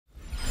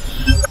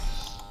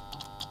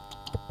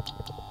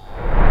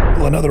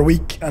Another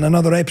week and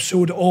another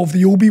episode of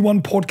the Obi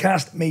One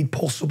Podcast, made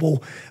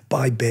possible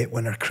by bet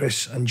winner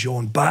Chris and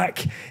John,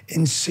 back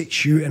in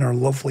situ in our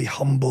lovely,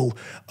 humble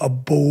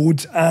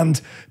abode.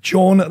 And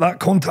John, that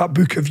contact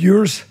book of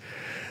yours,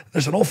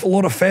 there's an awful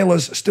lot of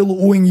fellas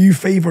still owing you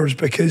favours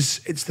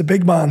because it's the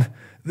big man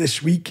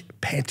this week,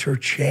 Petr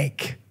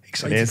Cech.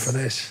 Excited for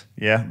this?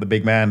 Yeah, the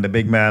big man.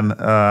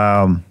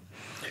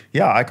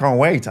 Yeah, I can't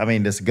wait. I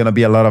mean, there's going to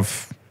be a lot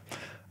of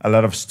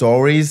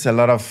stories, a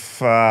lot of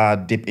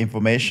deep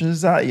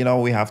informations that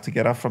we have to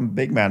get up from the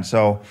big man.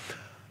 So,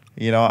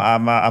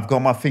 I've got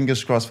my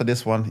fingers crossed for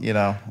this one.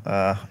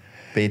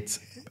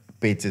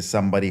 Pete is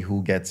somebody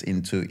who gets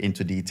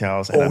into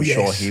details, and I'm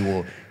sure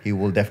he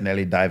will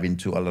definitely dive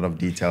into a lot of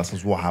details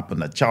as what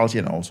happened at Chelsea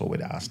and also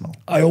with Arsenal.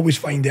 I always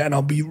find it, and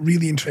I'll be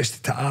really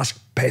interested to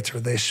ask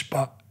Petr this,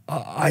 but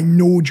I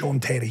know John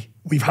Terry.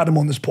 We've had him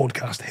on this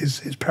podcast.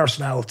 His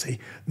personality,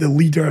 the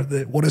leader,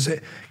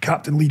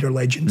 captain, leader,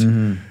 legend.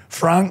 Mm-hmm.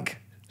 Frank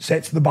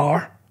sets the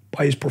bar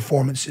by his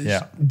performances.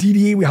 Yeah.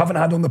 DDA we haven't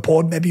had on the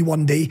pod, maybe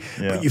one day,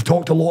 but you've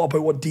talked a lot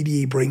about what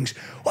DDA brings.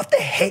 What the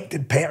heck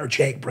did Petr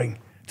Cech bring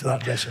to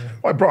that dressing room?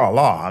 Well, he brought a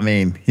lot. I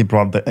mean, he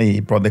brought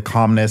the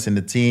calmness in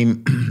the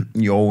team.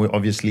 You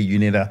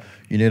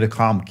need a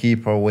calm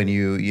keeper when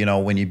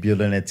you build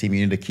in a team.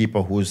 You need a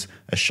keeper who's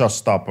a shot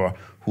stopper,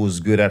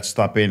 who's good at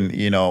stopping.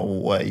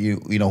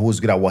 Who's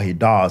good at what he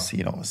does.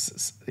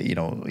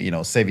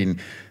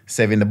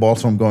 Saving the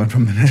balls from going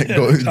from the net,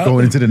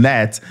 going into the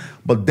net.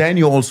 But then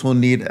you also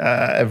need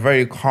a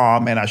very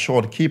calm and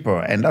assured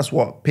keeper, and that's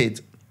what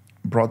Pete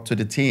brought to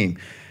the team.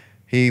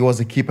 He was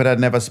a keeper that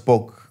never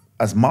spoke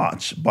as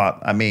much, but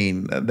I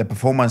mean, the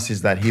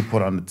performances that he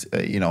put on,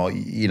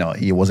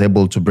 he was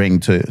able to bring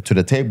to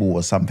the table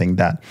was something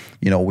that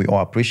we all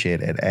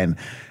appreciated, and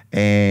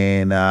very,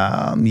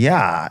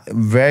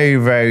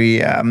 very,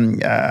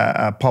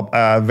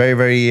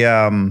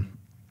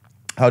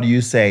 how do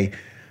you say?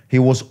 He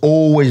was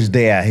always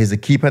there. He's a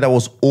keeper that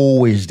was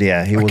always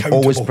there. He was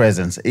always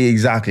present.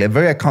 Exactly.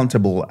 Very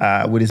accountable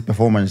with his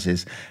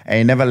performances. And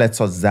he never lets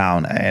us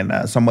down.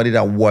 And somebody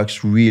that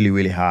works really,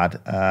 really hard.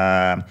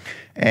 And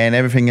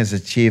everything is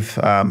achieved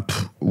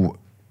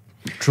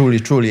truly,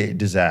 truly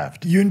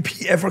deserved. You and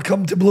Pete ever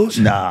come to blows?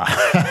 Nah.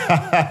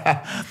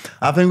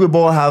 I think we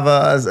both have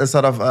a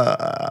sort of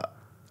a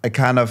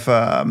kind of,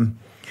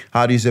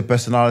 how do you say,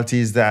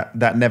 personalities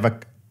that never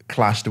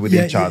clashed with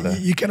each other.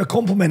 You kind of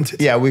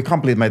complemented. Yeah, we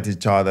complement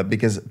each other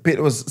because Pete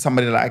was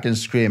somebody that I can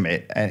scream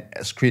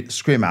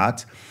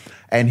at,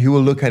 and he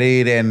will look at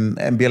it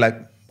and be like,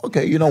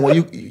 okay, you know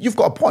what, you've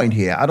got a point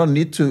here. I don't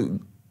need to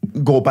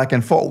go back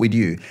and forth with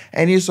you.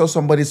 And he's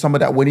also somebody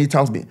that when he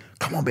tells me,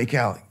 come on,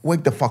 Bakel,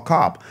 wake the fuck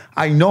up,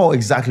 I know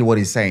exactly what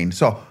he's saying.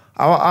 So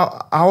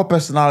our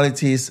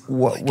personalities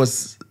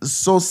was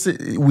so,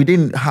 we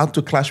didn't have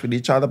to clash with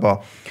each other,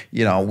 but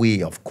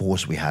we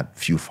had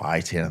few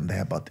fights here and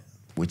there, but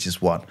which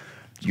is what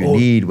you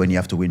need when you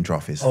have to win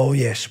trophies. Oh,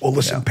 yes. Well,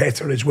 listen,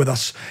 Petr is with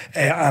us,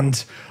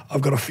 and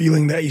I've got a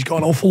feeling that he's got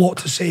an awful lot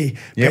to say,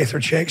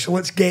 Petr Cech. So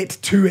let's get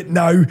to it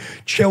now.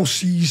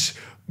 Chelsea's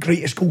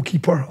greatest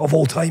goalkeeper of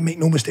all time, make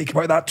no mistake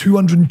about that.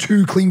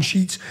 202 clean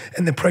sheets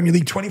in the Premier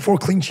League, 24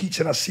 clean sheets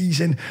in a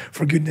season.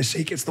 For goodness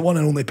sake, it's the one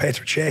and only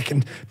Petr Cech.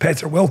 And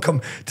Petr,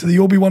 welcome to the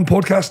Obi One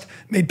Podcast,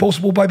 made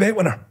possible by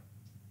Betwinner.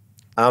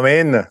 I'm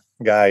in,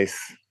 guys.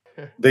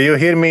 Do you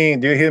hear me?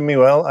 Do you hear me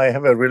well? I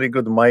have a really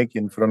good mic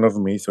in front of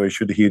me, so you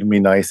should hear me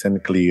nice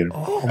and clear.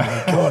 Oh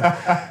my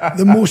God.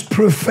 The most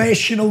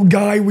professional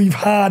guy we've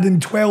had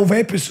in 12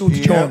 episodes,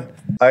 John.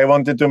 I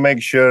wanted to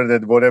make sure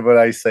that whatever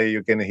I say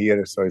you can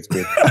hear, so it's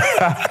good.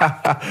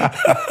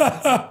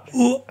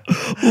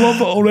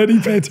 Love it already,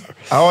 Petr.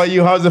 How are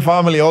you? How's the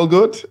family? All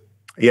good?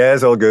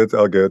 Yes, all good,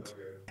 all good.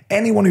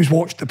 Anyone who's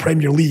watched the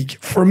Premier League,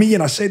 for me,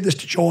 and I said this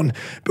to John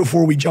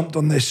before we jumped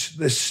on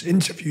this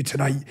interview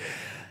tonight,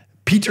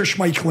 Peter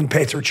Schmeichel and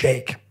Petr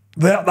Cech,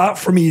 that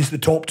for me is the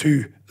top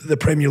two the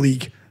Premier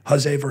League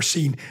has ever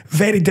seen.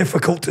 Very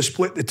difficult to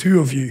split the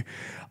two of you.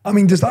 I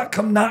mean, does that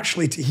come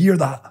naturally to hear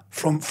that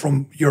from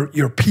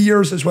your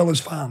peers as well as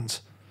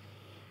fans?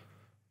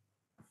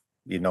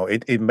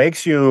 It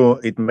makes you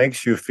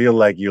feel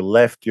like you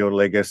left your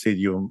legacy,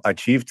 you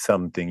achieved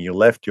something, you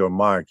left your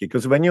mark.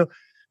 Because when you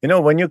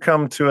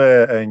come to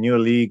a new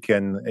league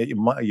and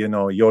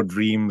your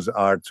dreams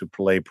are to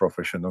play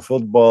professional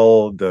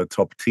football, the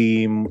top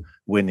team,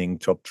 winning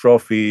top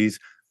trophies,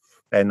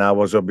 and I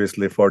was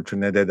obviously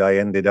fortunate that I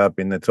ended up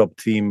in the top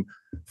team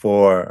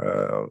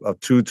for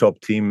two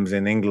top teams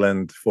in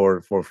England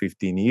for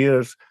 15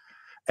 years,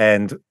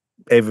 and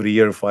every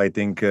year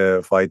fighting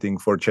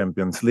for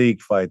Champions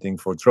League, fighting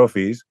for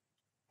trophies,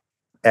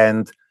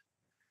 and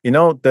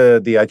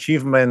the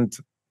achievement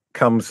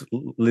comes a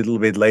little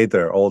bit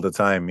later all the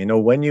time.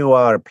 When you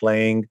are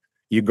playing,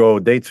 you go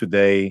day to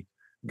day,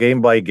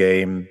 game by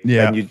game,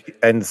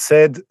 and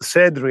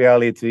sad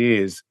reality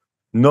is,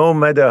 no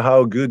matter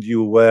how good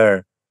you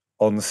were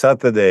on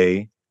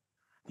Saturday,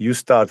 you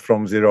start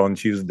from zero on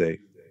Tuesday.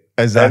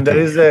 Exactly. And there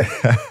is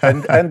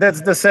and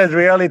that's the sad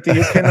reality.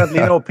 You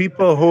cannot,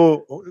 people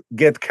who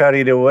get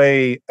carried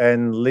away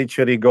and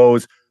literally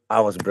goes, I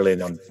was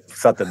brilliant on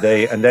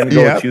Saturday, and then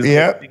go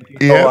Tuesday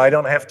thinking, I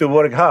don't have to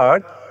work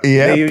hard.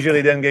 They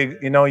usually then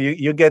get,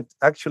 you get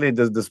actually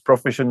this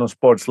professional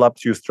sport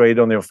slaps you straight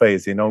on your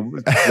face,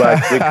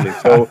 quite quickly.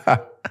 So,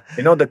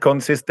 the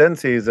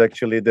consistency is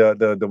actually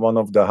the one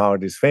of the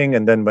hardest thing.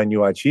 And then when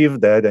you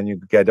achieve that and you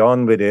get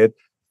on with it,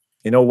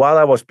 while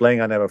I was playing,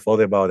 I never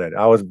thought about it.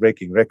 I was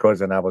breaking records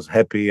and I was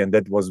happy. And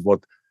that was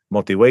what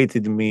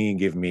motivated me,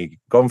 give me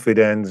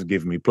confidence,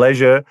 give me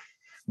pleasure.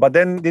 But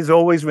then there's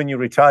always when you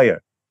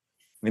retire.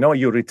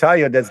 You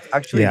retire, that's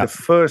actually the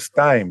first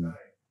time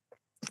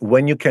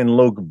when you can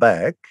look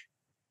back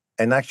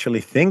and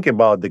actually think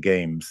about the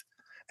games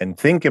and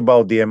think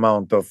about the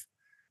amount of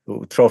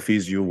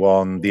trophies you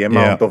won, the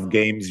amount of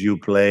games you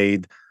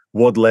played,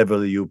 what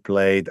level you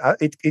played.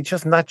 It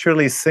just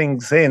naturally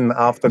sinks in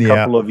after a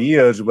couple of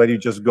years where you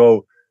just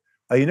go,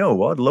 you know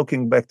what,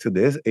 looking back to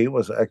this, it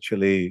was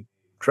actually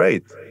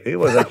great. It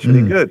was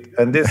actually good.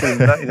 And this is,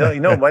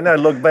 not, when I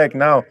look back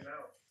now,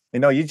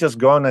 you just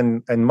gone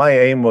and my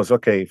aim was,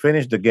 okay,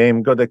 finish the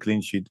game, got a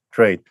clean sheet,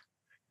 great.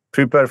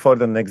 Prepare for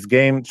the next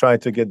game, try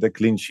to get the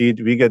clean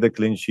sheet. We get the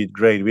clean sheet,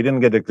 great. We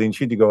didn't get the clean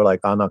sheet, you go like,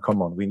 no,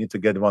 come on, we need to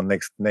get one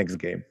next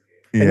game.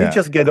 And you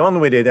just get on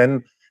with it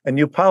and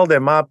you pile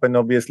them up, and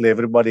obviously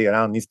everybody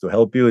around needs to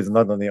help you. It's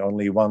not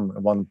only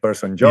one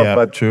person job,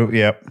 but true,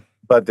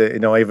 But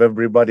if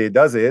everybody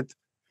does it,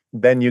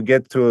 then you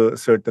get to a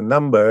certain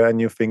number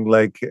and you think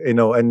like,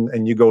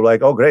 and you go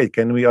like, oh great,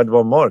 can we add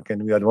one more?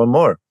 Can we add one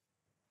more?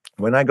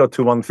 When I got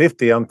to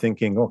 150, I'm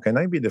thinking, oh, can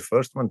I be the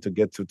first one to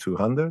get to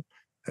 200?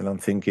 And I'm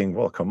thinking,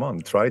 well, come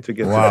on, try to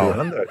get to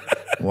 200.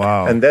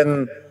 Wow. And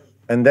then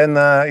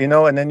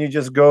you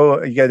just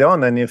get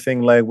on, and you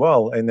think like,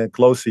 well, and the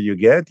closer you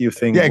get, you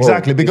think,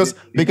 exactly, because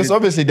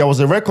obviously there was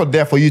a record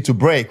there for you to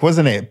break,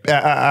 wasn't it?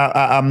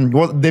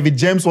 David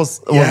James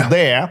was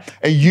there,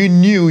 and you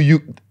knew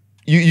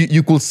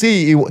you could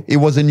see it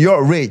was in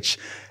your reach.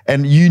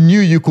 And you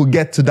knew you could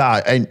get to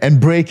that and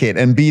break it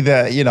and be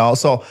there,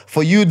 So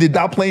for you, did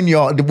that play in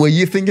were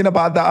you thinking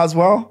about that as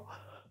well?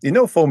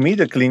 For me,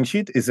 the clean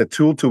sheet is a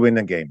tool to win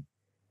a game.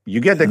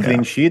 You get the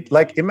clean sheet.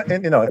 Like,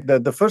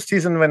 the first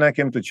season when I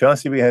came to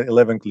Chelsea, we had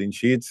 11 clean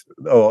sheets.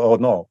 Oh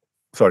no,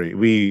 sorry.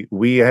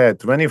 We had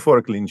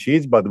 24 clean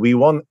sheets, but we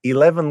won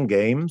 11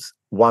 games,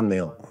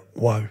 1-0.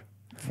 Wow.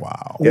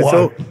 Yeah,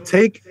 so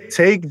take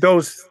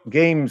those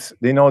games,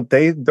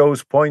 take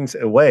those points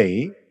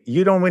away,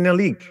 you don't win a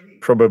league.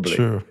 Probably.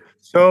 True.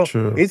 So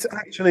it's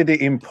actually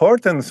the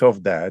importance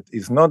of that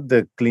is not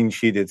the clean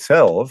sheet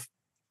itself.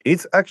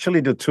 It's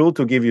actually the tool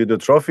to give you the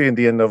trophy at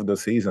the end of the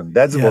season.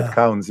 That's what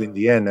counts in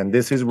the end. And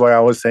this is where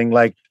I was saying,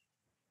 like,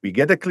 we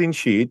get a clean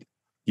sheet,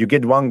 you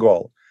get one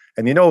goal.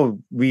 And,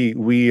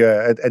 we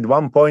at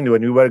one point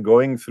when we were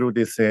going through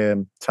this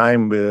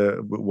time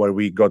where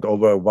we got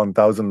over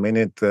 1,000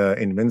 minute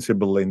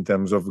invincible in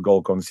terms of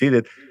goal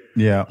conceded,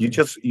 you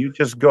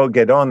just go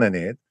get on in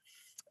it.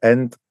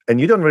 And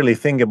you don't really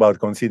think about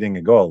conceding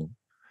a goal.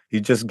 You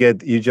just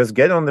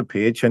get on the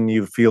pitch and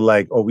you feel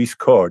like, oh, we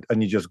scored,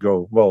 and you just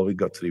go, well, we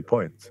got 3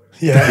 points.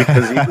 Yeah,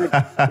 because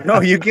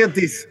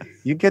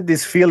you get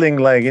this feeling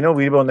like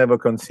we will never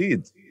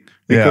concede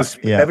because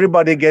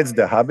everybody gets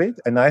the habit,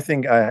 and I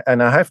think I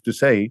have to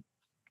say,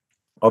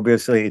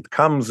 obviously, it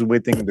comes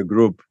within the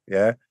group.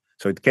 Yeah,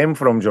 so it came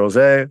from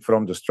José,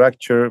 from the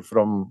structure,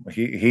 from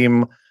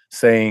him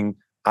saying,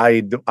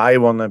 I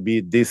want to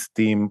beat this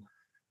team.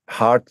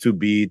 Hard to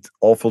beat,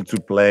 awful to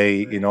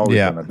play. We're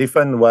gonna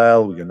defend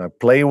well. We're gonna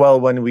play well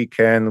when we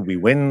can. We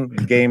win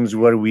games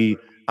where we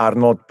are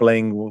not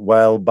playing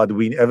well, but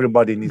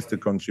everybody needs to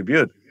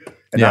contribute.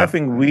 And I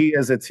think we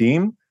as a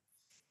team,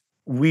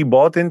 we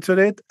bought into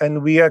it,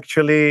 and we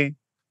actually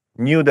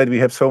knew that we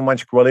have so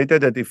much quality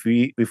that if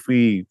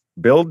we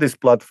build this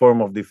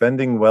platform of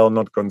defending well,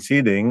 not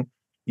conceding,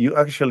 you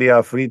actually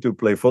are free to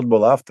play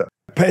football after.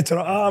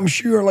 Petr, I'm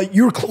sure like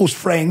your close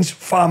friends,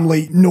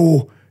 family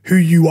know who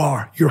you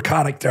are, your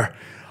character.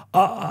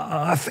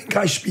 I think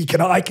I speak,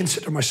 and I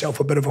consider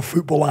myself a bit of a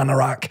football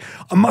anorak.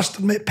 I must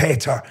admit,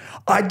 Petr,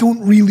 I don't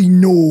really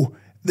know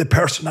the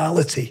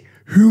personality.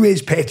 Who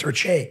is Petr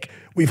Cech?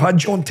 We've had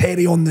John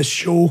Terry on this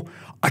show.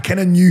 I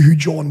kind of knew who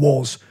John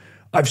was.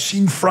 I've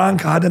seen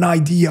Frank. I had an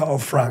idea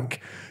of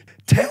Frank.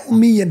 Tell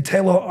me and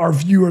tell our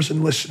viewers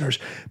and listeners,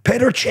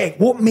 Petr Cech,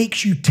 what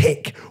makes you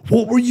tick?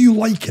 What were you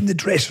like in the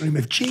dressing room?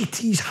 If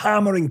JT's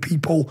hammering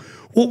people,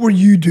 what were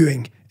you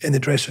doing in the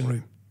dressing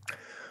room?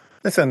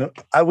 Listen,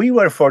 we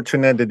were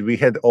fortunate that we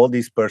had all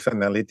these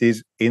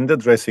personalities in the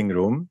dressing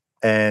room,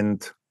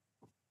 and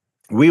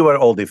we were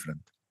all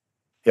different.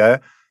 Yeah.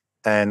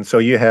 And so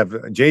you have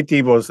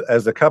JT was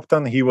as the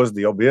captain, he was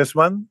the obvious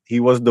one. He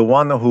was the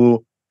one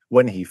who,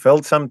 when he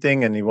felt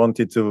something and he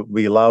wanted to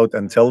be loud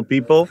and tell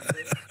people,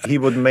 he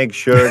would make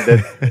sure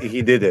that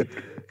he did it.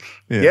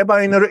 Yeah,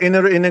 but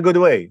in a good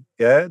way.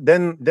 Yeah.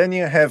 Then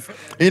you have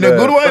in a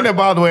good way and a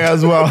bad way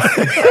as well.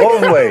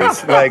 Both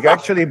ways. Like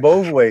actually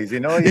both ways.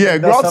 Yeah,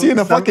 grabs you in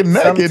the fucking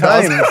neck.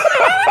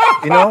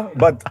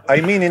 but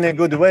I mean in a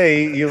good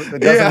way.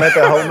 It doesn't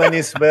matter how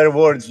many swear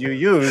words you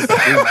use.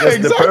 It's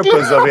just the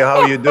purpose of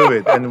how you do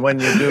it and when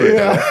you do it.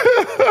 Yeah?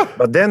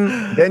 But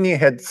then you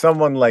had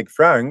someone like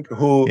Frank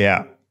who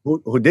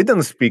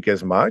didn't speak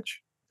as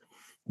much,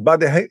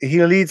 but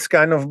he leads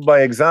kind of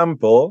by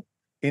example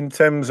in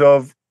terms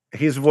of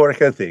his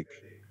work ethic.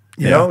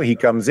 He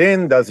comes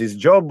in, does his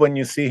job. When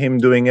you see him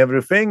doing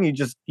everything,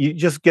 you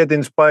just get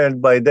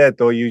inspired by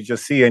that, or you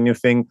just see and you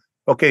think,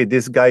 okay,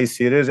 this guy is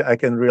serious. I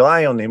can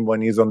rely on him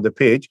when he's on the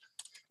pitch.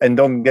 And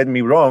don't get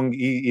me wrong,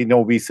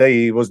 we say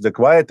he was the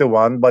quieter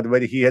one, but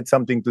when he had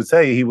something to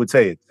say, he would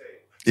say it.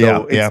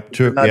 So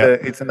true.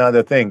 It's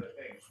another thing.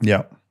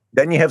 Yeah.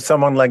 Then you have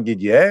someone like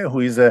Didier, who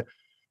is the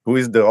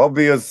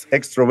obvious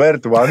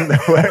extrovert one,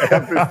 where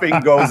everything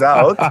goes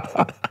out.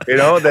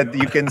 That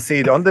you can see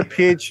it on the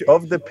pitch,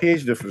 off the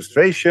pitch, the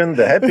frustration,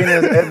 the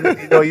happiness.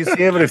 You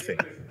see everything.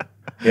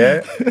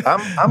 Yeah,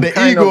 I'm the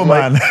kind ego of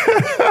man.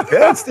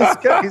 It's this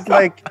guy. He's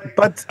like,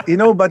 but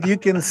you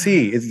can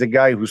see it's the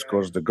guy who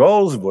scores the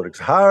goals, works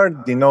hard,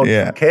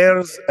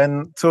 cares,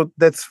 and so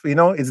that's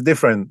it's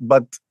different,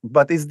 but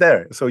it's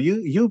there. So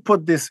you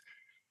put this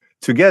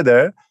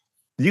together,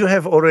 you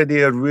have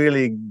already a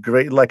really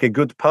great, like a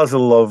good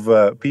puzzle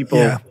of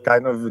people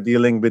kind of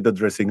dealing with the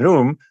dressing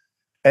room.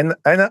 And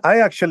I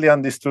actually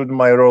understood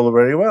my role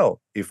very well.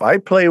 If I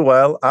play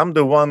well, I'm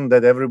the one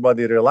that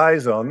everybody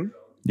relies on.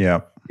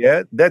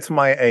 Yeah, that's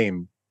my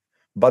aim.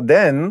 But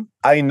then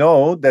I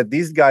know that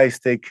these guys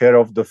take care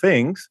of the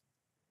things.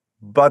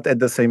 But at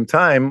the same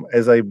time,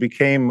 as I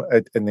became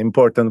an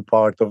important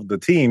part of the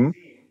team,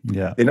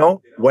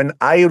 when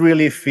I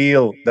really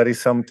feel there is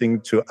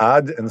something to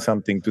add and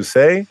something to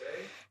say,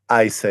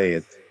 I say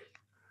it.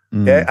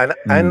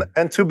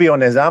 And to be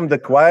honest, I'm the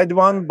quiet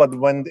one, but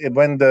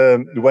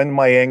when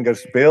my anger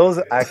spills,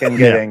 I can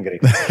get angry.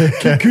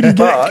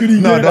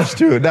 No, that's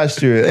true. That's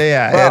true.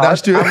 Yeah,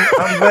 that's true.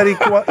 I'm very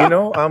quiet.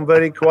 I'm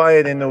very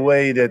quiet in a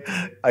way that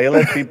I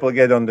let people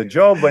get on the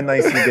job. When I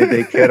see they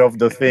take care of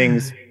the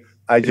things,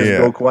 I just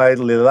go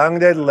quietly along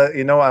that.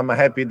 I'm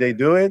happy they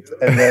do it,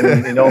 and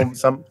then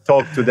some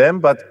talk to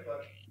them,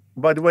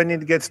 But when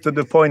it gets to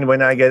the point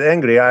when I get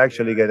angry, I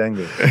actually get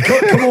angry.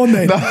 Come on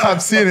then. No,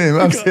 I've seen him.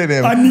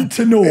 I need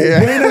to know,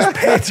 when has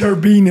Petr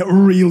been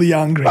really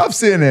angry? I've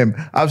seen him.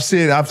 I've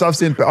seen,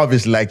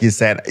 obviously, like you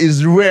said,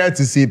 it's rare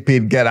to see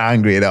Pete get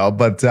angry now,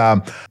 but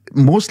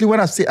mostly when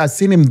I've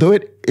seen him do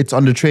it, it's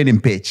on the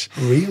training pitch.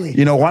 Really?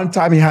 One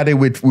time he had it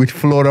with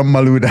Flora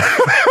Maluda.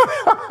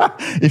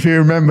 If he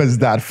remembers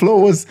that. Flo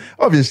was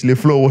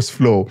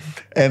Flo.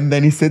 And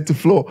then he said to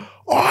Flo,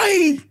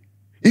 "Oi!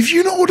 If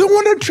you don't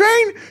want to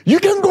train, you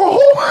can go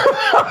home."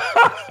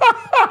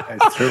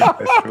 That's true,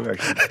 actually.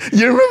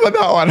 You remember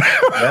that one?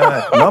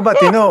 Yeah. No, but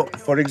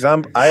for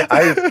example, I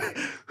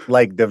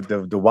like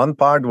the one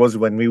part was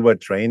when we were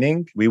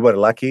training, we were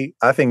lucky.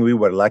 I think we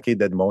were lucky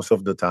that most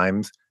of the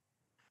times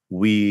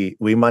we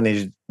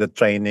managed the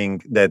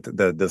training, that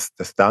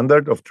the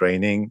standard of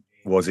training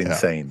was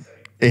insane.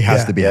 It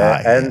has to be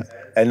high.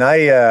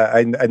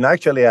 And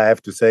actually I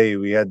have to say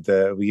we had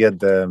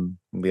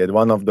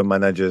one of the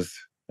managers,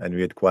 and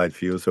we had quite a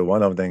few. So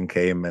one of them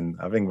came, and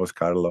I think it was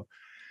Carlo.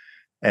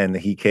 And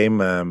he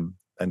came in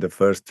the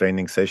first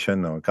training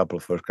session, or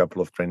first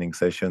couple of training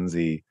sessions.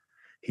 He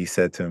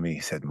said to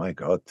me, "My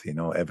God,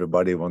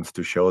 everybody wants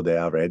to show they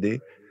are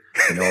ready.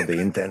 The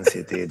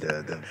intensity,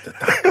 the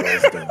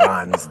tackles, the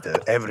runs,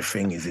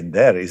 everything is in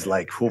there. It's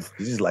like,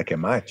 this is like a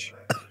match."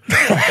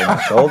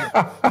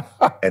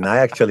 And I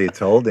actually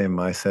told him,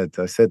 I said,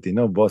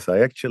 boss, I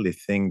actually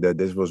think that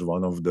this was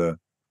one of the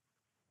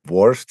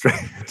worst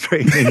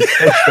training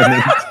session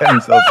in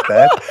terms of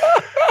that,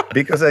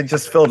 because I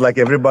just felt like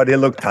everybody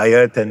looked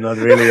tired and not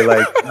really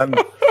like.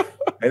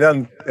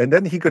 And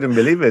then he couldn't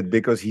believe it,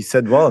 because he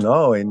said, "Well,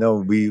 no,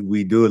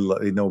 we do,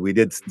 we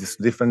did this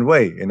different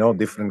way,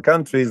 different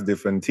countries,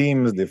 different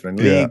teams, different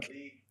league,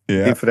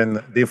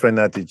 different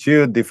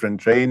attitude, different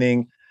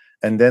training."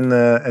 And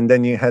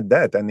then you had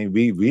that, and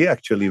we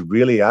actually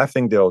really, I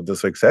think the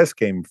success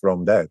came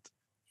from that,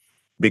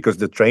 because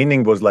the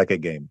training was like a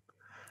game.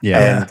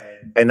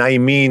 And I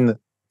mean,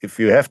 if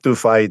you have to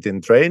fight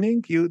in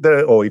training,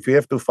 or if you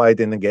have to fight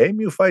in a game,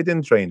 you fight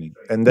in training.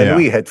 And then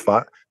we had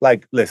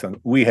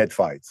we had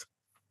fights.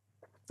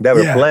 There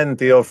were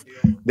plenty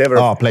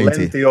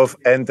of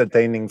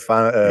entertaining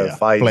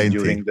fights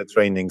during the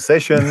training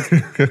sessions.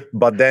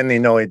 But then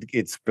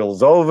it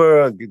spills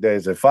over.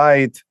 There's a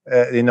fight.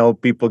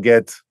 People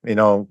get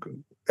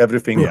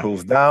everything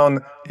cools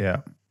down.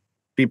 Yeah.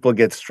 People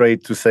get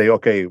straight to say,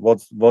 "Okay,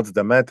 what's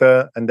the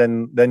matter?" And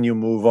then you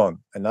move on.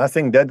 And I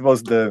think that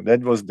was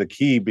the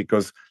key,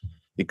 because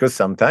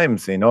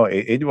sometimes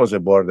it was a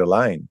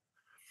borderline.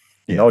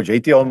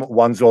 JT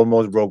once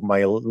almost broke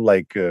my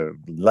leg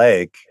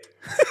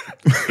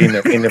in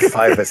a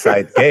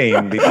 5-a-side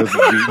game, because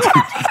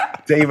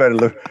they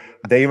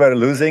were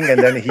losing, and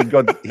then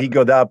he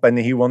got up and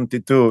he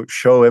wanted to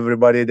show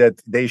everybody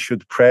that they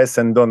should press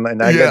and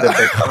I got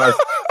the pass.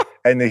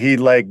 and he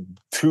like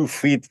 2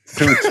 foot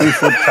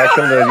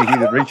tackle that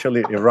he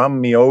literally ran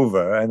me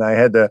over, and I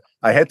had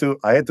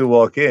to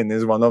walk in.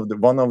 It's one of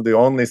the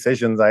only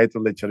sessions I had to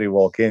literally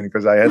walk in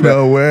because I had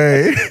no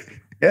way.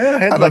 Yeah, I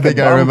had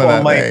I remember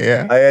that day,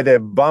 yeah. I had a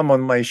bum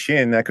on my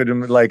shin. I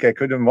couldn't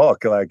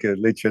walk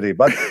literally.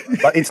 But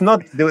it's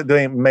not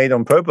doing made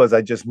on purpose.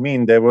 I just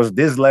mean there was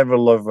this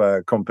level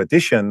of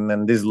competition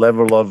and this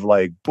level of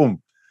like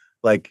boom,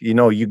 like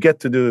you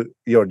get to do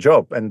your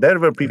job. And there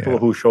were people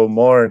who show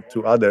more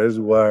to others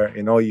where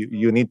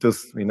you need to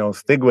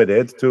stick with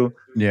it to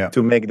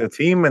make the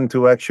team and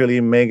to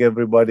actually make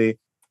everybody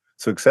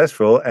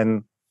successful.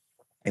 And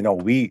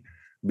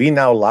we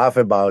now laugh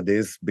about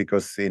this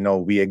because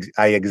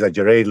I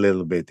exaggerate a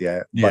little bit,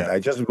 but I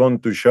just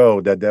want to show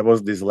that there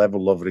was this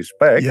level of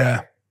respect,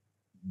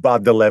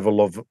 but the level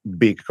of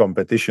big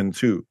competition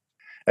too.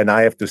 And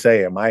I have to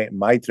say,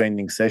 my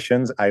training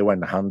sessions, I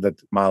went 100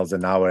 miles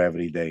an hour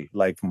every day.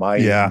 Like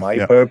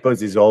my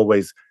purpose is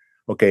always,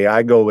 okay,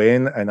 I go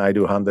in and I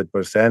do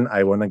 100%.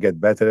 I want to get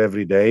better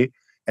every day,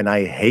 and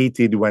I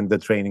hated when the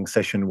training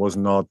session was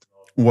not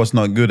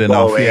good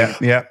enough.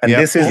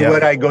 This is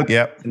where I got.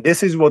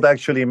 This is what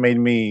actually made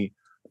me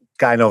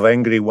kind of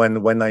angry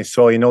when I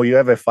saw, you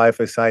have a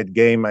 5-a-side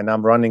game and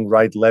I'm running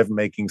right, left,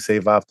 making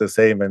save after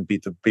save, and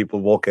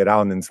people walk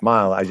around and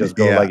smile. I just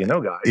go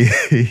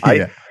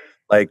guys,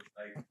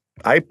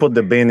 I put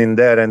the bin in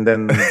there and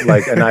then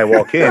and I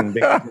walk in.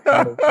 Because,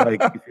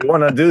 if you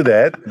want to do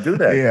that.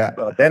 Yeah.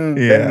 But then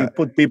we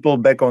put people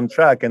back on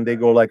track and they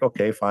go like,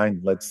 okay,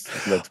 fine, let's.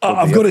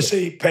 I've got to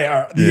say,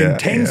 Petr, the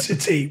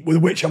intensity with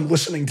which I'm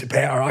listening to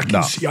Petr, I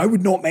can see I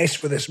would not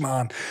mess with this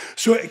man.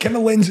 So it kind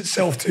of lends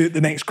itself to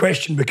the next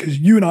question, because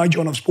you and I,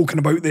 John, have spoken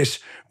about this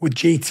with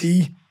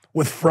JT,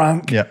 with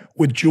Frank,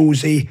 with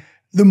Jose,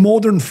 the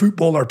modern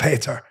footballer,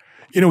 Petr.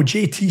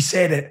 JT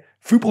said it.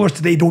 Footballers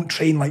today don't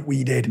train like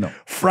we did. No.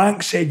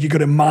 Frank said you got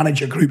to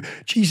manage a group.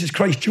 Jesus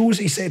Christ,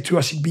 Jose said to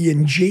us he'd be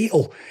in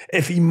jail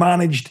if he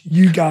managed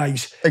you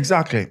guys.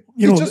 Exactly.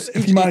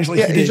 If he managed like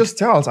he did. He just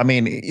tells. I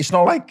mean, it's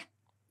not like,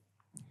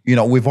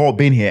 we've all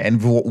been here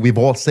and we've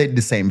all said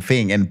the same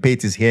thing, and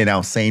Pete is here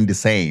now saying the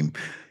same.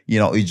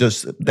 It's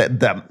just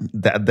that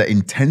the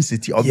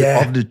intensity of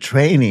the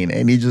training.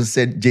 And he just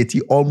said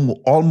JT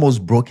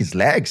almost broke his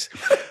legs.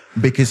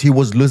 Because he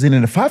was losing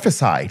in the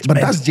 5-a-side. But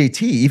that's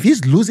JT. If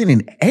he's losing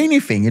in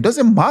anything, it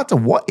doesn't matter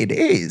what it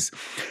is.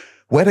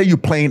 Whether you're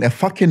playing a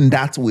fucking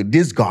darts with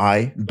this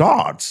guy,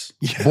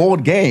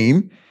 board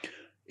game,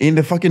 in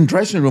the fucking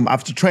dressing room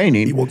after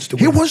training. He wants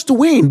to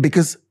win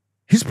because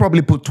he's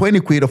probably put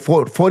 20 quid or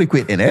 40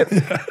 quid in it.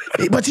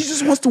 But he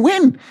just wants to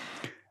win.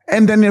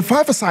 And then in a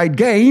 5-a-side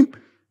game,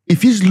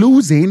 if he's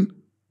losing,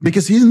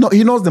 because he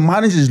knows the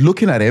manager is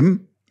looking at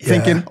him,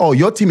 thinking, oh,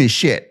 your team is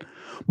shit.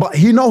 But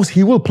he knows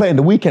he will play in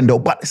the weekend though,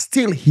 but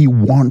still he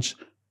wants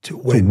to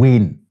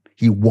win.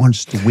 He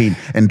wants to win.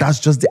 And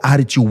that's just the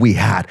attitude we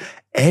had.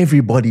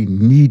 Everybody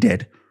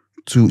needed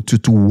to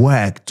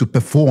work, to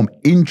perform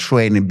in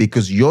training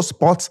because your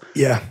spot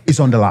is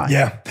on the line.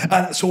 Yeah.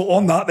 And so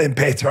on that then,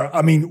 Petr,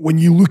 I mean, when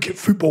you look at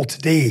football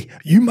today,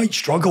 you might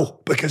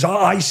struggle because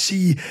I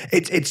see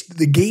it's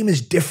the game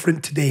is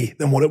different today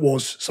than what it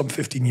was some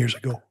 15 years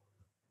ago.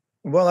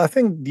 Well, I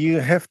think you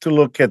have to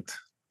look at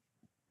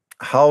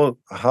how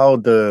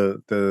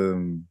the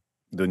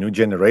new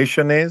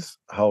generation is,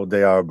 how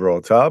they are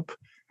brought up,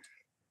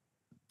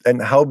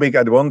 and how big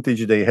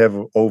advantage they have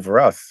over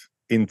us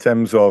in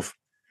terms of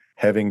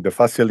having the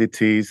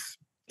facilities.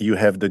 You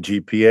have the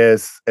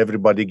GPS,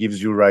 everybody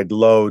gives you right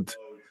load,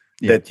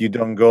 that you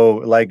don't go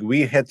like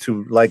we had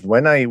to, like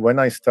when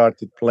I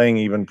started playing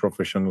even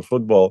professional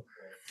football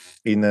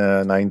in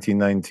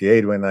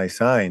 1998 when I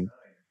signed,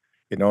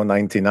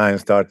 99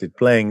 started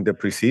playing the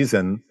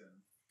preseason.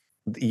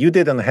 You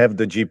didn't have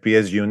the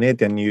GPS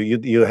unit, and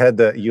you had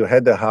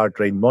the heart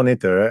rate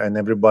monitor, and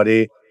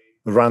everybody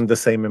ran the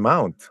same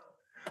amount.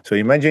 So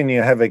imagine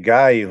you have a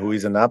guy who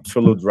is an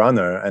absolute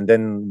runner, and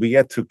then we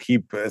had to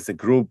keep as a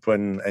group,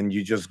 and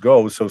you just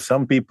go. So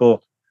some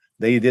people,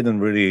 they didn't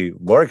really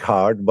work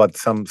hard, but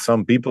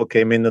some people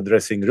came in the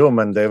dressing room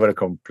and they were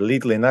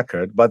completely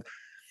knackered. But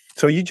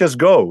so you just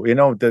go,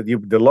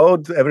 the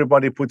load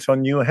everybody puts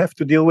on you, have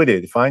to deal with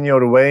it. Find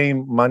your way,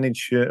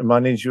 manage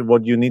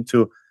what you need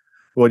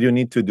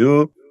to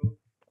do,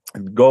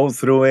 go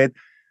through it.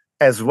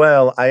 As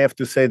well, I have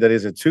to say there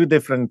is two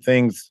different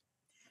things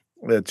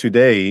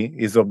today.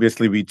 Is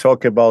obviously we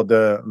talk about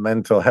the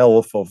mental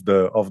health of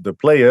the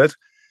players.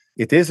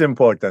 It is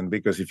important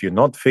because if you're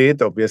not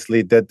fit,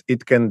 obviously that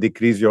it can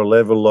decrease your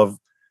level of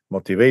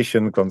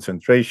motivation,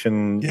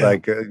 concentration,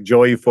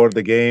 joy for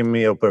the game,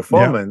 your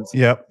performance.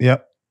 Yeah.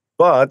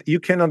 But you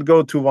cannot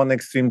go to one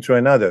extreme to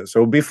another.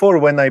 So before,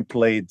 when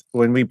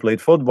we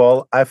played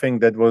football, I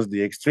think that was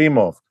the extreme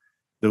of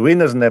the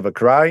winners never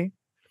cry,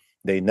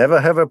 they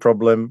never have a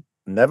problem,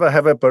 never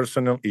have a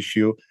personal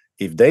issue.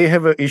 If they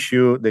have an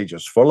issue, they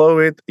just follow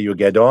it. You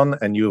get on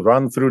and you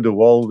run through the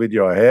wall with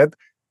your head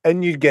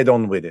and you get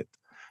on with it.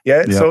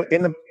 Yeah. So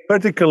in a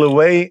particular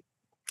way,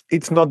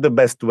 it's not the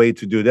best way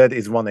to do that.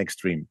 It's one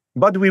extreme.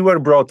 But we were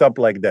brought up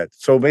like that.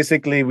 So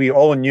basically, we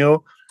all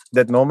knew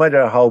that no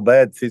matter how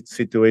bad the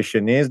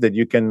situation is, that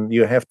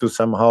you have to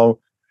somehow,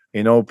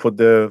 put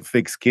the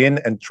thick skin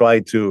and try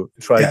to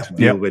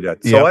deal with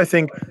it. So I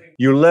think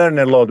you learn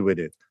a lot with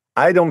it.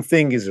 I don't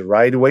think it's the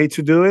right way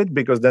to do it,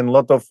 because then a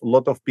lot of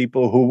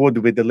people who would,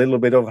 with a little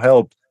bit of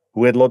help,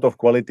 who had a lot of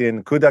quality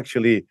and could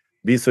actually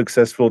be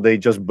successful, they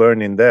just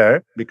burn in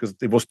there because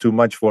it was too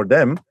much for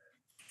them.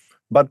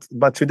 But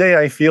today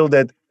I feel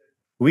that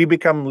we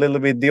become a little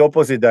bit the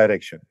opposite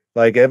direction.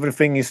 Like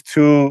everything is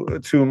too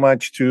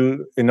much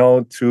to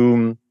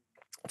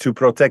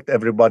protect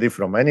everybody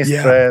from any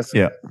stress,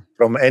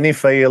 from any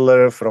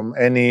failure, from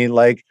any,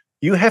 like,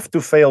 you have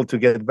to fail to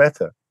get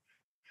better.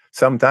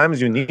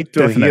 Sometimes you need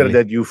to hear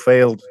that you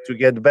failed to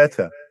get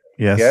better.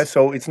 Yes. Yeah.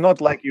 So it's not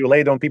like you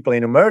lay down people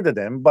and murder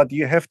them, but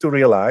you have to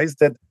realize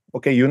that,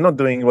 okay, you're not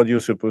doing what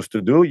you're supposed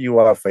to do. You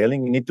are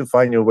failing. You need to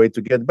find your way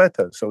to get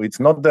better. So it's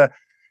not.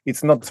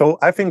 So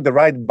I think the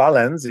right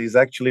balance is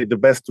actually the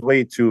best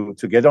way to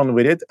get on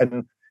with it.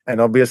 And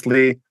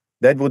obviously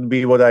that would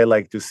be what I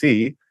like to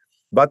see.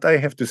 But I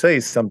have to say,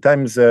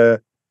 sometimes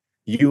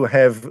you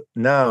have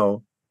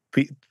now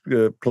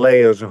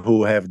players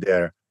who have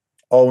their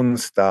own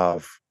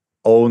staff,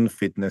 own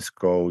fitness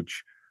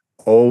coach,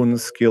 own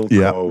skill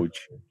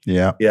coach.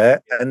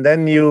 And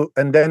then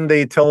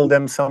they tell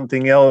them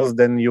something else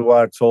than you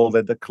are told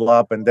at the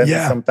club. And then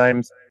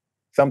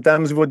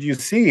sometimes what you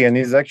see, and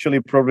is actually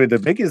probably the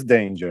biggest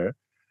danger,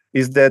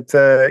 is that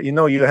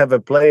you have a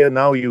player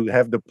now, you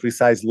have the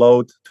precise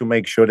load to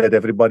make sure that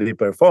everybody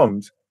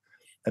performs,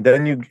 and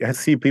then you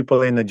see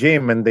people in the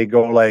gym and they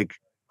go like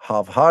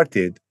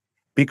half-hearted,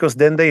 because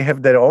then they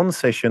have their own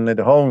session at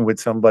home with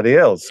somebody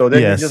else. So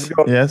then you just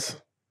go,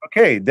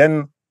 okay,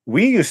 then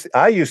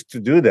I used to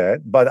do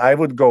that, but I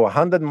would go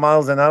 100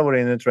 miles an hour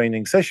in a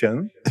training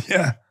session.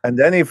 Yeah. And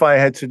then if I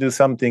had to do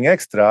something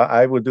extra,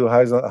 I would do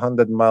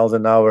 100 miles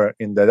an hour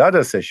in that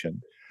other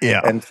session. Yeah.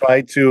 And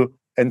try to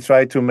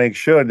make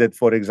sure that,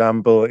 for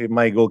example, if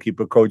my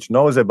goalkeeper coach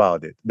knows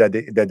about it,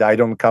 that I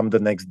don't come the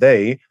next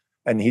day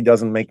and he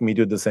doesn't make me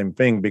do the same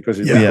thing, because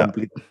it's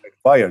completely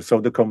fire.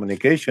 So the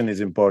communication is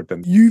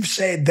important. You've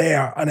said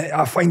there, and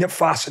I find it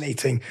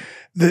fascinating,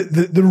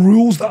 the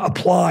rules that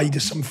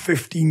applied some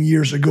 15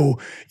 years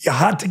ago. You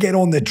had to get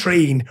on the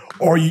train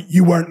or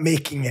you weren't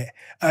making it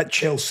at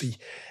Chelsea.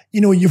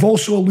 You've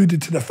also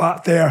alluded to the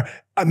fact there,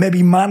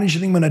 maybe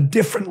managing them in a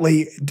different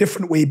way,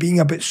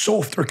 being a bit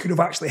softer, could have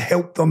actually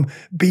helped them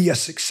be a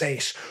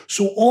success.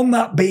 So on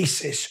that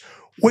basis,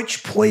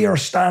 which player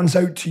stands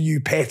out to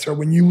you, Petr,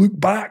 when you look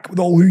back with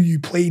all who you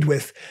played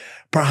with?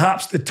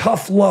 Perhaps the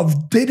tough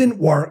love didn't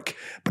work,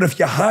 but if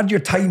you had your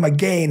time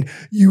again,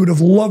 you would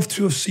have loved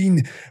to have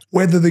seen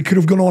whether they could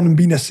have gone on and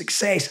been a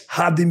success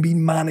had they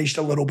been managed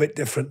a little bit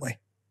differently.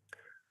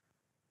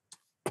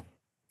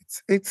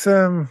 It's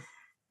hard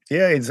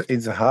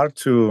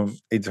to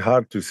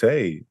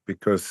say,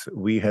 because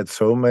we had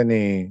so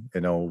many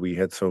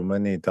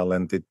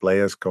talented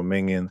players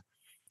coming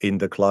in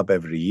the club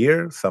every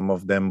year. Some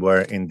of them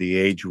were in the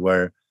age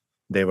where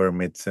they were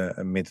mid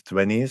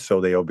 20s, so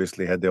they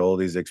obviously had all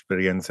this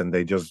experience, and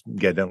they just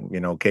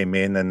came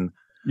in, and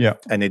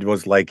it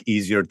was like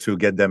easier to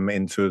get them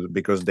into,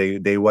 because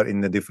they were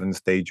in a different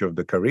stage of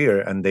the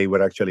career and they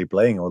were actually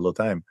playing all the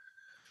time.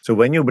 So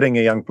when you bring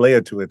a young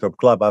player to a top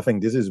club, I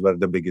think this is where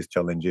the biggest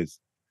challenge is.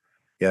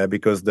 Yeah,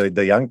 because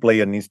the young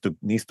player needs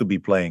to be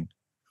playing.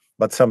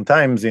 But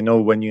sometimes,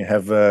 when you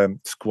have a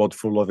squad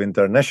full of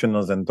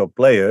internationals and top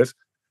players,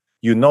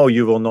 you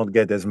will not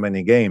get as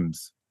many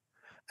games.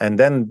 And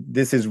then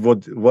this is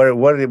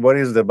where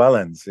is the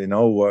balance?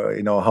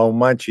 How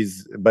much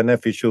is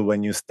beneficial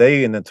when you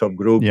stay in the top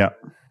group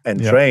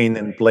and train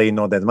and play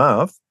not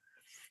enough,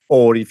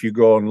 or if you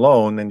go on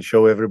loan and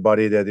show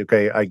everybody that,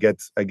 okay, I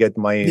get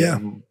my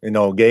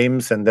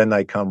games and then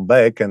I come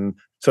back. And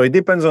so it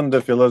depends on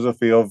the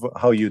philosophy of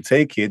how you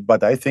take it.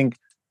 But I think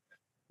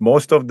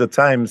most of the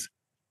times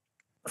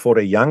for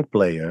a young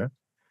player,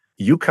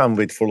 you come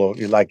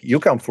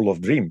full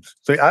of dreams.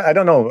 So I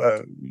don't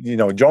know,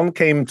 John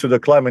came to the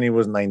club when he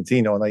was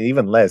 19 or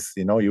even less.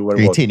 You were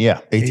 18,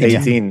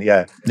 18,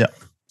 yeah.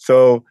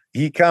 So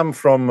he came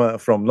from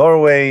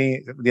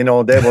Norway.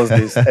 There was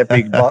this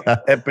epic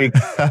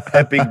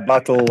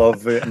battle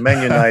of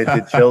Man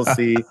United,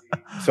 Chelsea.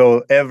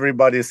 So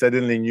everybody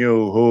suddenly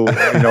knew who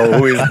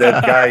is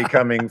that guy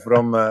coming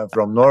from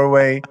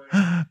Norway.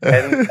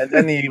 And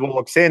then he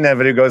walks in,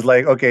 everybody goes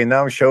like, okay,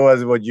 now show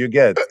us what you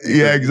get.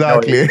 Yeah,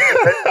 exactly.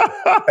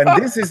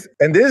 And this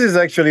is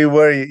actually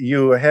where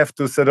you have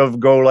to sort of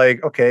go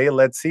like, okay,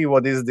 let's see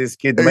what is this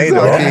kid made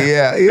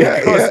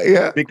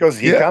of. Because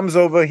he comes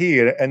over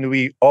here, and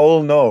we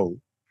all know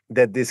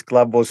that this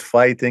club was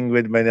fighting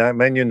with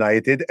Man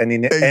United, and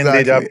it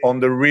ended up on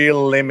the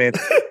real limit,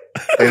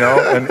 in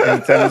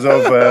terms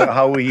of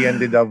how he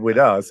ended up with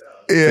us.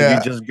 Yeah. So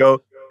you just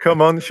go,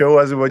 come on, show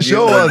us what you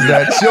show us.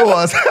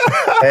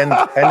 And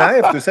I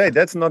have to say,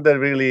 that's not a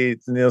really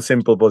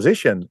simple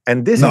position.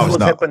 And this is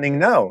what's happening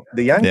now.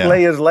 The young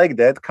players like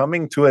that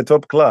coming to a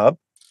top club,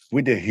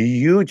 with a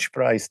huge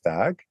price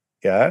tag.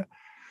 Yeah.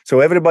 So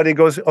everybody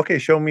goes, okay,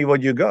 show me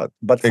what you got.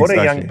 But for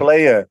a young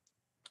player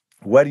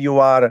where you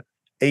are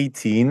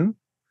 18,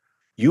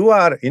 you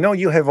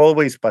have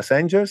always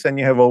passengers and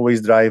you have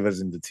always drivers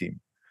in the team.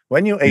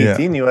 When you're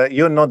 18,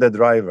 you're not the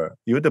driver,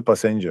 you're the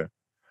passenger.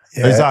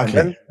 Yeah.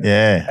 Exactly.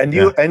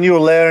 And you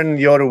learn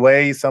your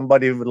way.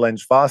 Somebody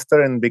learns faster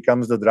and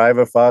becomes the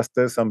driver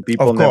faster. Some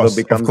people never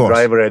becomes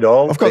driver at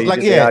all. Of course,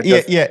 like like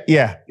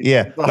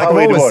I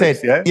always said,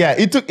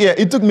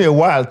 it took me a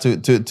while to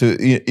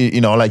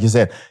like you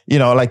said,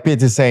 like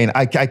Peter is saying,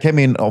 I came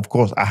in. Of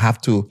course, I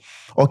have to.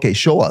 Okay,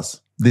 show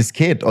us this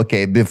kid.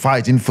 Okay, been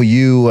fighting for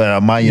you,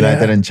 Man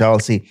United and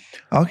Chelsea.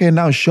 Okay,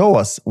 now show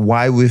us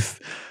why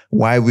we've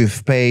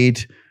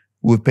paid.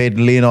 We paid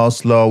Lynn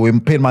Oslo. We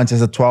paid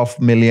Manchester 12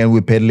 million.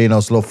 We paid Lynn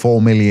Oslo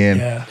 4 million.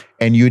 Yeah.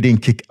 And you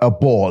didn't kick a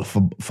ball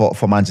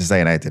for Manchester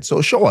United.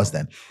 So show us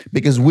then,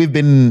 because we've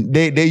been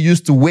they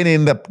used to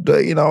winning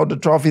the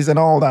trophies and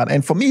all that.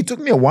 And for me, it took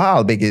me a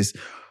while because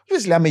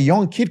obviously I'm a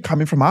young kid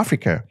coming from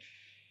Africa,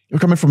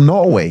 coming from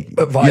Norway.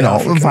 But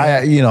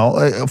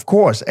of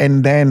course.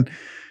 And then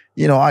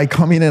I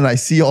come in and I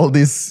see all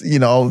these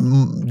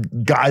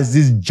guys,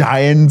 these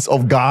giants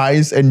of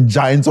guys and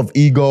giants of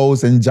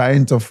egos and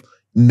giants of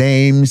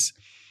names.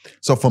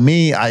 So for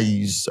me,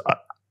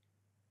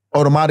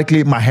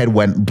 automatically my head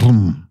went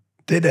boom.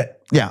 Did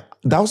it? Yeah.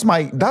 That's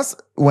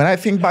when I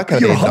think back at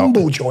it. You were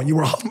humble, John. You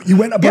were humble. You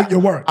went about your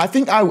work. I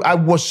think I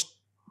was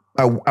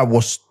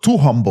too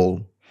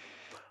humble.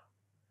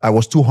 I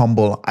was too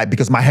humble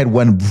because my head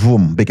went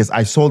boom. Because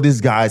I saw these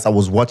guys, I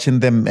was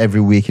watching them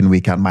every week in,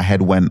 week out. My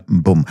head went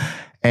boom.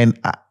 And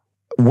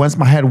once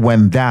my head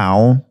went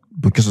down,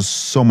 because of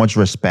so much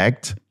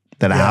respect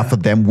that I have for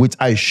them, which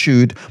I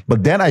should,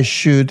 but then I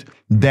should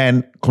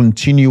then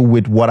continue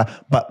with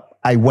but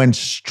I went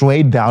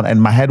straight down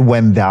and my head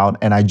went down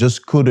and I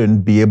just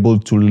couldn't be able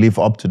to live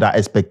up to that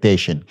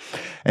expectation.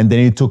 And then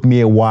it took me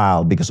a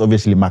while because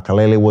obviously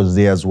Makalele was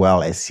there as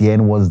well,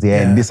 Essien was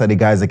there, and these are the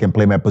guys that can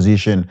play my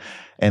position.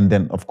 And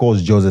then, of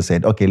course, Jose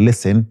said, okay,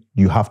 listen,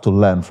 you have to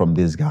learn from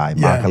this guy,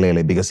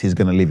 Makalele, because he's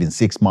going to leave in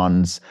 6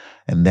 months.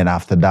 And then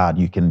after that,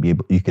 you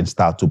can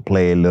start to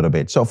play a little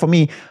bit. So for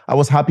me, I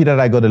was happy that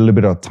I got a little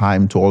bit of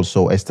time to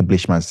also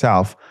establish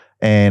myself.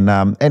 And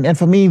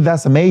for me,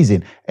 that's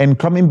amazing. And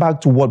coming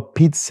back to what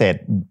Pete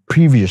said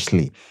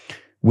previously,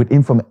 with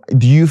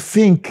do you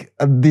think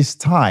at this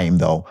time,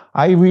 though,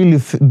 I really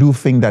do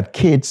think that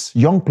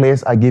young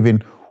players are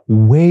given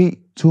way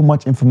too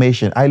much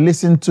information. I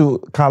listened to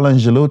Carlo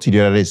Ancelotti the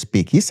other day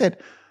speak. He said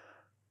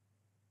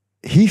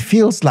he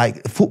feels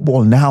like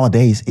football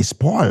nowadays is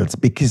spoiled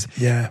because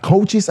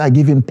coaches are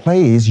giving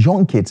players,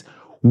 young kids,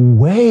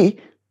 way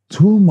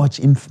too much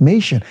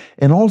information.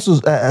 And also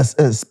as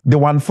the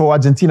one for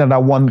Argentina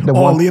that won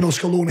Lionel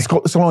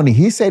Scaloni.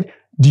 He said,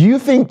 do you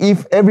think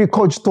if every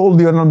coach told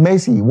Lionel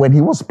Messi when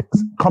he was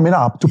coming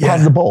up to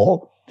pass the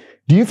ball,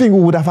 do you think we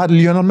would have had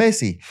Lionel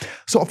Messi?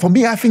 So for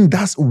me, I think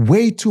that's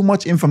way too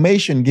much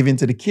information given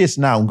to the kids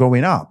now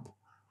growing up.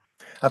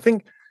 I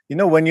think,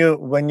 when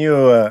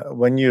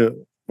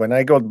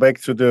I got back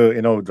to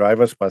the,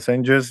 drivers,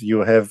 passengers, you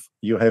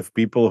have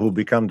people who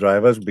become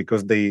drivers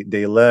because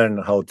they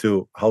learn how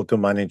to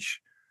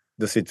manage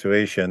the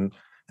situation.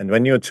 And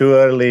when you're too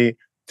early,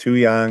 too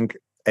young,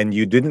 and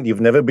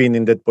you've never been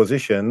in that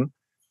position,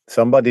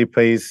 somebody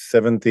pays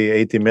 70,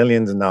 80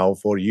 millions now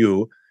for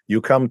you. You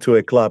come to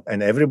a club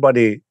and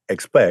everybody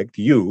expect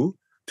you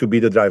to be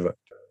the driver.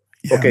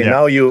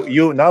 Now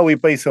now we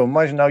pay so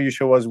much. Now you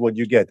show us what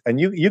you get, and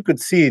you could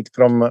see it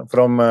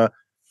from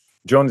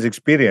John's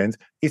experience.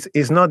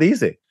 It's not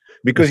easy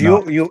because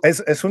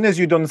as soon as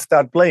you don't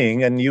start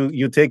playing and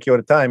you take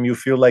your time, you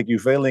feel like you're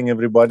failing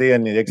everybody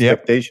and the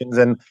expectations,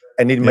 and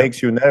it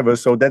makes you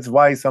nervous. So that's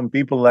why some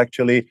people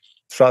actually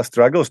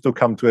struggles to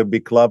come to a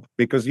big club,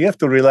 because you have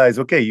to realize,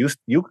 okay, you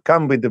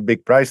come with a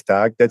big price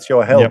tag. That's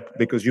your help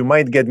because you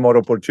might get more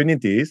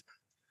opportunities,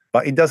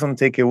 but it doesn't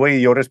take away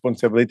your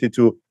responsibility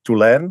to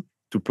learn,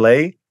 to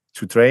play,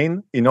 to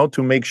train,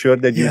 to make sure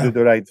that you do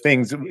the right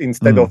things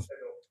instead of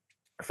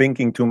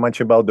thinking too much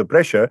about the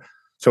pressure.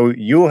 So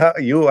you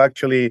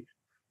actually,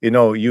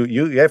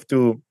 you have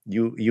to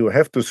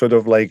sort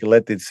of like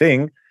let it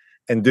sing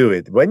and do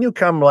it. When you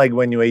come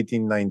when you're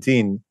 18,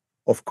 19,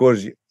 of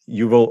course,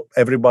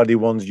 everybody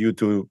wants you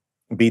to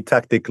be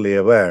tactically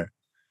aware.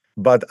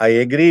 But I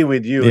agree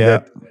with you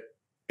that,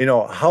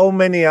 how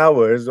many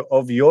hours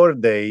of your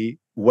day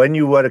when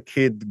you were a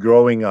kid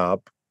growing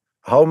up,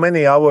 how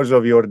many hours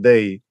of your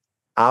day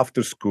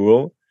after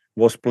school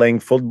was playing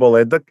football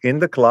in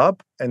the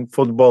club and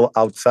football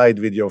outside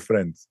with your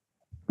friends?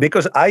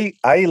 Because I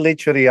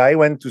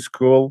went to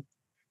school.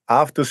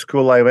 After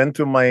school, I went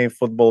to my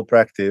football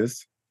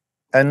practice,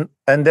 and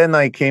then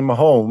I came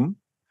home.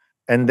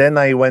 And then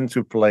I went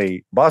to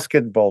play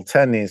basketball,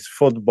 tennis,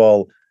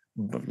 football,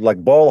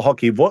 like ball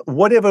hockey,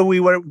 whatever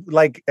we were,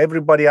 like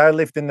everybody. I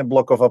lived in a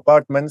block of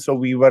apartments, so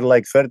we were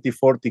like 30,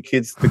 40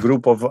 kids, the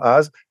group of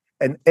us.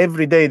 And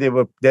every day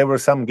there were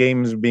some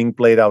games being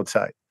played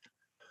outside.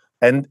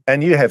 And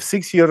you have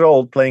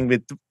 6-year-old playing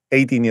with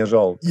 18 years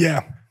old.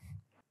 Yeah.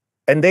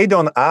 And they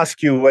don't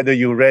ask you whether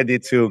you're ready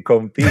to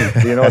compete.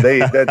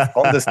 That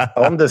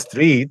on the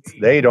street,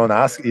 they don't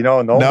ask.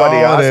 Nobody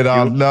asks they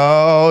don't. you.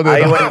 No, they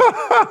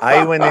don't.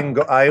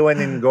 I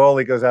went in goal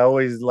because I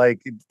always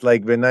like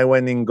when I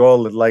went in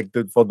goal,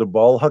 for the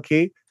ball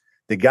hockey,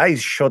 the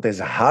guys shot as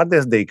hard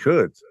as they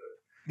could.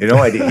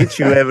 It hits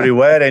you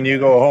everywhere, and you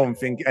go home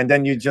and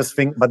then you just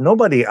think, but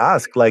nobody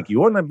asks, you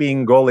want to be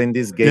in goal in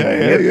this game.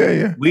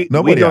 Yeah.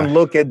 We don't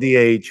look at the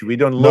age. We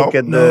don't look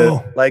at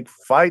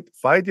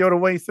fight your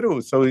way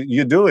through. So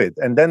you do it.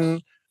 And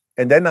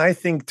then I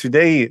think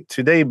today,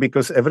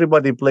 because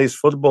everybody plays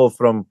football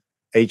from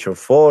age of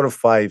 4,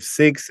 5,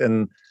 6,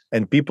 and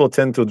people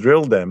tend to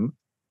drill them,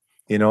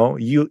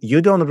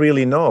 you don't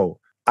really know.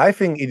 I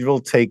think it will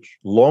take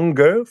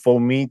longer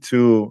for me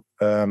to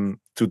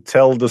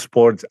tell the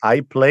sports I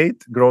played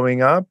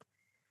growing up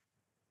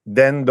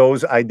than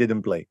those I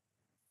didn't play.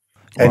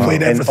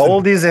 And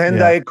all this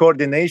hand-eye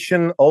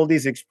coordination, all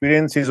these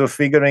experiences of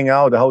figuring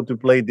out how to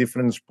play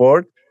different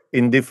sport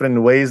in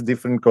different ways,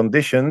 different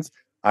conditions,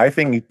 I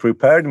think it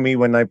prepared me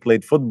when I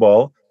played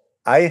football.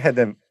 I had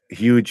a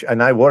huge,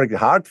 and I worked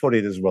hard for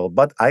it as well,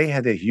 but I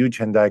had a huge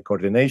hand-eye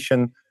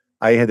coordination.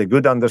 I had a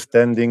good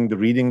understanding,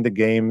 reading the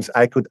games.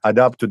 I could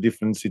adapt to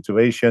different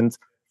situations.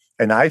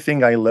 And I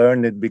think I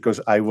learned it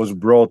because I was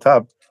brought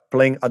up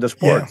playing other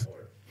sports.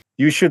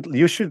 Yeah.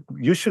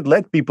 You should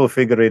let people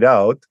figure it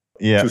out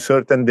to a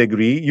certain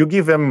degree. You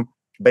give them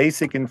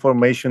basic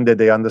information that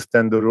they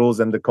understand the rules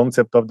and the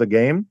concept of the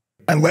game.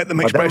 And let them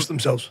express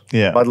themselves.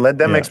 Yeah. But let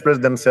them express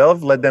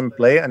themselves, let them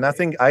play. And I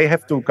think I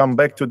have to come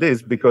back to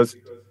this because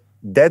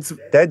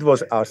that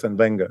was Arsene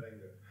Wenger.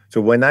 So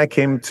when I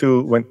came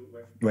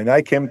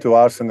to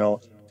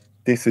Arsenal,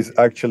 this is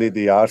actually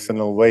the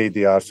Arsenal way,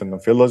 the Arsenal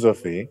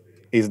philosophy,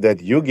 is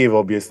that you give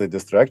obviously the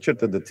structure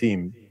to the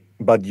team,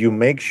 but you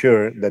make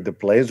sure that the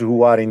players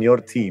who are in your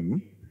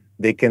team,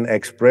 they can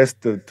express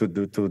to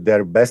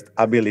their best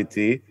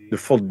ability the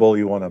football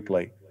you want to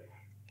play.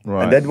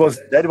 Right. And that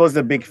was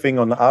the big thing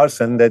on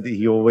Arsene, that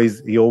he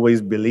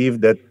always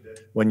believed that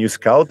when you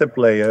scout a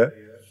player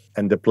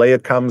and the player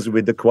comes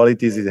with the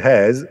qualities it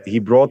has, he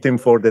brought him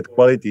for that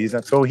qualities,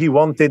 and so he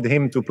wanted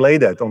him to play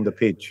that on the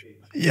pitch.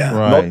 Yeah,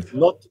 right.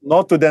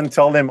 Not to then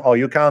tell them, oh,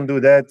 you can't do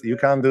that, you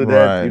can't do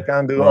that, you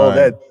can't do all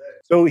that.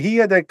 So he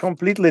had a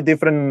completely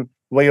different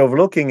way of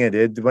looking at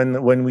it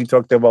when we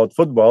talked about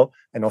football.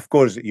 And of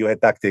course, you had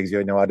tactics.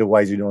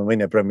 Otherwise you don't win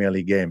a Premier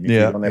League game. If you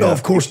don't have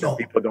of course not.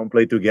 People don't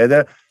play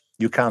together,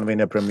 you can't win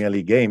a Premier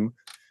League game.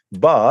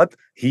 But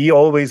he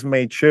always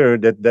made sure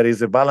that there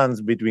is a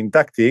balance between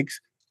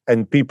tactics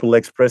and people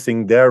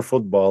expressing their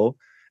football.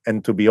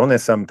 And to be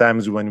honest,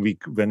 sometimes when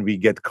we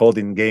get caught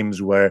in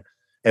games where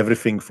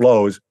everything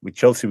flows, with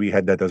Chelsea we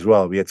had that as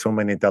well. We had so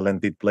many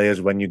talented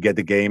players. When you get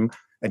the game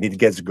and it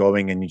gets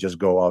going and you just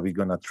go, are we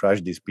gonna trash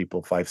these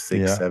people 5,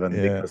 6,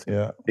 7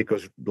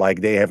 because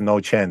they have no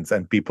chance,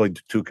 and people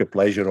took a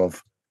pleasure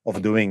of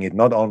doing it,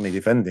 not only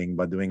defending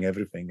but doing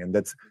everything. And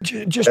that's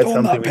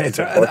on that,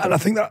 Petr, and I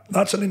think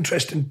that's an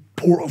interesting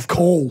port of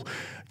call.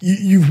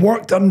 You've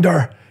worked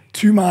under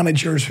two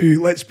managers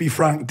who, let's be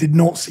frank, did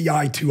not see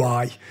eye to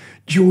eye.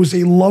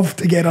 Jose loved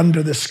to get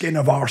under the skin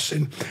of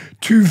Arsene.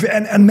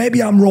 And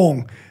maybe I'm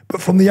wrong, but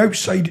from the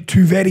outside,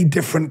 two very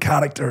different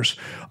characters.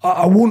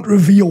 I won't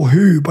reveal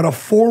who, but a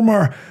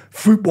former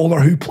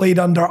footballer who played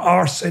under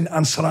Arsene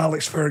and Sir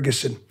Alex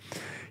Ferguson.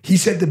 He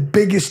said the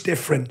biggest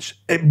difference,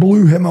 it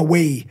blew him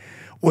away,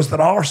 was that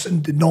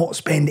Arsene did not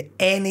spend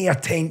any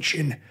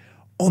attention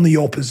on the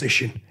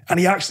opposition. And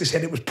he actually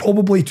said it was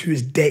probably to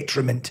his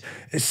detriment,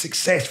 as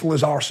successful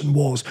as Arsene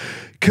was.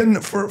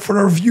 For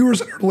our viewers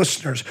and our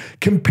listeners,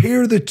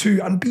 compare the two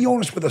and be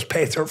honest with us,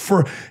 Petr.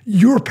 For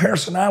your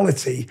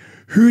personality,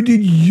 who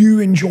did you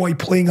enjoy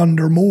playing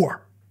under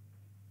more?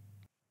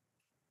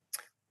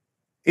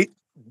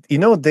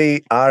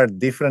 They are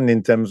different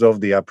in terms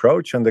of the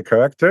approach and the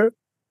character,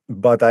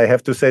 but I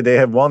have to say they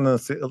have one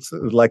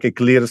like a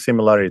clear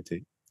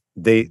similarity.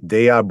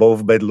 They are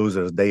both bad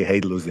losers. They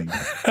hate losing.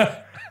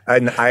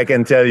 And I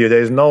can tell you,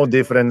 there's no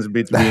difference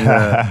between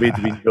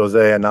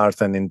Jose and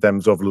Arsene in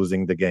terms of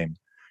losing the game.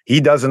 He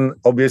doesn't,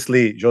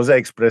 obviously, Jose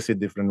expressed it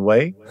different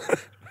way.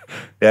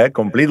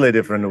 Completely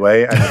different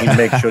way. And he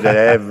makes sure that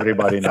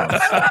everybody knows.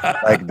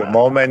 Like the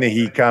moment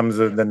he comes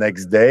the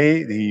next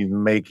day, he's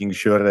making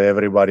sure that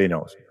everybody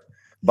knows.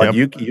 But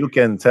you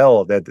can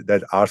tell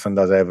that Arsene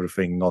does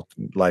everything not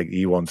like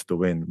he wants to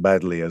win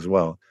badly as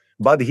well.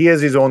 But he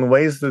has his own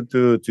ways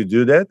to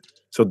do that.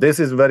 So this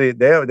is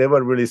they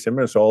were really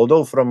similar. So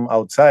although from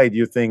outside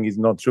you think it's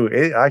not true,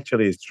 it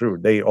actually is true.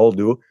 They all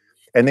do.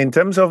 And in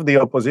terms of the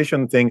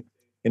opposition thing,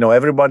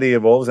 everybody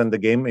evolves and the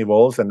game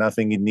evolves, and I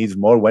think it needs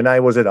more. When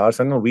I was at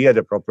Arsenal, we had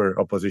a proper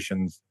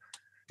oppositions,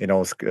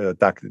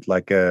 tactic,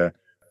 like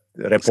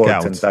reports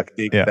Scouts. And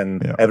tactics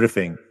and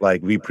everything.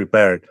 Like we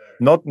prepared,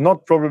 not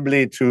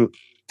probably too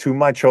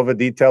much of a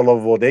detail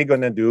of what they're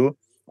gonna do.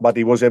 But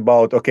it was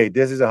about, okay,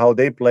 this is how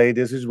they play,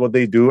 this is what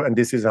they do, and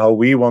this is how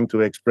we want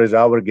to express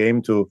our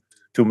game to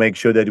make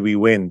sure that we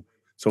win.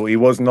 So it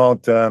was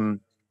not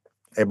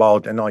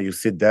about, you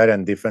sit there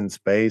and defend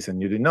space,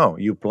 and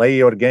you play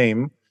your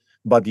game,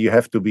 but you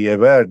have to be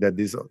aware that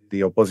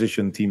the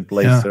opposition team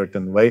plays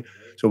certain way.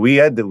 So we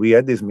had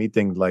this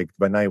meeting, like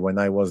when I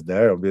was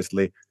there,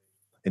 obviously,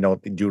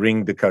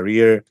 during the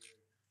career,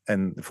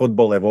 and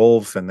football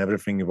evolves and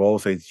everything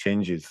evolves, so it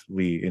changes.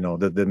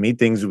 The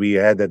meetings we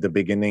had at the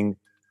beginning,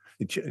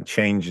 it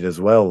changed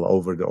as well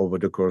over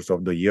the course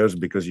of the years,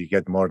 because you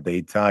get more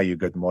data, you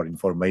get more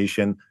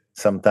information.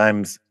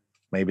 Sometimes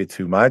maybe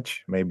too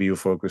much, maybe you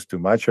focus too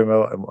much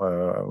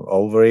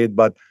over it.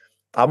 But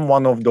I'm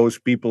one of those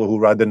people who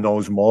rather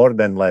knows more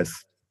than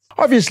less.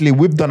 Obviously,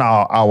 we've done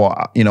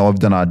we've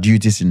done our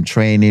duties in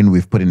training.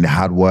 We've put in the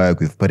hard work.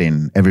 We've put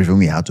in everything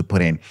we had to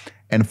put in.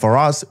 And for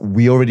us,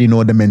 we already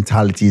know the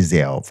mentality is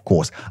there, of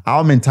course.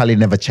 Our mentality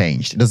never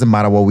changed. It doesn't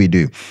matter what we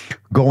do.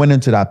 Going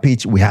into that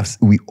pitch, we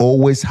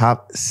always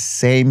have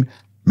same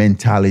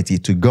mentality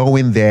to go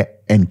in there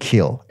and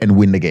kill and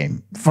win the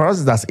game. For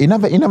us, it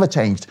never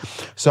changed.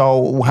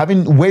 So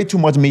having way too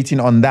much meeting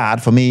on that,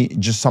 for me,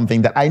 just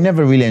something that I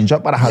never really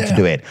enjoyed, but I had to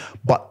do it.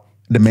 But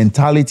the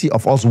mentality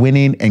of us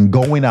winning and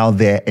going out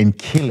there and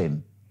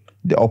killing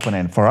the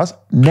opponent, for us,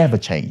 never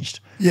changed.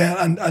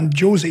 Yeah, and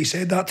Jose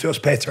said that to us,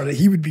 Petr, that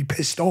he would be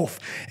pissed off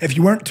if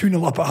you weren't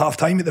 2-0 up at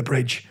half-time at the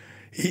Bridge.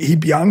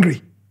 He'd be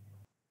angry.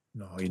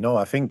 No,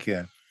 I think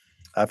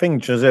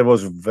Jose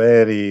was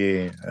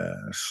very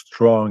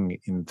strong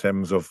in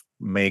terms of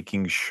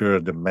making sure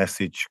the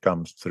message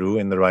comes through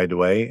in the right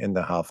way in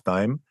the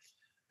halftime.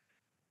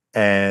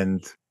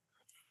 And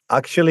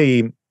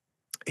actually,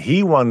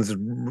 he once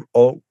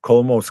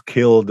almost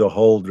killed the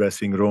whole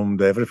dressing room.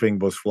 Everything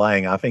was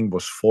flying. I think it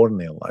was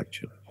 4-0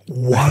 actually.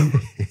 Wow.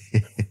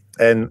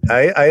 And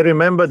I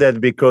remember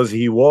that because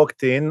he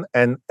walked in,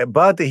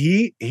 but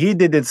he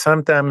did it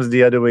sometimes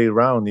the other way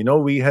around.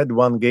 We had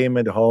one game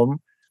at home.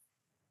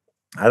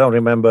 I don't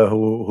remember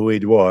who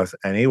it was,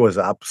 and it was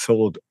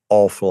absolute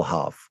awful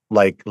half.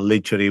 Like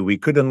literally, we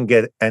couldn't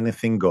get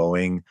anything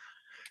going,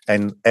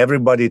 and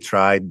everybody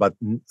tried, but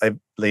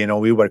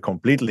we were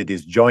completely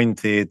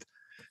disjointed.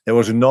 There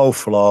was no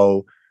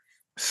flow,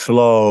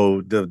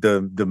 slow,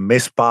 the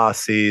missed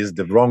passes,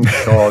 the wrong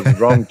shots,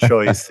 wrong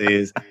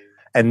choices,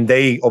 and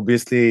they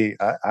obviously,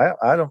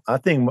 I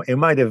think it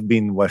might have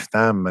been West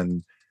Ham,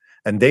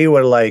 and they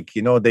were like,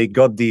 they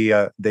got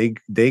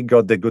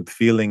the good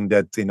feeling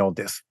that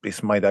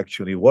this might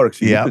actually work.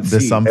 So you could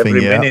there's see something.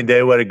 Every minute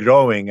they were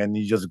growing, and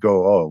you just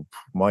go, oh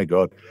my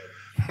God.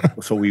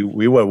 So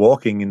we were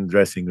walking in the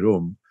dressing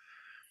room,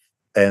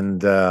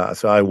 and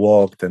so I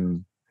walked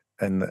and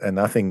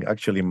I think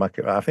actually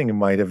it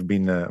might have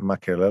been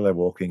Makelele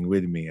walking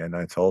with me, and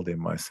I told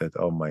him, I said,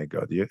 oh my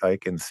God, I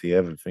can see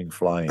everything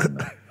flying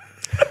now.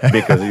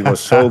 Because it was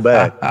so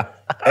bad.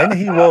 And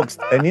he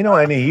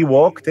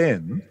walked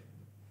in,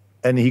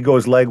 and he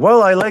goes like,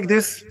 well, I like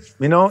this,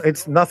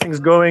 it's nothing's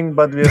going,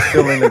 but we're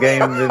still in the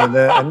game.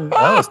 And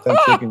I was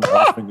thinking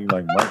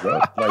like, my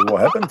God, like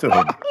what happened to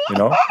him,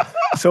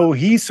 So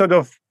he sort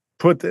of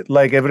put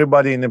like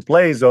everybody in a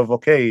place of,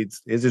 okay,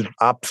 this is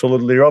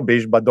absolutely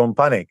rubbish, but don't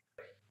panic.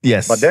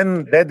 Yes. But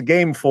then that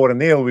game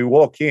 4-0, we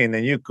walk in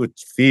and you could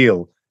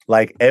feel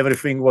like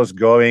everything was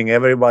going,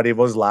 everybody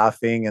was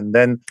laughing, and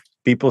then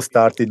people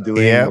started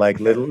doing like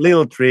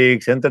little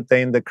tricks,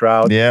 entertain the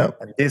crowd. Yeah.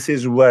 And this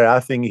is where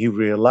I think he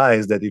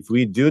realized that if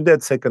we do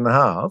that second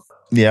half,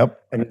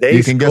 and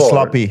you can get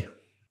sloppy.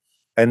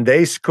 And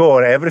they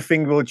score,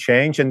 everything will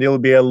change, and there'll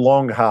be a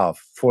long half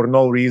for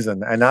no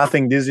reason. And I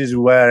think this is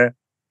where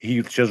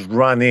he just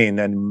ran in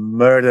and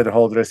murdered the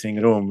whole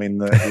dressing room in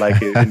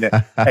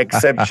the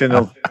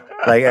exceptional,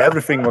 like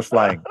everything was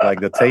flying,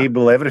 like the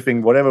table,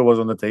 everything, whatever was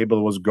on the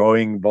table was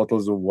going,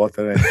 bottles of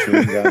water and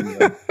chewing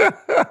gum.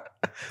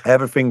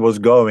 Everything was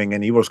going,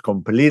 and he was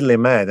completely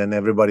mad. And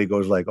everybody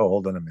goes like, "Oh,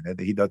 hold on a minute.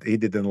 He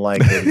didn't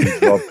like that we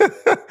dropped.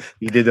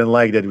 He didn't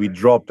like that we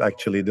dropped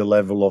actually the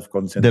level of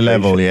concentration. The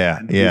level,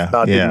 He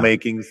started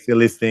making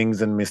silly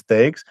things and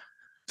mistakes.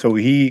 So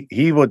he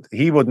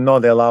would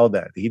not allow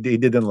that. He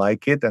didn't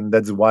like it, and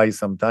that's why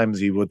sometimes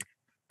he would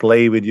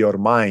play with your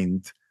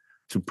mind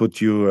to put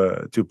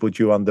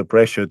you under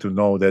pressure to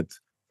know that,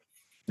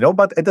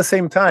 But at the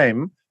same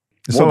time,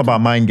 it's all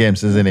about mind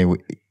games, isn't it?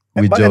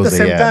 But Jose, at the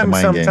same time,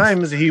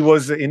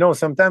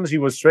 sometimes he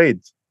was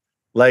straight.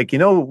 Like,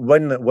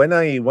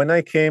 when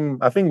I came,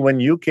 I think when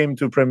you came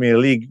to Premier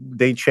League,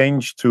 they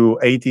changed to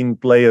 18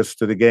 players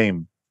to the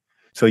game.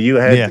 So you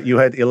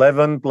had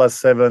 11 plus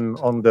 7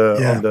 on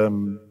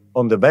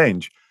the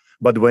bench.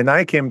 But when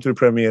I came to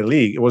Premier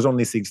League, it was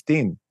only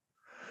 16.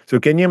 So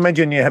can you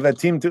imagine you have a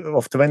team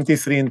of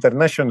 23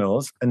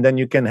 internationals, and then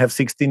you can have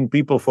 16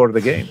 people for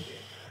the game.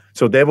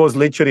 So there was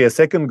literally a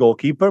second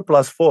goalkeeper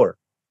plus 4.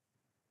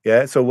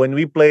 Yeah. So when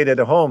we played at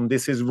home,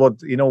 this is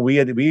what,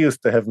 we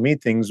used to have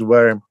meetings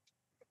where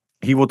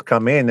he would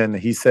come in and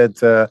he said,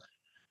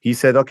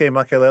 okay,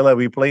 Makelele,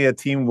 we play a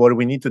team where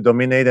we need to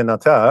dominate and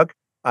attack.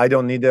 I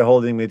don't need a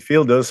holding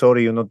midfielder.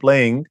 Sorry, you're not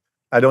playing.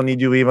 I don't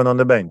need you even on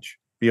the bench.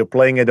 We are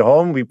playing at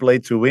home. We play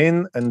to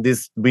win, and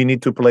we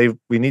need to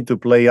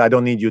play. I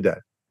don't need you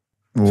there.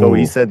 Ooh. So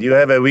he said, you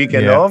have a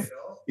weekend off.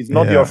 It's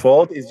not your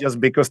fault. It's just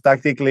because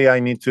tactically I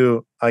need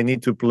to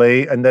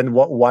play, and then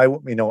why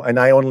and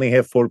I only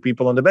have 4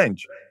 people on the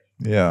bench.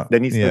 Yeah.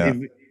 Then he said,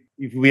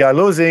 if we are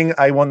losing,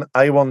 I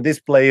want this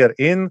player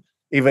in.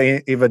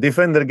 If a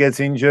defender gets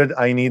injured,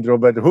 I need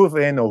Robert Hoof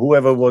in, or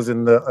whoever was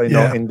in the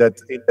in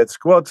that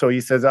squad. So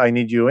he says, I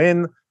need you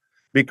in,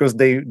 because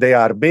they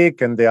are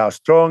big and they are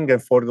strong.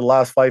 And for the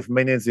last 5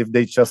 minutes, if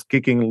they just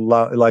kicking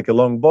like a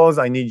long balls,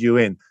 I need you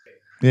in.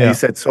 Yeah. He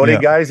said, sorry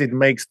guys, it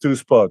makes 2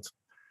 spots.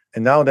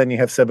 And now then you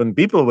have 7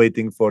 people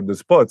waiting for the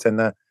spots.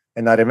 And I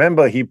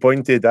remember he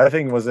pointed, I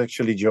think it was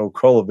actually Joe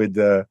Cole with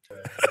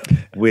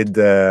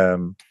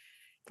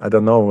I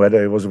don't know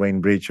whether it was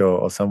Wayne Bridge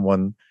or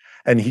someone.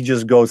 And he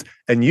just goes,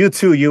 and you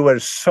two, you were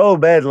so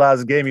bad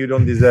last game, you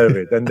don't deserve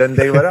it. And then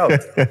they were out,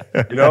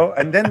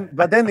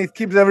 but then it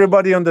keeps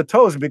everybody on the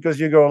toes, because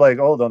you go like,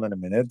 hold on a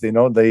minute,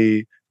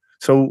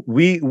 so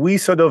we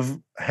sort of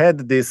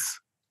had this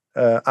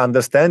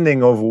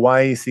understanding of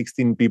why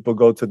 16 people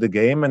go to the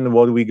game and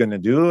what we're going to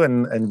do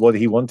and what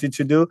he wanted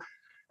to do.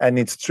 And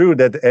it's true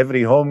that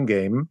every home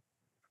game,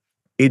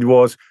 it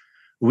was,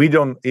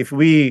 if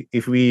we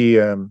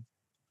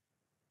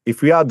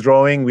are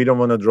drawing, we don't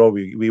want to draw,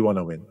 we want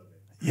to win.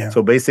 Yeah.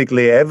 So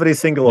basically every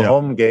single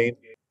home game,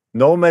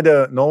 no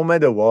matter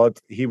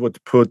what, he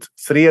would put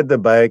 3 at the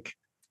back,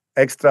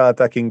 extra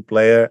attacking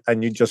player,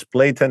 and you just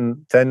play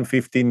 10,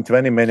 15,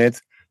 20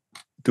 minutes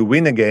to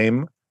win a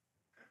game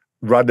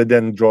rather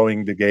than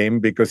drawing the game,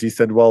 because he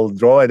said, well,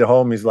 draw at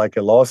home is like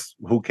a loss.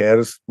 Who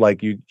cares?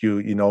 Like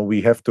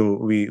we have to,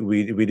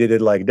 we did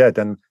it like that.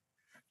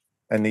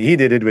 And he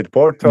did it with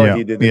Porto.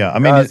 He did it. Yeah, I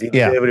mean, he did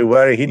it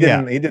everywhere. He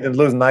didn't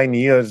lose 9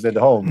 years at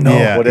home.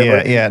 No,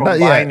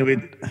 combined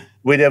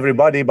with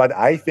everybody. But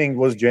I think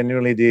was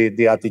genuinely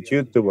the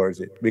attitude towards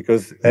it,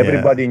 because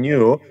everybody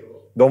knew,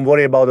 don't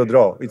worry about the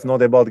draw. It's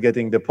not about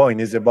getting the point.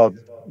 It's about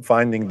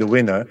finding the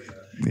winner.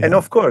 Yeah. And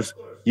of course,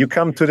 you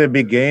come to the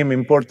big game,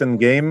 important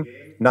game.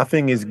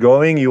 Nothing is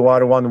going. You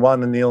are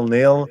 1-1,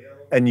 0-0,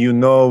 and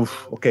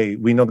okay,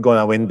 we're not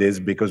gonna win this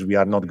because we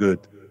are not good.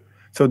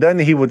 So then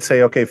he would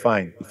say, okay,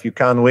 fine. If you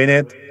can't win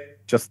it,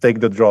 just take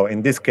the draw.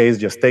 In this case,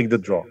 just take the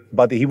draw.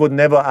 But he would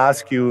never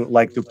ask you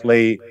like to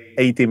play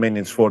 80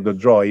 minutes for the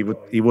draw.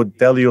 He would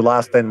tell you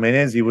last 10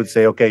 minutes, he would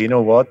say, okay, you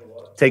know what?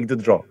 Take the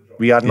draw.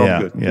 We are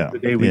not good.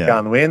 Today we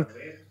can't win.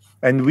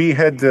 And we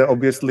had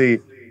obviously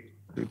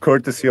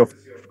courtesy of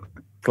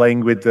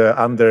playing with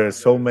under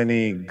so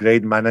many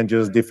great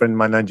managers,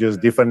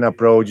 different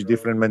approach,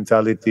 different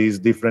mentalities,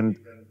 different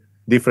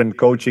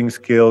coaching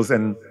skills.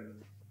 And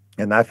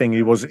I think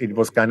it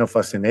was kind of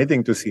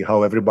fascinating to see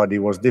how everybody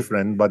was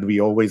different, but we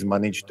always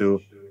managed to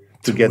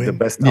get win. The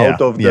best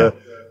out of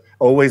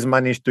always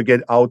managed to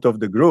get out of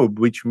the group,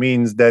 which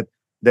means that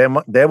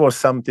there was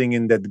something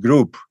in that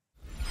group.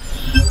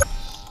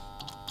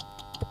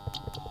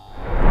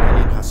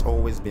 Winning has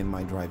always been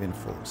my driving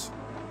force.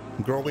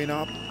 Growing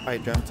up, I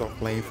dreamt of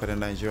playing for the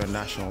Nigerian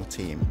national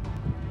team.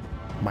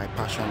 My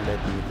passion led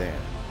me there.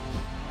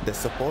 The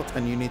support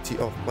and unity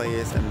of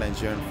players and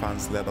Nigerian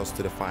fans led us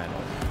to the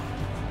final.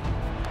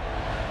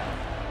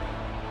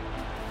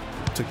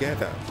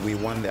 Together, we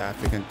won the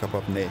African Cup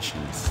of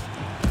Nations.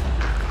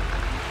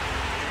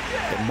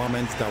 A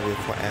moment that will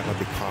forever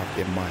be carved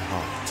in my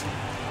heart.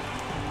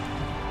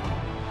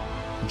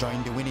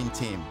 Join the winning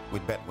team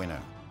with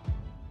BetWinner.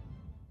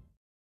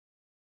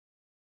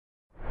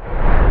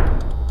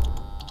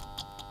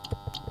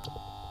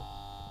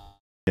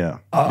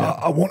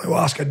 I want to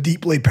ask a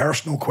deeply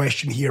personal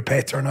question here,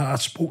 Petr, and I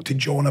spoke to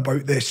John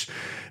about this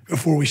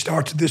before we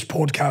started this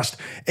podcast.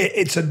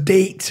 It's a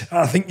date, and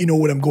I think you know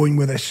where I'm going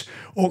with this.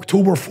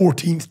 October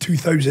 14th,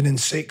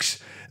 2006,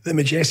 the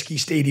Majeski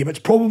Stadium. It's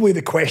probably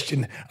the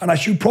question, and I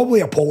should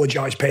probably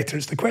apologise, Petr,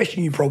 it's the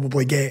question you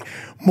probably get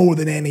more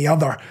than any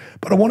other,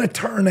 but I want to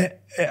turn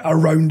it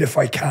around if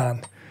I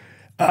can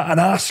and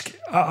ask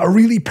a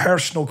really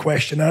personal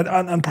question,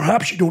 and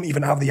perhaps you don't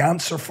even have the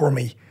answer for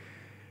me.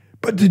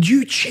 But did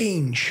you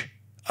change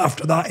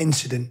after that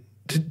incident?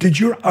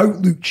 Did your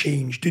outlook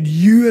change? Did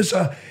you as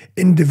an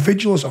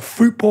individual, as a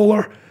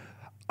footballer,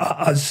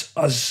 as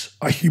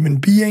a human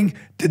being,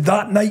 did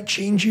that night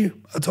change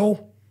you at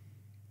all?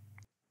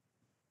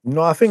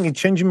 No, I think it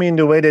changed me in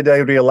the way that I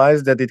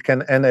realized that it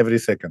can end every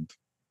second.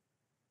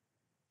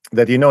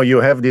 That, you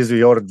have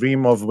your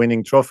dream of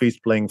winning trophies,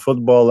 playing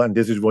football, and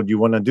this is what you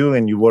want to do,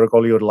 and you work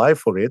all your life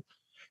for it.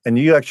 And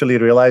you actually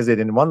realize that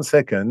in 1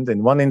 second,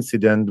 in one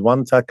incident,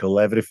 one tackle,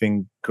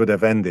 everything could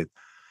have ended.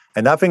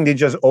 And I think it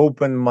just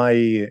opened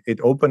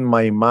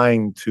my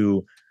mind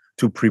to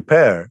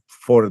prepare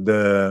for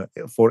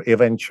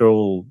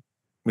eventual,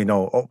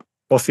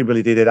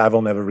 possibility that I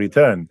will never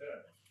return.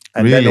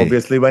 And really? Then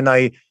obviously when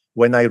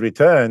I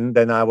returned,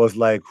 then I was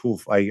like,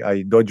 oof,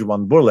 I dodged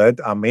one bullet,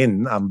 I'm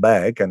in, I'm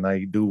back, and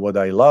I do what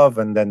I love,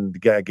 and then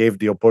gave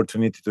the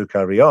opportunity to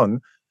carry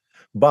on.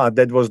 But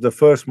that was the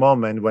first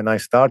moment when I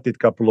started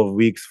couple of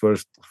weeks,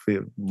 first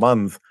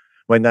month,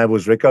 when I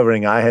was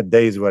recovering. I had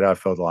days where I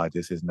felt like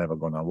this is never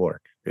going to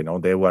work.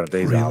 There were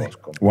days I was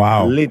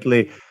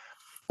completely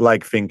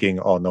like thinking,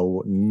 oh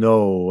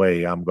no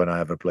way I'm gonna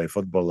ever play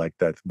football like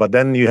that. But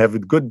then you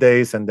have good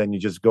days, and then you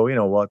just go, you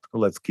know what,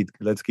 let's keep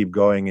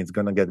going. It's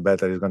gonna get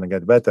better. It's gonna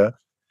get better.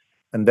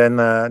 And then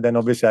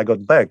obviously I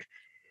got back.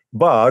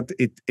 But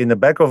in the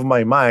back of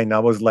my mind, I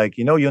was like,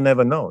 you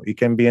never know. It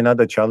can be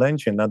another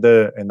challenge,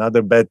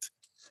 another bad,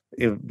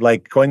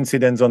 like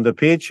coincidence on the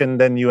pitch, and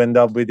then you end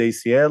up with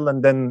ACL,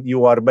 and then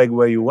you are back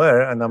where you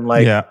were. And I'm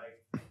like, Yeah.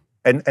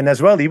 And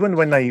as well, even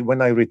when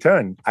I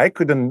returned, I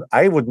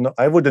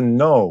wouldn't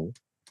know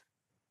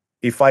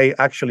if I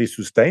actually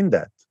sustained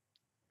that,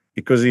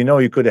 because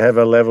you could have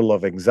a level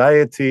of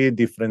anxiety,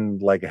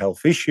 different like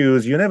health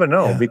issues. You never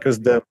know, because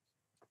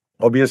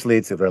obviously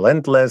it's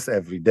relentless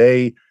every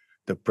day,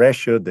 the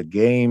pressure, the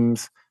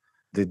games,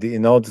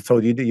 so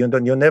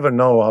you never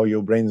know how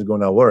your brain's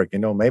gonna work.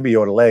 Maybe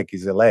your leg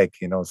is a leg,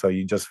 so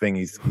you just think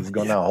it's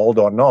gonna hold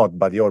or not,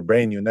 but your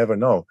brain, you never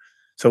know.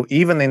 So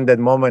even in that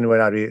moment when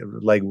I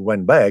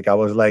went back, I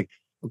was like,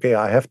 okay,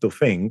 I have to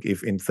think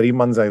if in 3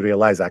 months I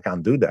realize I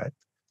can't do that,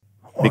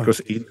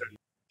 because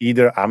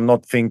either I'm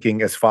not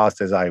thinking as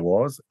fast as I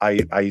was,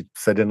 I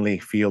suddenly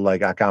feel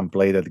like I can't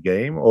play that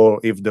game,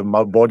 or if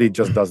my body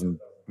just doesn't,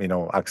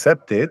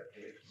 accept it.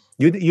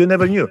 You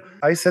never knew.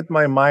 I set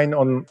my mind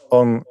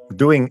on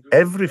doing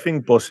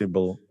everything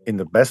possible in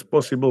the best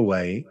possible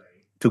way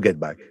to get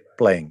back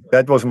playing.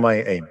 That was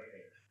my aim.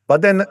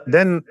 But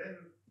then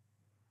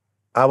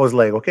I was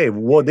like, okay,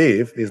 what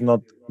if it's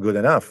not good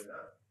enough?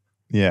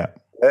 Yeah.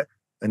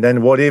 And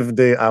then what if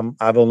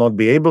I will not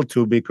be able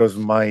to, because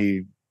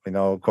my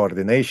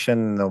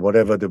coordination or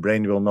whatever, the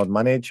brain will not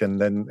manage, and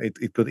then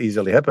it could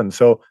easily happen.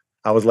 So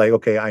I was like,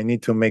 okay, I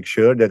need to make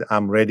sure that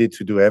I'm ready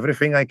to do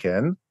everything I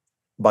can,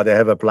 but I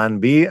have a plan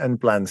B and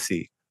plan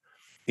C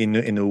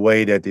in a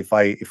way that if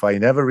I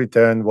never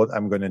return, what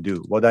I'm going to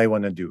do, what I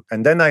want to do.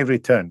 And then I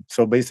returned.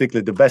 So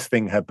basically the best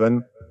thing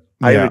happened.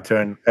 I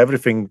returned,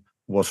 everything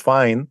was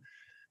fine.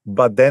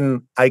 But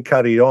then I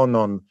carry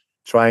on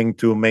trying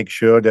to make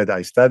sure that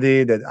I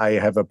study, that I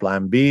have a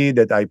plan B,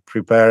 that I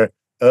prepare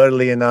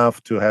early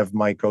enough to have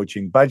my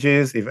coaching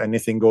badges. If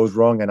anything goes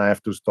wrong and I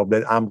have to stop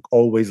that, I'm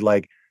always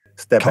like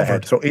step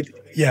ahead. So it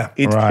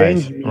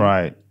changed me.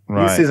 Right.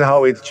 This is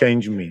how it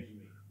changed me.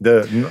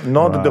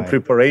 Not the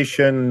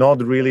preparation,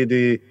 not really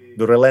the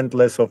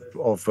relentless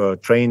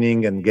of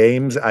training and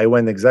games. I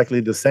went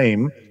exactly the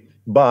same,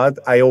 but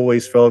I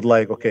always felt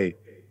like, okay.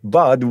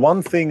 But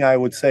one thing I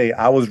would say,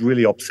 I was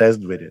really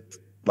obsessed with it,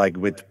 like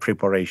with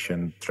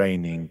preparation,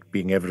 training,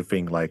 being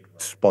everything like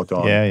spot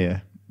on. Yeah.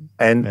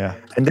 And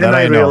then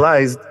I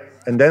realized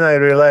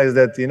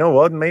that, you know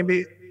what,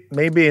 maybe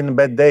in a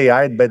bad day,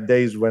 I had bad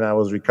days when I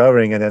was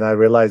recovering, and then I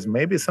realized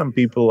maybe some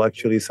people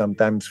actually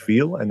sometimes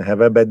feel and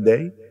have a bad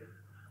day.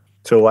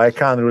 So I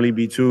can't really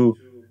be too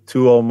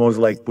almost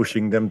like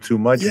pushing them too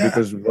much,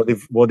 because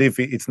what if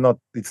it's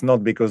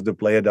not because the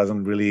player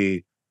doesn't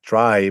really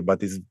try,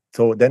 but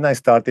so then I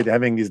started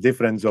having this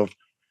difference of,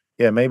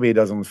 maybe it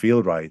doesn't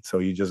feel right. So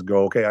you just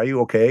go, okay, are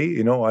you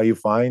okay? Are you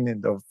fine?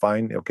 And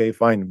fine, okay,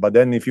 fine. But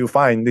then if you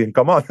fine, then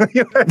come on,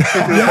 you have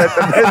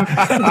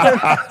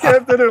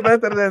to do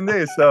better than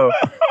this. So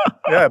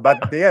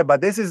but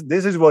this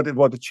is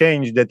what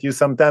changed, that you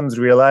sometimes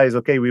realize,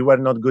 okay, we were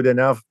not good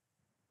enough.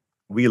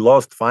 We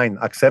lost, fine,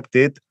 accept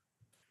it,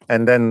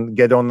 and then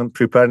get on and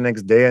prepare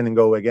next day and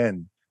go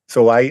again.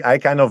 So I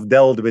kind of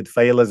dealt with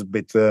failures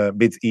bit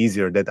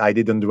easier, that I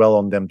didn't dwell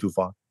on them too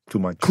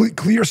much.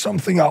 Clear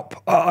something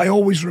up. I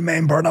always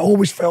remember, and I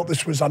always felt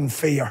this was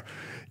unfair.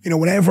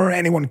 Whenever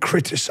anyone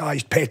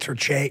criticised Petr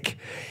Cech,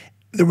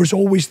 there was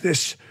always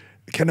this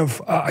kind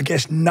of,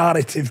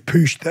 narrative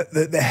push that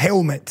the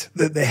helmet,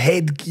 the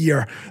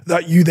headgear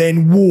that you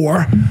then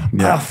wore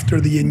after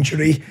the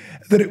injury,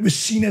 that it was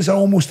seen as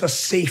almost a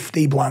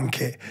safety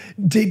blanket.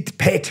 Did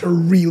Petr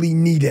really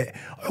need it?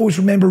 I always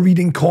remember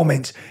reading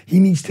comments, he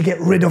needs to get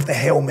rid of the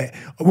helmet.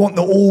 I want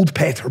the old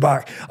Petr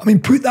back. I mean,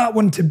 put that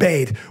one to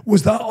bed.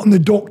 Was that on the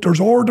doctor's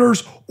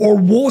orders, or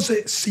was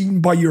it seen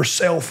by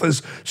yourself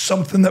as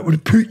something that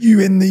would put you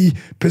in the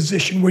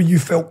position where you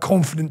felt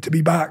confident to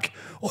be back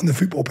on the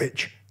football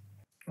pitch?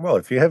 Well,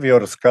 if you have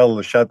your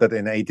skull shattered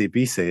in 80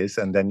 pieces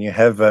and then you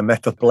have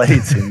metal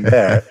plates in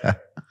there,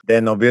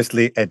 then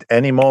obviously at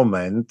any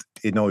moment,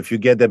 if you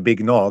get a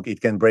big knock,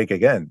 it can break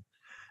again.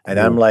 And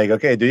I'm like,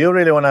 okay, do you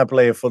really want to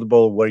play a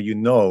football where you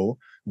know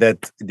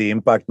that the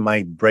impact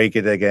might break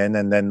it again,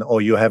 and then,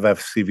 or you have a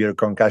severe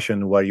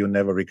concussion where you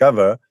never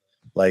recover?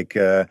 Like,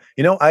 I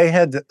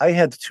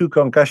had 2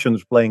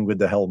 concussions playing with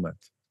the helmet.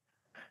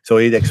 So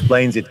it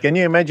explains it. Can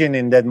you imagine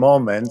in that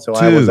moment? So 2.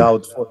 I was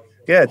out for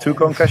 2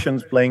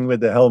 concussions playing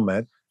with the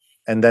helmet.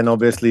 And then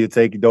obviously you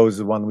take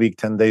those 1 week,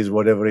 10 days,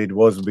 whatever it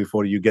was,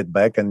 before you get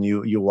back, and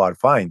you are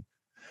fine.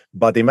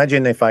 But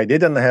imagine if I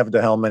didn't have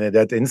the helmet at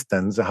that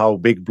instance, how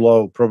big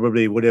blow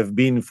probably would have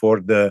been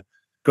for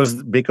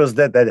because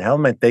that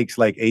helmet takes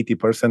like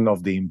 80%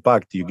 of the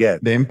impact you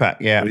get. The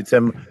impact, yeah.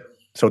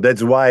 So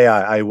that's why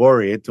I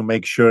worry, to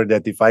make sure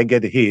that if I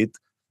get hit,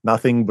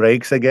 nothing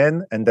breaks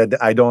again, and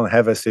that I don't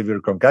have a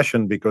severe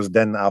concussion, because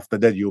then after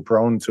that you're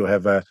prone to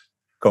have a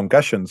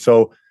concussion.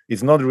 So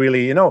it's not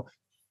really,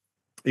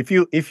 if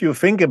you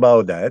think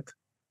about that,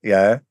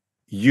 yeah,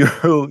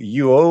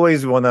 you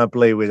always want to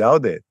play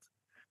without it,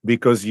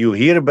 because you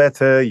hear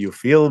better, you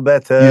feel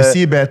better, You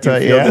see better,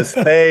 you feel yeah. the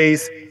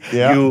space.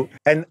 Yeah.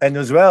 And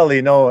as well,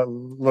 you know,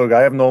 look,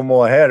 I have no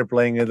more hair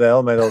playing with the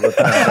helmet all the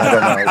time. I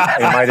don't know.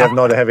 I might have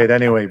not have it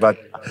anyway, but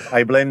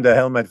I blame the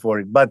helmet for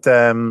it. But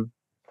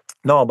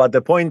no, but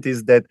the point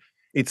is that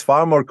it's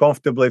far more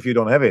comfortable if you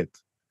don't have it.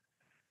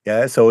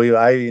 Yeah. So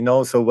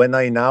so when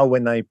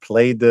I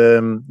played,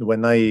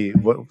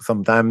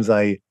 sometimes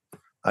I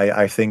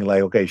think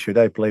like, okay, should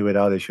I play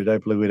without it? Should I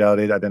play without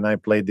it? And then I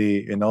played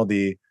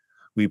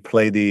we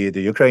play the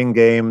Ukraine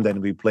game,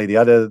 then we play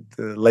the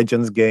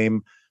Legends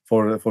game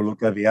for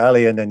Luca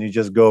Vialli, and then you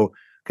just go,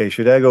 okay,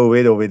 should I go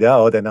with or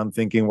without? And I'm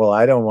thinking, well,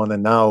 I don't want to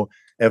now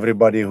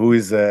everybody who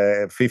is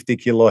 50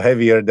 kilo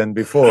heavier than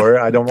before.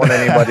 I don't want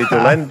anybody to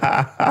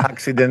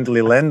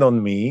accidentally land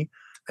on me,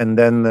 and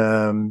then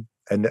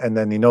and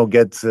then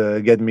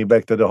get me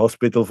back to the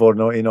hospital for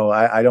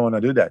I don't want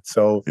to do that.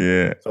 So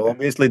Yeah. so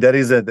obviously there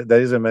is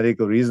a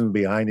medical reason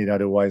behind it.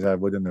 Otherwise, I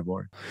wouldn't have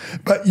worked.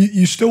 But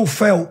you still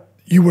felt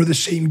you were the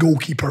same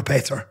goalkeeper,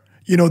 Petr.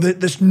 You know,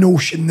 this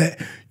notion that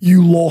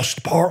you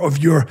lost part of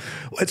your,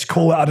 let's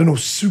call it, I don't know,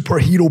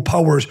 superhero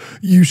powers.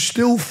 You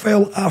still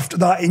felt after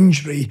that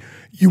injury,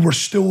 you were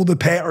still the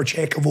Petr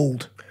Cech of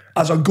old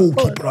as a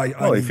goalkeeper.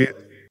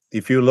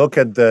 If you look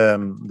at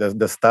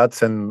the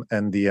stats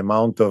and the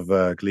amount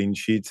of clean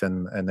sheets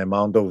and the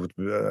amount of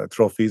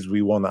trophies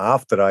we won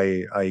after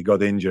I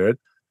got injured,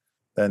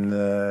 then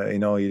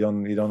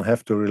you don't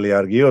have to really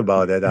argue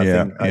about it. I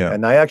think,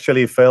 and I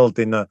actually felt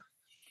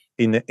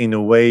in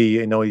a way,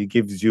 it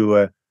gives you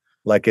a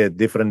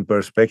different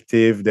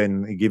perspective.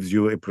 Then it gives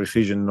you a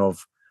precision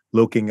of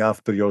looking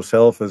after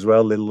yourself as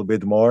well a little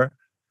bit more,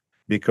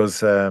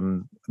 because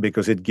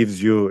it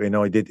gives you,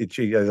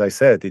 as I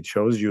said, it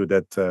shows you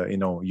that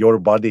your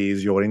body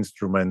is your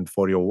instrument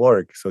for your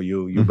work. So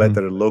you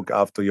better look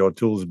after your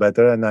tools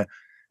better.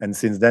 And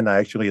since then I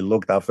actually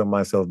looked after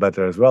myself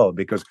better as well,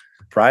 because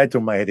prior to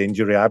my head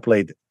injury, I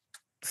played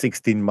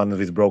 16 months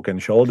with broken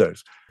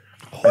shoulders.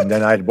 And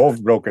then I had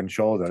both broken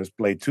shoulders,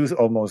 played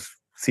almost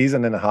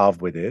season and a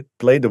half with it,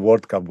 played the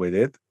World Cup with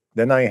it.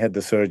 Then I had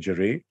the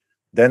surgery.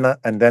 Then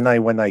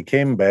when I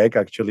came back,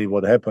 actually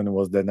what happened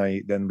was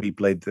then we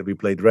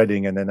played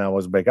Reading, and then I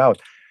was back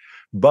out.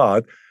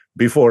 But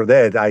before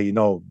that,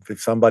 if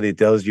somebody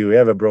tells you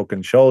have a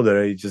broken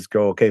shoulder, you just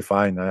go, okay,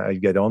 fine, I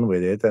get on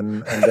with it,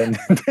 and then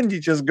then you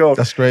just go.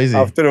 That's crazy.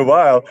 After a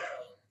while,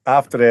 I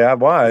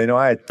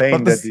had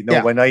pain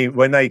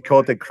when I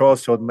caught a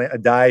cross or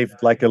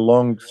dived like a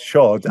long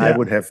shot, I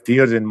would have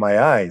tears in my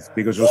eyes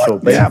because it was so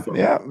painful.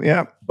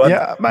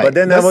 But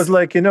then I was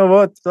like, you know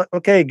what?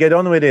 Okay, get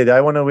on with it.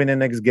 I want to win the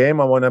next game.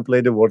 I want to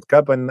play the World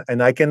Cup,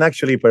 and I can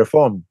actually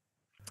perform.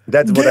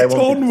 That's what I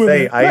want to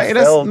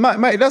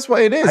say. That's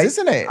what it is,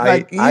 isn't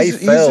it? He's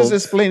just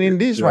explaining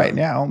this right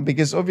now,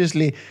 because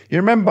obviously, you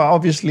remember,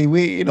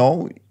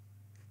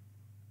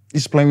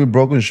 he's playing with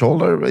broken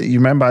shoulder. You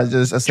remember, I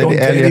said it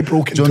earlier,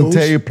 John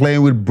Terry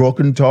playing with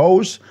broken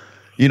toes.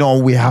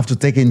 We have to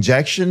take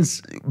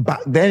injections. But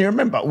then you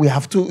remember, we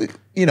have to,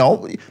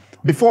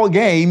 before a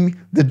game,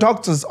 the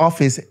doctor's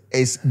office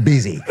is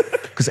busy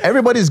because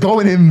everybody's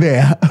going in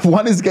there.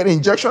 One is getting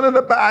injection in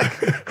the back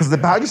because the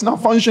back is not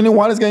functioning.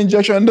 One is getting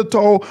injection in the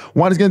toe.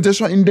 One is getting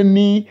injection in the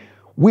knee.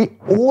 We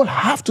all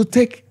have to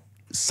take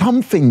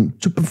something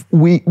to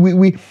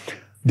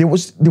There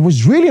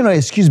was really no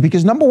excuse,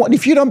 because number one,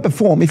 if you don't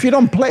perform, if you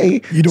don't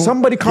play,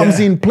 somebody comes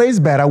in, plays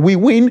better, we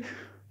win,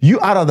 you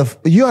out of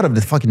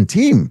the fucking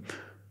team.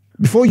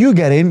 Before you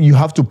get in, you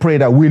have to pray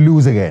that we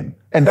lose again.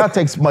 And that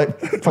takes my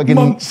fucking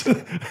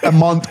a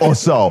month or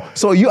so.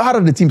 So you're out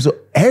of the team. So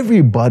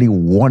everybody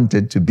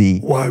wanted to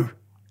be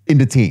in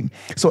the team.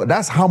 So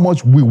that's how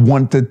much we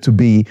wanted to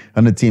be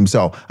on the team.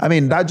 So, I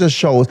mean, that just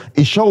shows,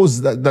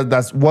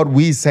 that's what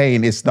we're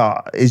saying. It's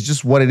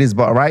just what it is.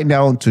 But right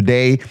now,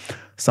 today,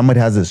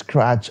 somebody has a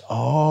scratch.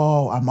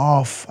 Oh, I'm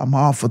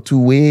off for 2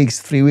 weeks,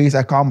 3 weeks.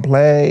 I can't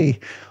play.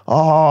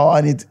 Oh,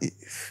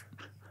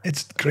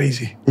 it's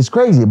crazy. It's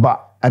crazy.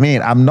 But I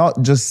mean, I'm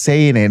not just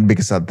saying it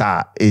because of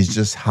that. It's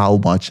just how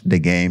much the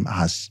game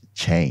has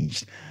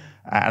changed.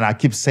 And I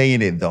keep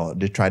saying it though,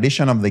 the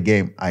tradition of the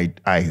game, I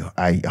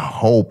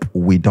hope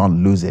we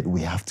don't lose it. We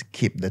have to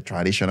keep the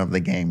tradition of the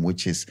game,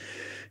 which is,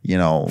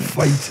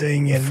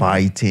 fighting.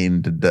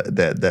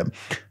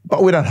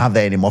 But we don't have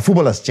that anymore.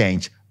 Football has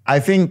changed. I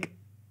think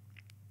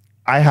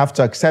I have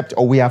to accept,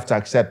 or we have to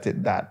accept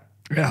it, that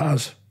it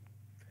has.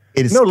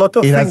 It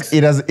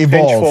has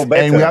evolved,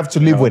 and we have to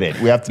live with it.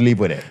 We have to live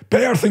with it.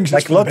 Better things,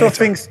 like a lot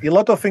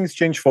of things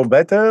change for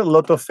better. A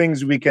lot of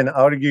things we can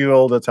argue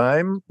all the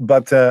time,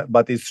 but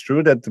it's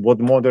true that what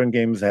modern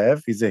games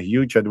have is a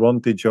huge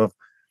advantage of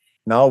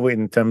now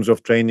in terms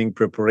of training,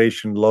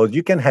 preparation, load.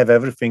 You can have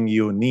everything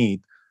you need,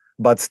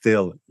 but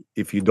still,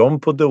 if you don't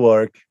put the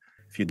work,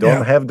 if you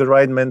don't have the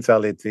right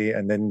mentality,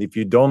 and then if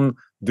you don't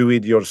do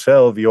it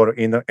yourself, your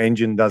inner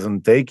engine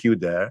doesn't take you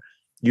there.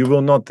 You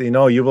will not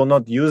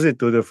use it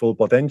to the full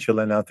potential.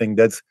 And I think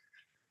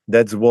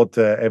that's what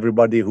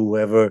everybody who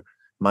ever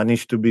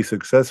managed to be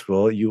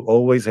successful, you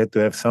always had to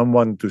have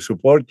someone to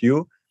support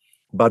you,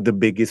 but the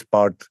biggest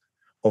part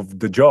of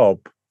the job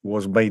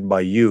was made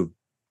by you.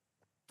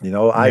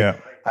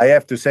 I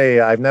have to say,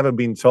 I've never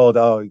been told,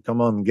 oh,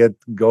 come on,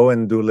 go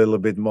and do a little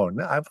bit more.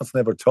 No, I was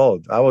never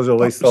told. I was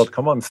always told,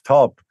 come on,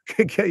 stop.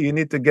 You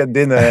need to get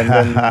dinner and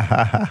then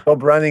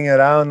stop running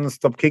around,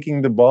 stop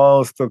kicking the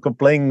ball, stop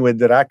playing with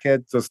the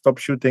racket, so stop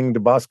shooting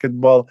the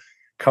basketball.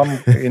 Come,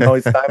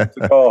 it's time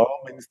to go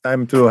home. It's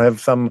time to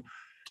have some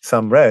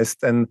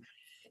rest. And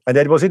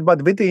that was it.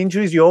 But with the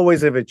injuries, you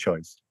always have a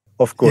choice,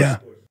 of course. Yeah.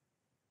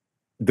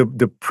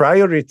 The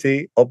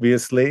priority,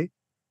 obviously,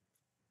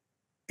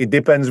 it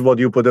depends what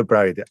you put a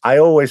priority. I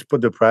always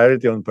put the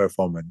priority on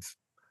performance.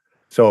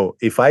 So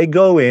if I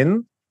go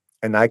in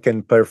and I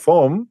can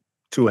perform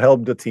to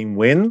help the team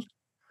win,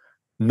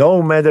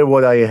 no matter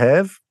what I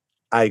have,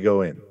 I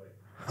go in.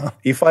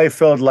 If I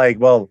felt like,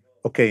 well,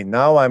 okay,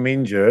 now I'm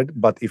injured,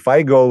 but if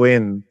I go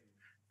in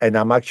and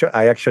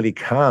I actually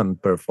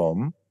can't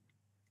perform,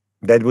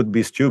 that would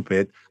be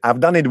stupid.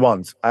 I've done it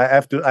once. I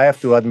have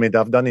to admit,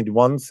 I've done it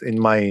once in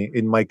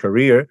my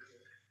career,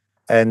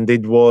 and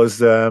it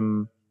was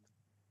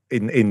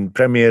in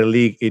Premier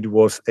League. It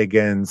was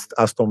against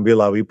Aston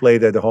Villa. We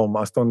played at home.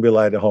 Aston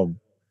Villa at home.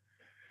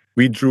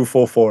 We drew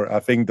 4-4. I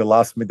think the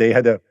last minute they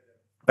had a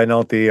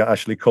penalty.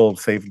 Ashley Cole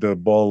saved the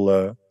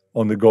ball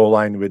on the goal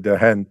line with the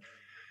hand.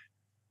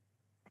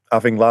 I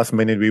think last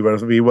minute we were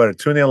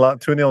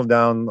 2-0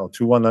 down or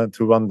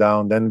 2-1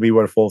 down. Then we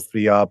were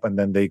 4-3 up, and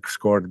then they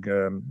scored.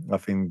 I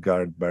think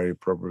Gareth Barry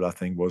probably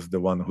was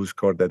the one who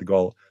scored that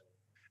goal,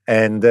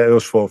 and it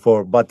was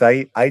 4-4. But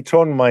I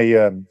torn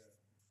my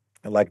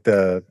like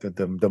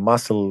the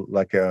muscle,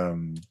 like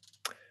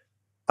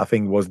I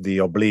think was the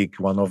oblique,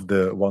 one of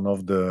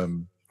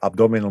the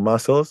abdominal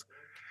muscles,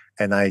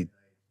 and I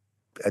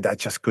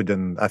just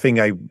couldn't. I think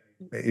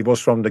it was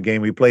from the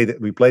game we played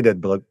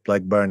at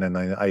Blackburn, and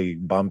I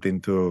bumped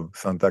into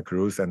Santa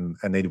Cruz, and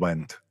it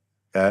went,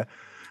 and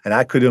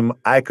I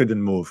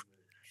couldn't move.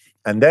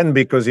 And then,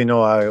 because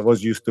I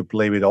was used to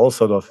play with all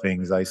sort of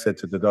things, I said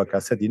to the doc, I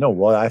said, you know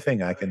what, I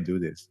think I can do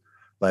this,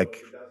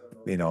 like,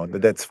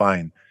 that's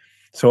fine.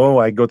 So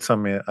I got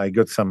some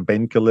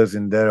painkillers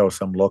in there, or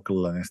some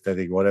local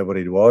anesthetic, whatever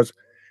it was,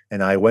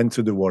 and I went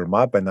to the warm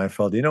up, and I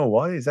felt, you know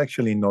what, it's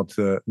actually not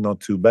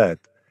too bad.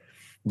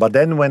 But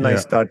then when I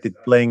started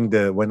playing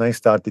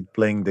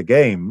the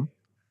game,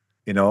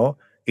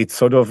 it's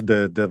sort of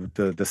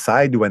the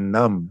side went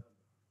numb,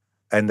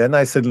 and then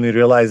I suddenly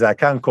realized I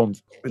can't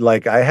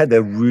I had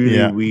a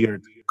really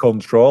weird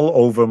control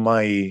over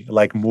my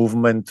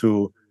movement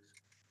to,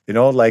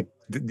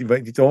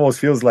 it almost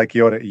feels like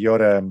you're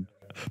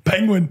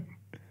penguin.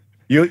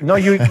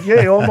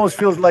 It almost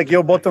feels like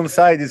your bottom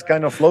side is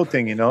kind of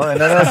floating, And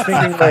then I was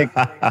thinking like,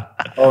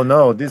 oh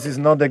no, this is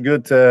not a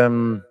good.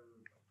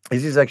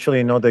 This is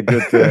actually not a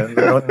good,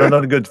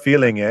 not a good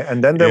feeling.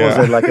 And then there was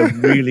a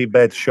really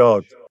bad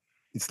shot.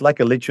 It's like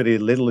a literally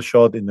little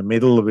shot in the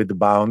middle with the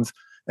bounce,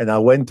 and I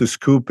went to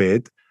scoop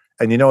it.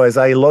 And as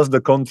I lost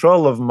the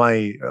control of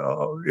my,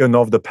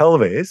 of the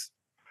pelvis,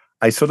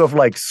 I sort of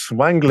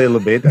swung a little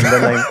bit, and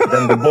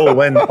then the ball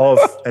went off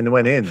and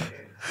went in.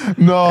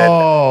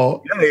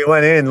 No, and, it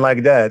went in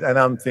like that, and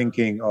I'm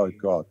thinking, oh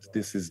God,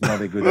 this is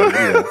not a good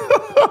idea.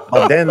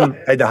 But then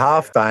at the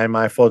halftime,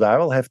 I thought I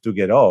will have to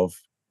get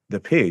off the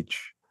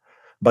pitch.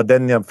 But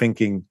then I'm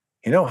thinking,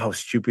 how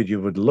stupid you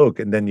would look,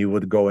 and then you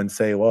would go and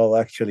say, well,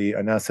 actually,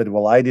 and I said,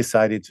 well, I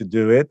decided to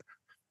do it.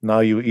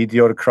 Now you eat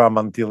your crumb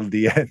until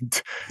the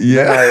end.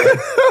 Yeah.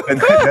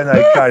 Then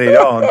I carried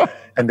on,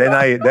 and then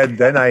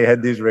I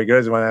had these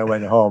regrets when I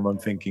went home. I'm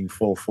thinking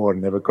 4-4,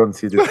 never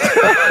considered.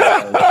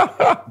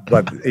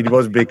 But it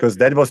was because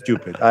that was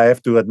stupid. I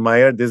have to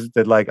admire this.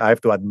 I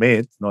have to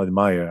admit, not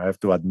admire. I have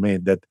to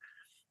admit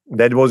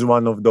that was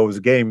one of those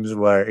games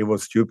where it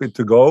was stupid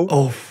to go.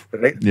 Oh,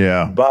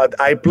 yeah. But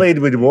I played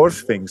with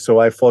worse things, so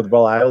I thought,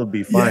 well, I'll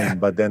be fine. Yeah.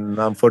 But then,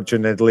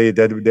 unfortunately,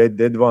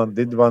 this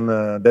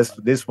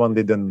one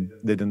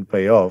didn't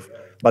pay off.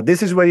 But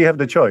this is where you have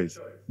the choice.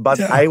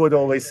 But I would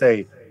always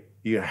say,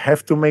 you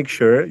have to make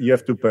sure you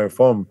have to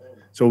perform.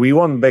 So we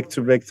won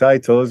back-to-back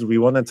titles. We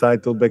won a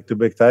title,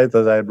 back-to-back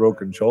titles. I had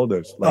broken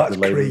shoulders. That's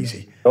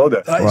crazy.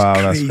 Shoulder.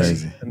 That's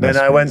crazy. And then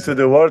I went to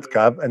the World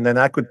Cup, and then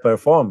I could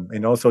perform.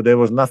 So there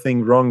was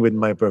nothing wrong with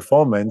my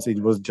performance.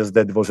 It was just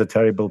that it was a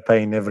terrible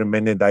pain every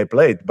minute I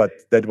played. But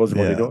that was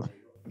what it was.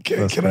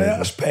 Can I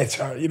ask,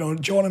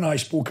 Petr? John and I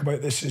spoke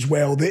about this as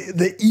well.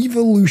 The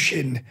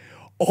evolution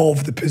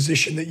of the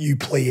position that you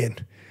play in.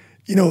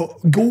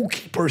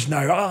 Goalkeepers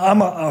now,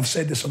 I've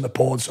said this on the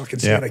pod, so I can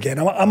say it again.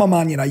 I'm a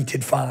Man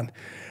United fan.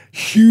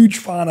 Huge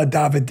fan of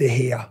David De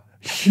Gea.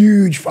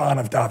 Huge fan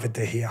of David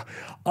De Gea.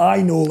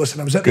 I know, listen,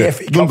 I was at the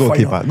FA Cup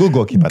final. Good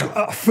goalkeeper.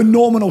 A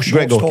phenomenal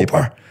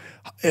shot-stopper.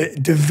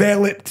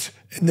 Developed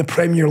in the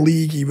Premier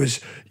League. He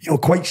was,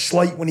 quite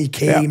slight when he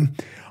came.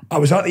 Yeah. I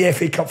was at the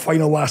FA Cup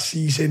final last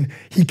season.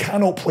 He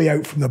cannot play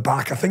out from the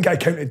back. I think I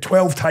counted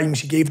 12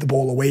 times he gave the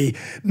ball away.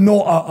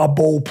 Not a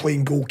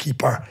ball-playing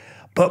goalkeeper.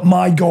 But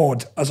my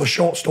God, as a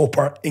shot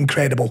stopper,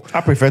 incredible. I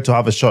prefer to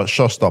have a shot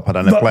stopper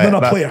than a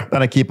player.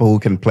 Than a keeper who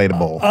can play the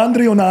ball.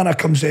 Andre Onana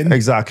comes in.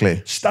 Exactly.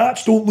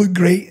 Stats don't look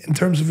great in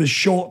terms of his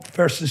shot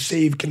versus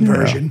save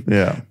conversion.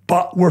 Yeah.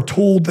 But we're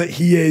told that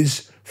he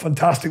is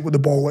fantastic with the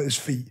ball at his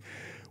feet.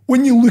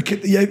 When you look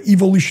at the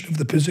evolution of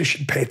the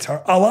position,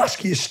 Petr, I'll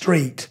ask you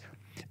straight.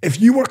 If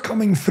you were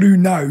coming through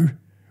now,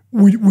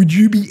 would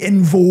you be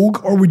in vogue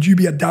or would you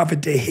be a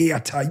David De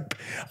Gea type?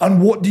 And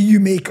what do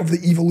you make of the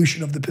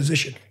evolution of the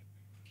position?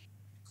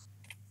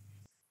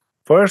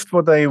 First,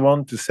 what I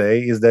want to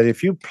say is that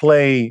if you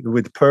play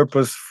with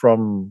purpose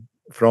from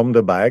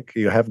the back,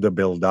 you have the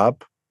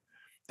build-up,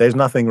 there's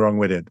nothing wrong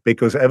with it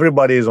because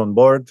everybody is on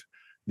board,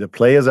 the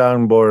players are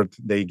on board,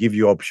 they give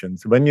you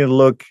options. When you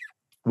look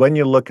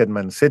at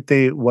Man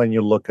City, when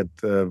you look at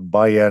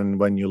Bayern,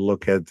 when you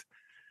look at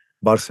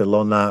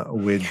Barcelona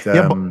with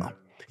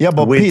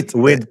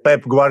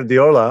Pep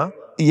Guardiola,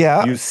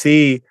 you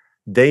see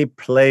they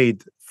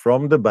played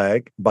from the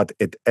back, but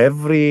at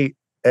every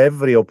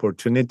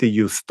opportunity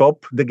you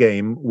stop the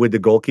game with the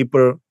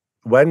goalkeeper.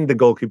 When the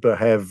goalkeeper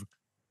have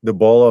the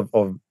ball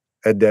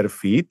at their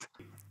feet,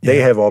 they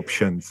have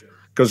options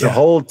because the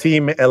whole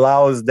team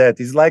allows that.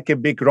 It's like a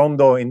big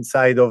rondo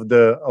inside of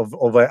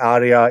an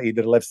area,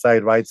 either left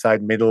side, right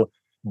side, middle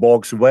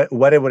box,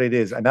 whatever it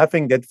is. And I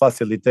think that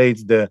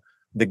facilitates the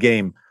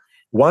game.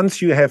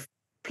 Once you have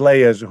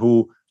players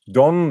who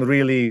don't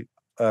really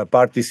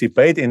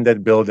participate in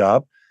that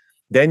build-up,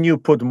 then you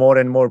put more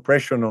and more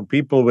pressure on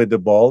people with the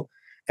ball.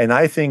 And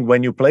I think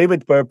when you play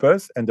with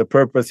purpose, and the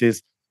purpose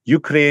is you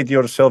create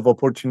yourself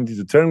opportunity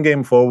to turn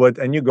game forward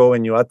and you go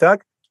and you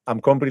attack, I'm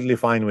completely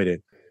fine with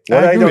it.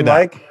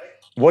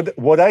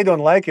 What I don't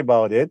like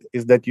about it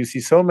is that you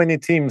see so many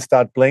teams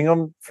start playing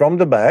them from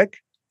the back,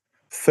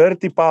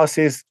 30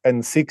 passes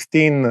and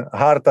 16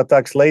 heart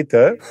attacks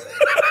later,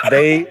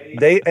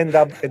 they end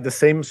up at the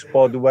same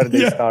spot where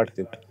they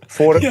started.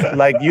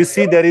 Like you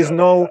see, there is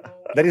no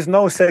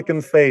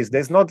second phase.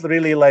 There's not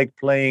really like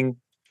playing.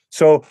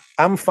 So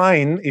I'm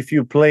fine if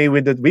you play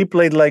with it. We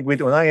played like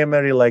with Unai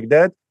Emery like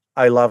that.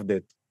 I loved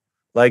it.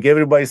 Like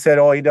everybody said,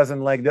 oh, he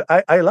doesn't like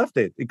that. I loved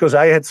it because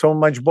I had so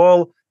much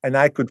ball and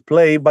I could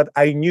play, but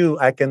I knew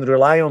I can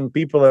rely on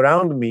people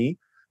around me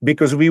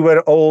because we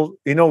were all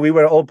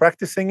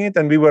practicing it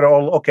and we were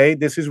all, okay,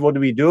 this is what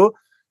we do.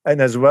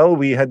 And as well,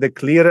 we had a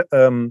clear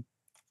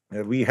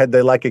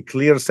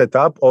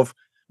setup of,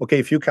 okay,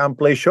 if you can't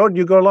play short,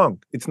 you go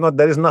long.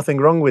 There is nothing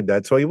wrong with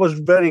that. So it was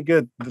very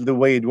good the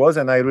way it was,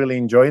 and I really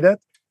enjoyed it.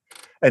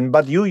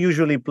 But you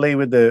usually play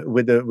with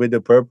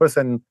the purpose,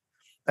 and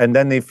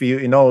then if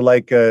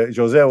like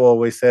José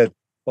always said,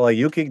 well,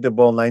 you kick the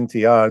ball 90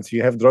 yards,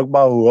 you have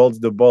Drogba who holds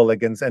the ball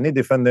against any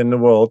defender in the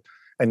world,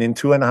 and in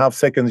 2.5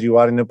 seconds you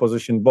are in a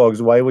position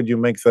box. Why would you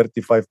make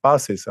 35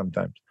 passes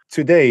sometimes?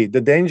 Today,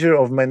 the danger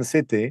of Man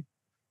City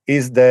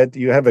is that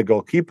you have a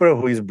goalkeeper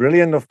who is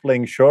brilliant of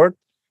playing short,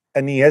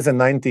 and he has a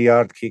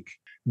 90-yard kick.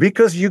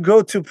 Because you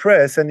go to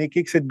press and he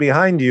kicks it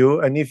behind you,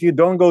 and if you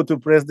don't go to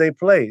press, they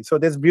play. So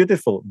that's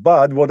beautiful.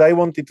 But what I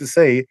wanted to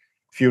say,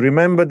 if you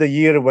remember the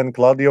year when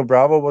Claudio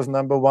Bravo was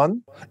number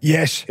one?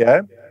 Yes.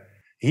 Yeah.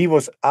 He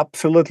was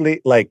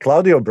absolutely like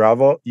Claudio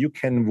Bravo. You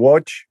can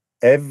watch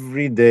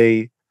every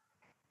day,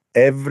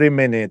 every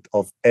minute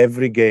of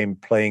every game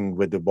playing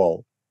with the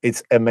ball.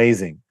 It's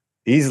amazing.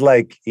 He's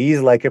like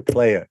a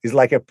player. He's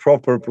like a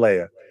proper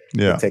player.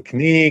 Yeah. The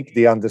technique,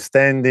 the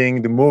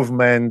understanding, the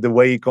movement, the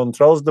way he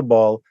controls the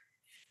ball,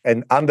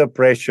 and under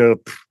pressure,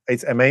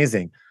 it's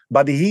amazing.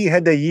 But he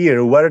had a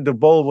year where the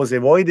ball was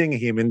avoiding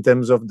him in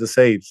terms of the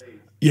saves.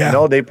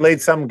 Yeah. They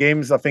played some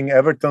games. I think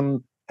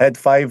Everton had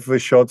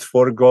 5 shots,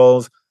 4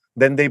 goals.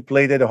 Then they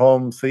played at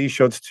home, 3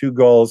 shots, 2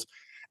 goals.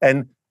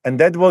 And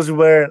that was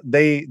where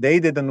they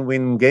didn't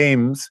win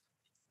games.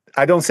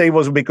 I don't say it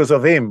was because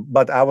of him,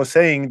 but I was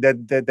saying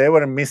that they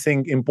were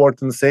missing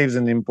important saves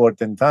in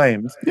important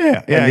times.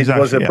 And it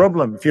was a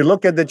problem. If you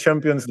look at the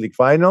Champions League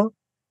final,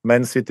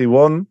 Man City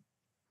won.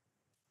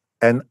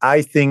 And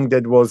I think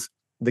that was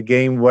the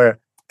game where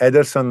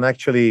Ederson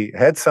actually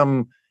had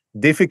some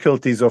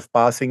difficulties of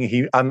passing.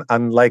 He,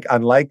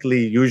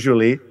 unlikely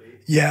usually,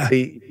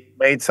 he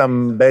made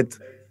some bad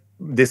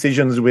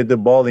decisions with the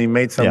ball. He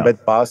made some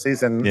bad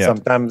passes, and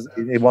sometimes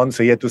he won,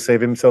 so he had to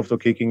save himself to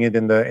kicking it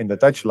in the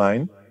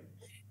touchline.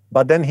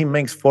 But then he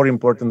makes 4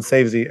 important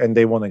saves, and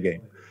they won a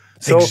game.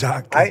 So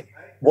exactly.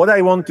 What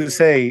I want to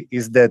say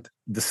is that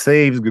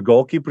the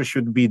goalkeeper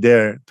should be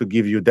there to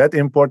give you that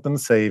important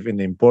save in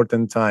the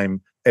important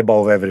time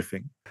above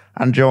everything.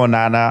 And Joe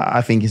Onana,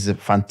 I think he's a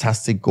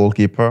fantastic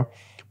goalkeeper.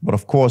 But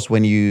of course,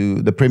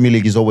 the Premier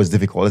League is always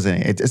difficult,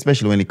 isn't it?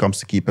 Especially when it comes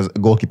to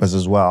goalkeepers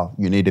as well.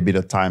 You need a bit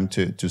of time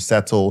to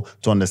settle,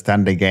 to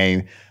understand the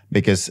game,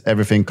 because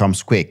everything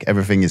comes quick.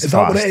 Everything is fast. Is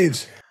that what it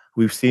is?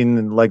 We've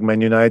seen like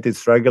Man United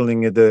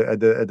struggling at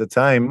the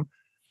time,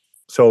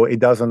 so it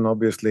doesn't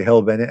obviously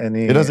help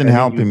any. It doesn't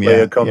help him.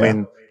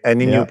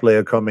 New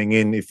player coming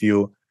in, if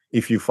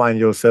you find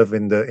yourself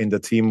in the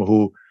team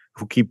who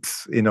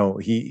keeps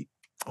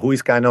who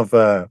is kind of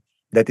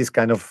that is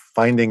kind of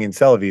finding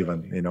itself even,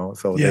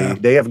 So Yeah.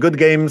 they have good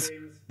games,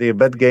 they have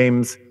bad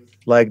games,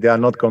 like they are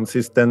not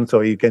consistent.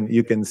 So you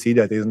can see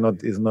that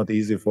it's not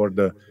easy for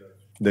the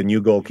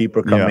new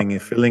goalkeeper coming in,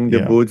 filling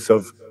the boots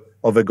of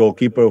a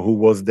goalkeeper who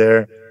was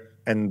there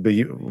and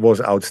was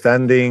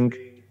outstanding,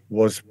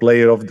 was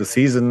player of the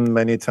season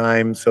many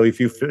times. So if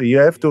you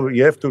have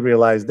to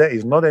realize that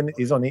it's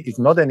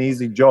not an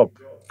easy job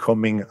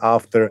coming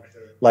after.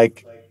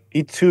 Like,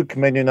 it took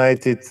Man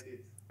United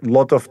a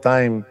lot of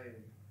time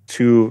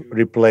to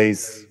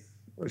replace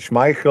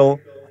Schmeichel.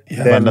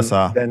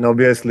 Then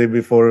obviously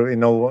before,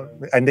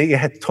 and they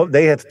had top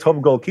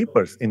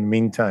goalkeepers in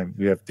meantime.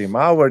 You have Tim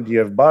Howard, you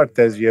have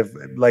Bartes, you have,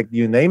 like,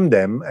 you name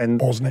them, and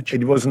Bosnich.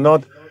 it was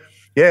not.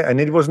 Yeah,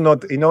 and it was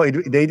not,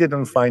 they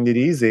didn't find it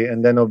easy.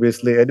 And then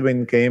obviously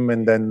Edwin came,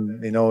 and then,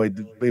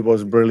 it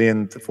was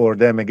brilliant for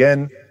them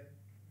again.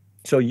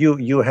 So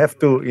you have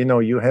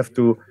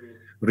to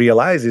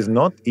realize it's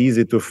not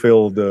easy to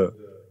fill the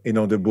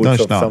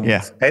boots of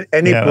someone.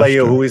 Any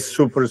player who is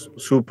super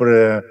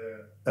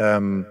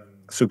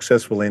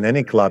successful in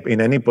any club,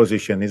 in any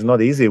position, is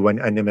not easy. When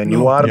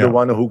you are the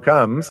one who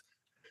comes,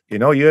 you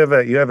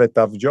have a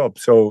tough job.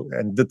 So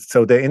in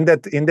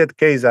that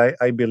case,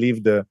 I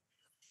believe the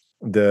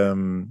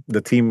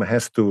team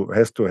has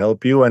to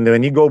help you. And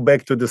when you go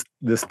back to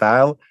the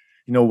style,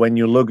 when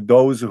you look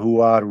those who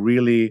are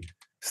really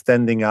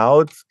standing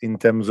out in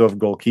terms of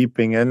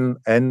goalkeeping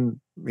and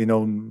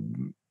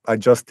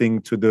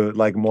adjusting to the,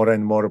 like, more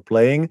and more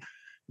playing,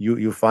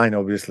 you find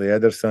obviously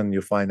Ederson,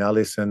 you find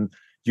Alisson,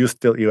 you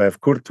have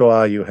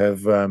Courtois, you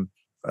have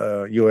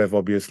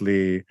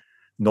obviously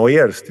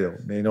Neuer still.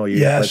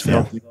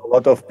 A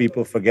lot of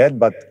people forget,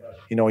 but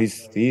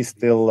he's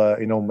still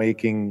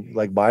making,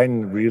 like,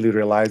 Bayern really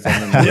relies on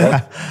him a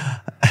lot,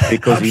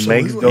 because he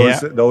makes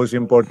those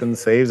important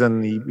saves,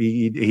 and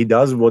he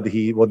does what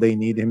they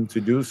need him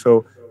to do.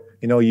 So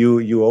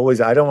you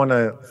always, I don't want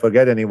to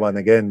forget anyone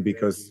again,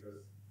 because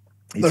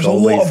there's a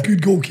lot of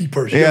good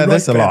goalkeepers. Yeah,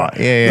 that's a lot.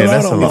 Yeah,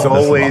 that's a lot. It's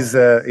always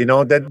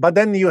that, but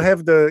then you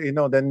have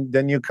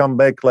then you come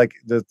back, like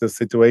the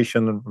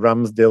situation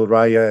Ramsdale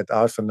Raya at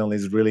Arsenal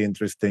is really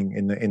interesting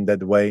in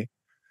that way,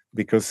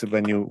 because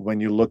when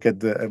you look at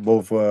the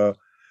above,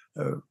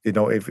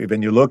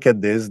 when you look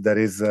at this, there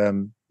is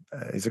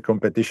a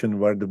competition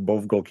where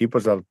both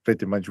goalkeepers are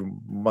pretty much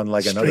one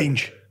like another.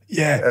 Strange.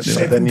 Yeah,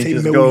 so then you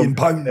just £17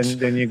 million. And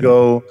then you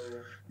go,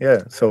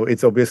 so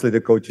it's obviously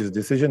the coach's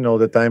decision all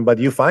the time, but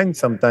you find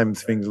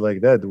sometimes things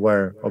like that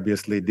where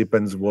obviously it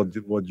depends what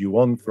you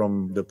want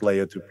from the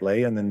player to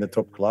play, and in the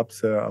top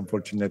clubs,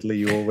 unfortunately,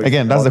 you always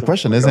again, that's the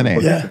question, isn't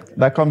it? Yeah,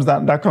 that comes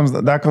down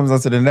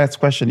to the next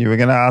question you were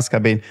going to ask. I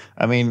mean,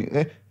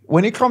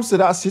 when it comes to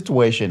that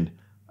situation,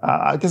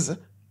 because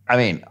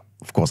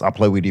of course, I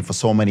played with you for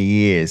so many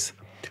years,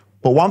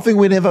 but one thing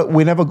we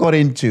never got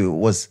into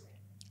was,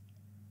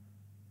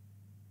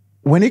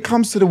 when it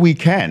comes to the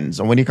weekends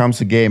and when it comes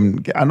to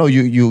game, I know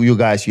you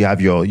guys, you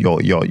have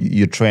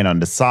you train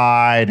on the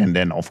side, and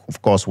then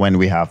of course when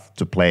we have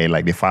to play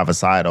like the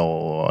five-a-side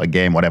or a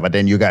game, whatever,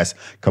 then you guys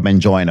come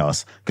and join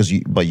us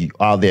but you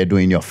are there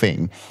doing your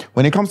thing.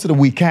 When it comes to the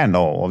weekend,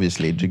 or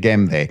obviously the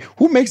game day,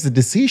 who makes the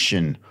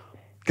decision?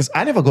 Because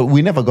me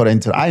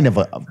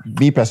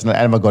personally,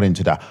 I never got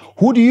into that.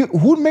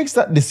 Who makes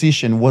that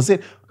decision? Was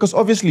it, because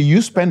obviously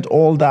you spent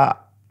all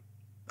that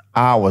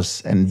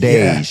hours and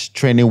days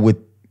training with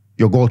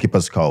your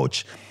goalkeeper's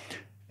coach,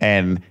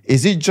 and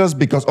is it just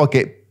because,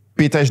 okay,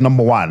 Peter is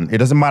number one, it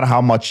doesn't matter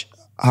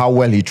how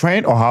well he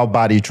trained or how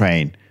bad he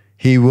trained,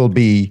 he will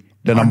be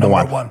the number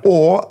one,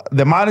 or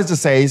the manager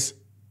says,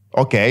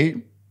 okay,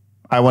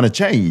 I want to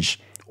change,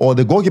 or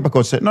the goalkeeper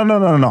coach said,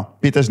 no,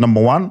 Peter's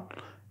number one,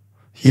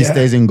 he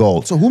stays in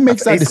goal. So who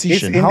makes that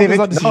decision? How does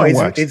that decision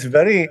work? It's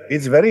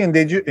very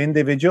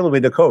individual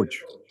with the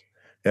coach.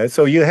 Yeah,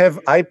 so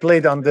I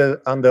played under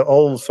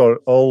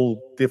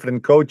all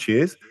different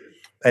coaches.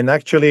 And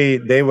actually,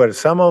 they were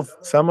some of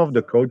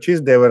the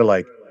coaches. They were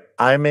like,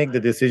 I make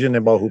the decision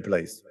about who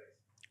plays.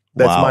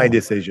 That's my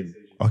decision.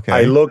 Okay.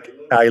 I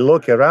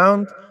look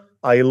around.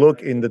 I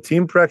look in the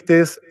team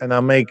practice, and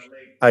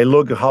I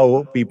look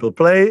how people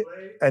play,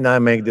 and I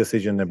make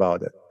decision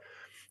about it.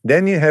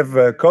 Then you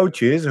have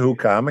coaches who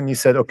come and you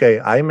said, okay,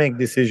 I make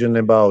decision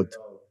about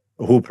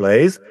who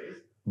plays,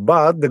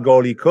 but the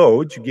goalie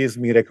coach gives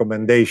me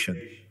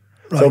recommendation.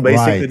 So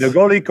basically, the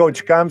goalie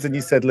coach comes and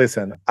he said,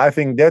 listen, I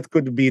think that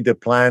could be the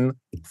plan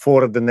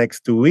for the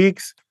next 2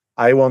 weeks.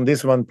 I want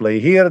this one play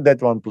here,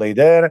 that one play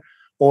there,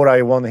 or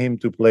I want him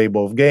to play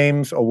both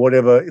games, or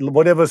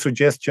whatever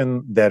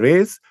suggestion there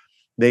is.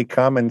 They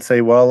come and say,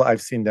 well,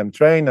 I've seen them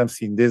train, I've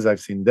seen this, I've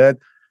seen that.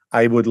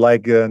 I would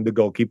like the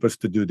goalkeepers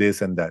to do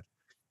this and that.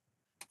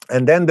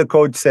 And then the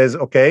coach says,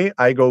 okay,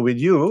 I go with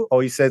you,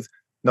 or he says,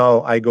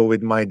 no, I go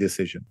with my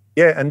decision.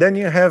 Yeah, and then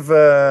you have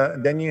the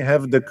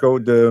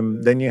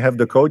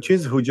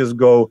coaches who just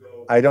go,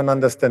 I don't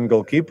understand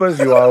goalkeepers.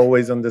 You are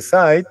always on the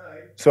side,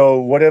 so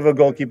whatever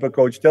goalkeeper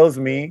coach tells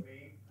me,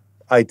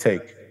 I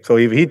take. So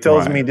if he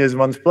tells me this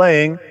one's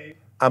playing,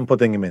 I'm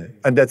putting him in,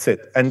 and that's it.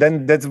 And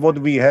then that's what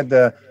we had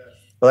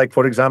like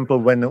for example,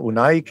 when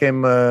Unai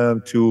came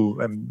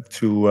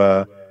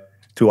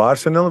to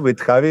Arsenal with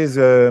Javi's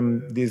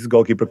this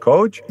goalkeeper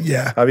coach.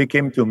 Yeah. Javi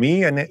came to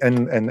me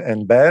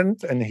and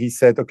Bernd, and he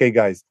said, "Okay,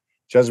 guys,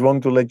 just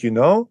want to let you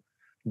know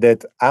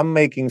that I'm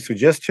making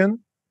suggestion,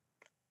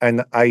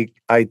 and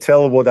I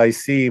tell what I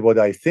see, what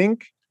I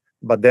think,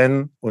 but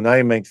then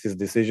Unai makes his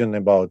decision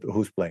about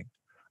who's playing."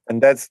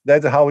 And that's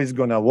how it's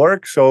gonna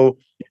work. So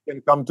you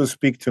can come to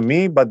speak to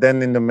me, but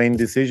then in the main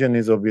decision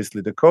is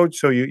obviously the coach.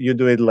 So you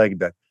do it like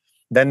that.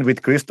 Then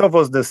with Christoph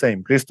was the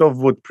same. Christoph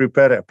would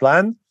prepare a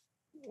plan.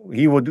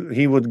 He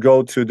would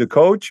go to the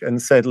coach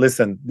and said,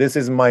 "Listen, this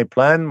is my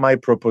plan, my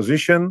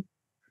proposition.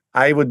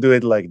 I would do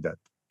it like that.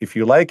 If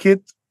you like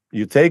it,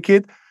 you take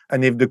it."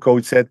 And if the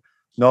coach said,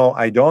 "No,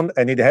 I don't,"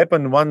 and it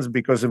happened once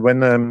because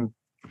when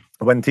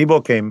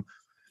Thibaut came,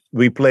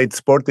 we played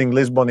Sporting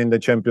Lisbon in the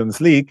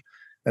Champions League,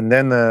 and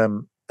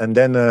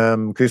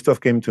then Christoph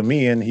came to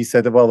me and he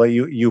said, "Well,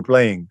 you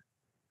playing?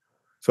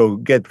 So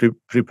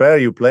prepare.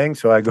 You playing?"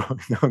 So I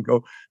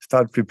go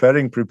start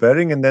preparing,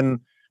 and then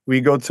we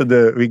go to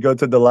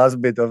the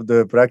last bit of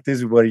the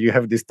practice where you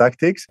have these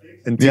tactics,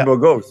 and Thibaut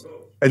goes,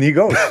 and he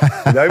goes.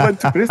 And I went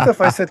to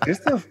Christoph. I said,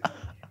 "Christoph,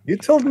 you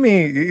told me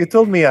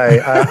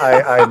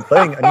I'm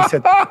playing," and he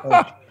said,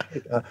 "Oh,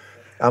 shit,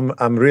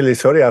 I'm really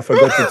sorry, I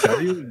forgot to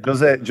tell you."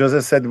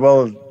 Jose said,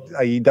 "Well,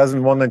 he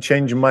doesn't want to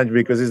change much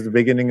because it's the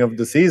beginning of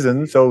the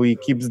season, so he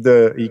keeps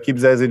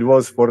as it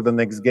was for the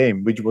next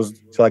game, which was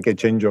like a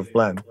change of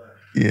plan."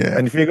 Yeah.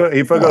 And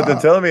he forgot to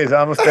tell me. So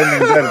I'm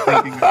standing there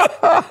thinking,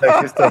 like,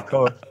 "Christoph,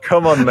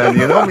 come on, man!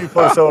 You know me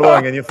for so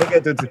long, and you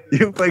forget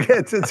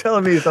to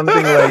tell me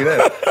something like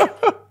that."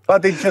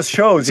 But it just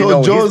shows.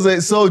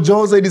 So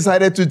Jose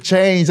decided to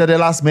change at the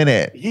last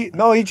minute. He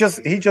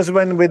just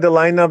went with the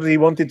lineup. He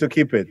wanted to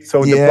keep it.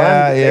 So the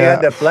plan, they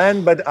had a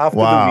plan, but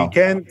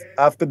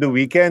after the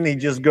weekend, he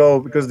just go,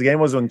 because the game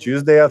was on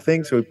Tuesday, I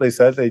think. So we play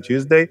Saturday,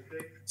 Tuesday.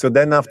 So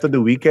then after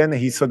the weekend,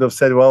 he sort of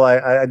said, "Well,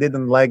 I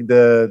didn't like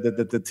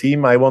the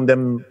team. I want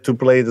them to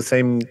play the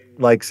same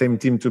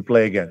team to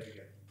play again."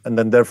 And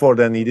then therefore,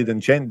 he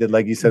didn't change it.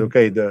 Like he said,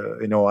 "Okay,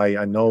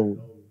 I know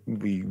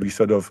we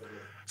sort of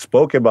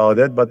spoke about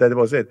it, but that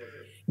was it."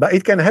 But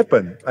it can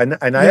happen, and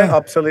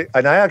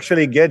I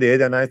actually get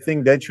it, and I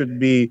think that should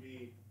be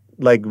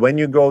like when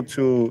you go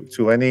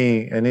to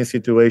any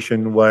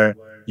situation where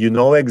you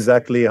know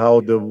exactly how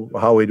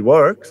it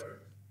works,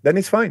 then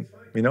it's fine.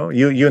 You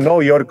know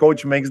your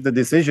coach makes the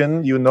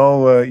decision. You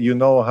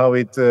know how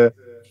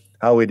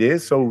it is.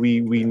 So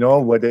we know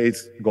whether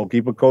it's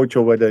goalkeeper coach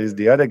or whether it's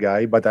the other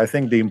guy. But I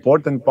think the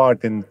important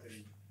part in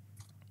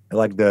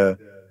like the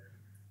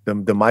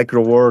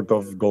micro world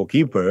of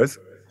goalkeepers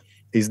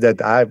is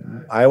that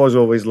I was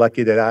always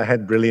lucky that I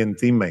had brilliant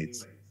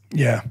teammates.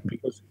 Yeah.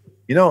 Because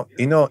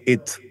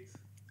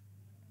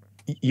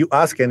you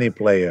ask any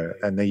player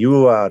and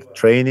you are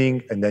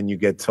training and then you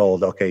get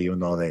told, "Okay,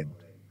 you're not in."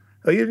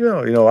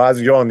 Ask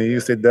John,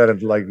 you sit there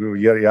and like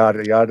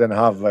yard and a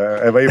half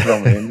away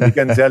from him. He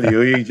can tell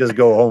you just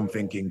go home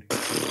thinking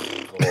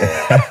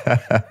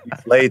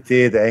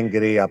deflated,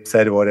 angry,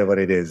 upset, whatever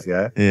it is.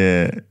 Yeah.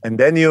 And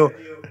then you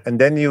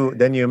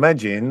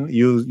imagine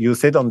you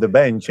sit on the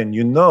bench and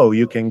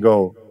you can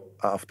go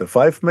after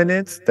 5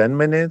 minutes, 10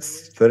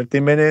 minutes, 30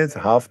 minutes,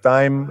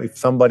 halftime. If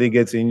somebody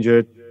gets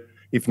injured,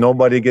 if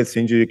nobody gets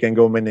injured, you can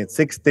go minute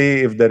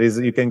 60. If there is,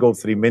 you can go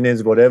 3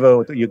 minutes,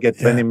 whatever. You get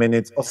 20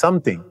 minutes or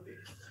something.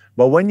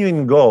 But when you're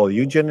in goal,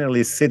 you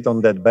generally sit on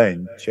that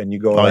bench and you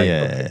go,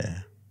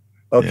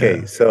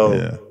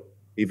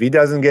 if he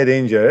doesn't get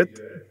injured,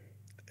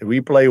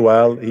 we play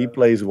well, he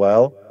plays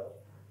well,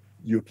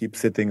 you keep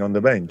sitting on the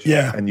bench.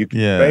 Yeah. And you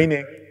keep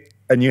training.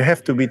 And you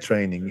have to be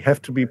training. You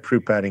have to be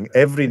preparing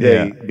every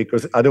day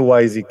because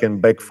otherwise it can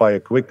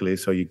backfire quickly.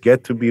 So you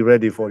get to be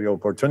ready for your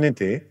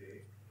opportunity.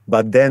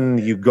 But then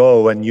you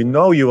go and you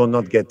will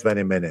not get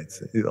 20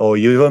 minutes or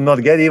you will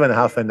not get even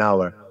half an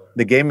hour.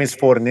 The game is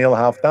 4-0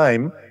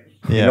 halftime.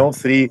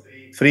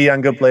 Three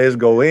younger players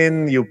go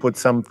in, you put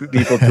some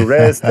people to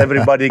rest,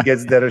 everybody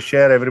gets their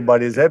share,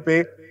 everybody's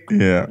happy.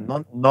 Yeah.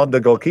 Not the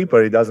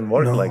goalkeeper, it doesn't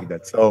work like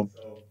that. So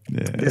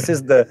this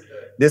is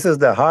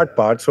the hard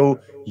part. So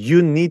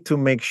you need to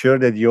make sure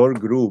that your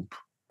group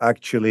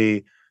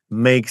actually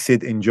makes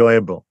it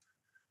enjoyable.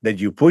 That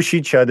you push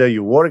each other,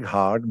 you work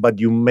hard, but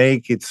you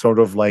make it sort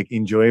of like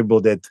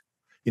enjoyable that,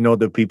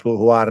 the people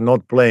who are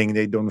not playing,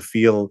 they don't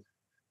feel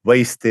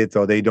wasted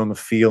or they don't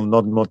feel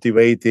not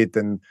motivated.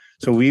 And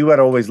so we were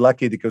always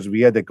lucky because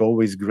we had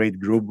always great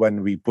group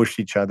when we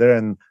pushed each other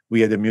and we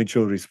had a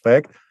mutual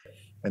respect.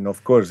 And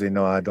of course, I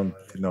don't,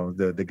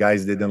 the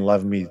guys didn't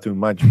love me too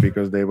much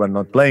because they were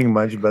not playing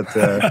much, but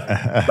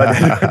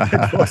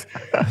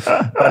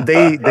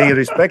they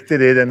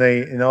respected it, and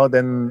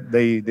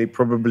they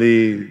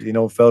probably,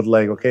 felt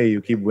like, okay, you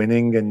keep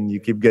winning and you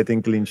keep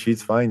getting clean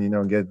sheets, fine,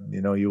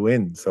 you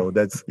win. So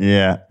that's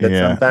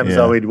sometimes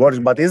how it works.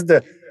 But is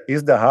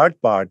the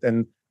hard part,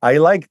 and I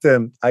liked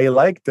actually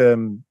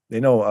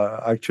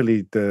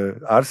the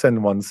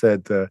Arsene once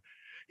said.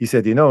 He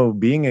said,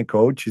 being a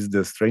coach is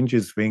the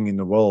strangest thing in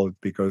the world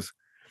because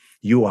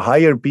You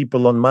hire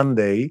people on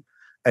Monday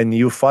and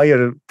you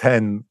fire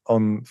 10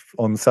 on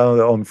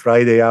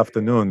Friday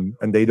afternoon,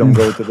 and they don't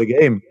go to the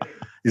game.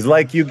 It's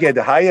like you get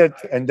hired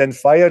and then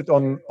fired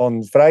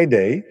on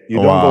Friday. You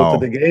don't go to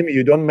the game.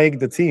 You don't make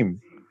the team.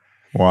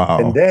 Wow.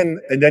 And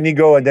then you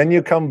go, and then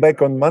you come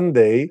back on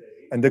Monday,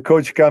 and the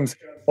coach comes.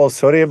 Oh,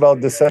 sorry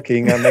about the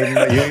sucking.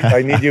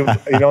 I need you.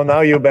 Now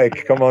you're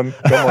back. Come on,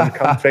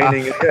 come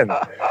training again.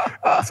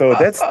 So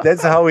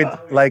that's how it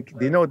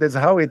that's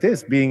how it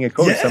is being a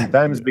coach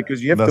sometimes,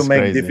 because you have to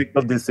make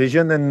difficult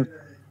decision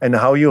and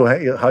how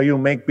you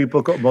make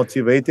people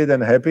motivated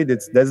and happy.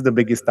 That's the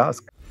biggest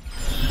task.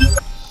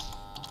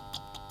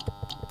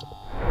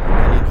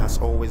 Winning has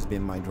always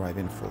been my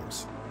driving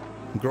force.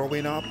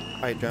 Growing up,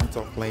 I dreamt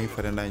of playing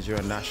for the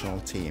Nigerian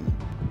national team.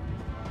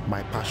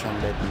 My passion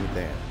led me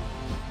there.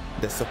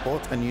 The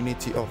support and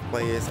unity of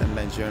players and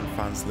Nigerian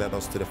fans led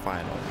us to the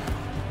final.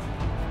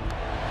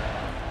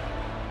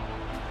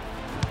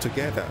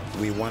 Together,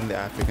 we won the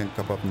African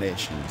Cup of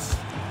Nations.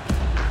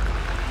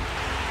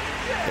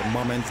 A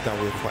moment that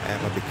will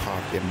forever be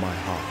carved in my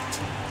heart.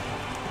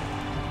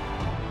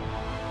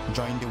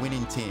 Join the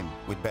winning team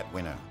with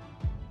BetWinner.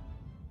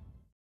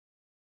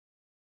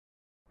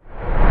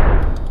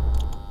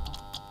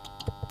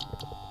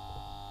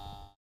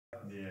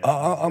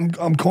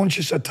 I'm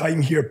conscious of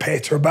time here,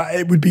 Petr, but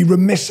it would be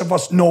remiss of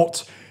us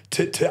not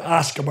to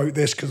ask about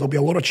this, because there'll be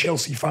a lot of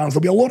Chelsea fans,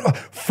 there'll be a lot of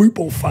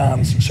football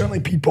fans, certainly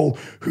people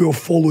who have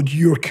followed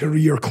your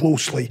career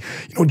closely.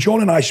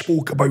 John and I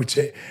spoke about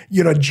it.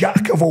 You're a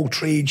jack of all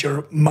trades, you're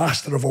a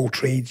master of all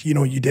trades.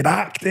 You did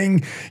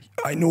acting.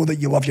 I know that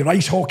you love your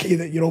ice hockey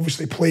that you're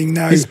obviously playing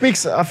now. He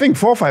speaks, I think,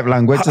 4 or 5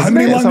 languages. How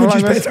many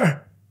languages, Petr?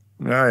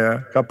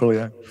 Yeah, couple,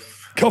 yeah.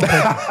 Couple.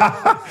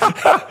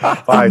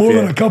 Five, more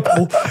than a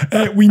couple.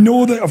 We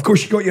know that, of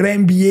course, you got your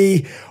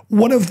MBA.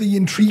 One of the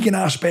intriguing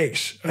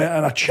aspects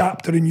and a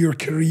chapter in your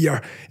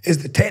career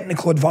is the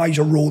technical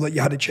advisor role that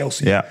you had at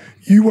Chelsea. Yeah.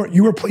 You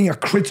were playing a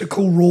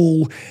critical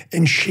role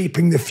in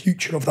shaping the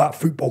future of that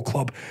football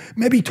club.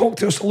 Maybe talk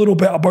to us a little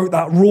bit about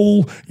that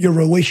role, your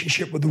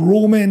relationship with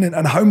Roman,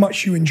 and how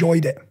much you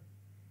enjoyed it.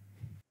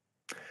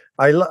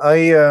 I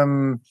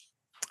love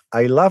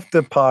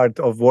the part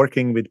of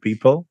working with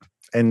people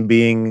and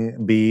being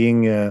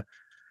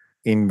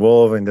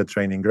involved in the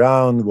training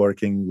ground,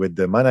 working with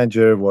the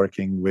manager,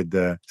 working with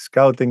the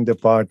scouting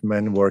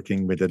department,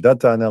 working with the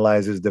data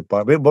analysis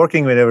department,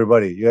 working with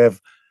everybody. You have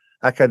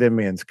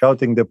academy and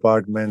scouting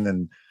department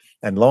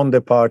and loan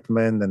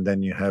department, and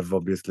then you have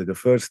obviously the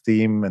first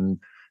team and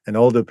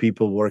all the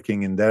people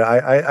working in there.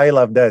 I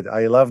love that.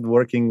 I loved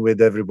working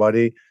with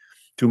everybody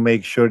to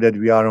make sure that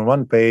we are on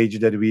one page,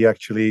 that we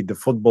actually, the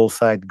football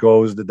side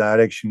goes the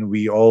direction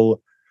we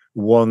all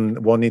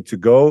want it to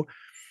go,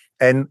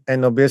 and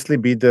obviously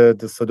be the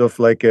sort of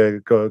like a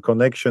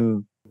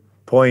connection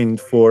point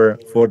for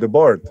the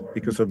board,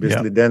 because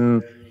obviously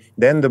then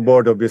the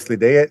board, obviously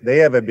they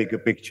have a bigger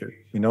picture.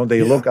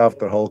 They look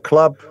after whole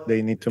club.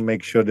 They need to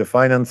make sure the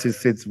finances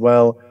sits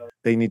well.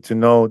 They need to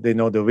know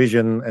the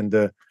vision and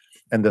the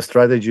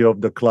strategy of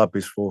the club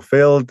is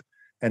fulfilled.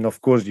 And of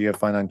course you have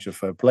financial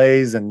fair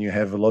plays, and you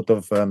have a lot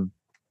of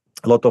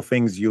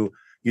things you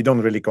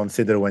don't really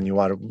consider when you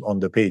are on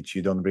the pitch.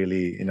 You don't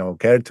really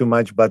care too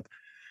much, but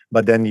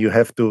then you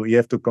have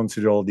to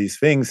consider all these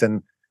things,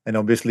 and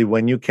obviously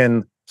when you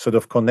can sort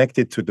of connect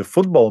it to the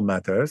football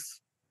matters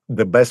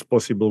the best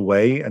possible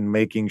way, and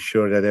making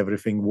sure that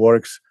everything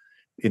works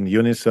in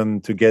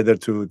unison together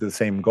to the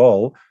same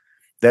goal,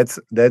 that's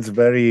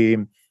very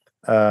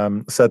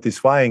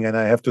satisfying. And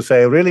I have to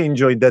say I really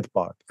enjoyed that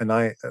part. And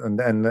I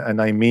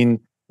mean,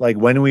 like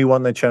when we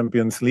won the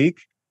Champions League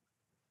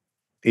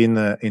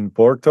in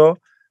Porto,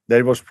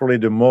 that was probably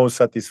the most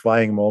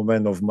satisfying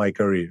moment of my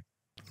career.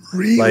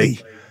 Really?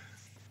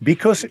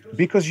 Because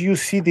you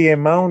see the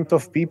amount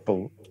of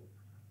people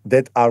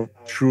that are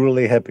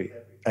truly happy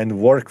and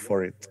work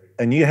for it.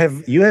 And you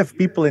have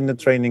people in the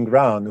training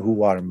ground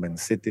who are Man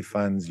City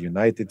fans,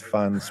 United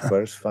fans,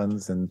 Spurs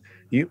fans, and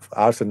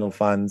Arsenal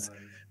fans,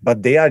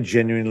 but they are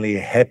genuinely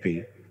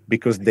happy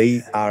because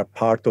they are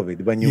part of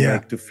it. When you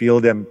make to feel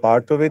them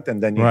part of it,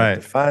 and then you have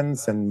the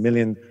fans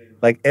and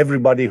like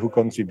everybody who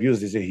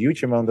contributes, is a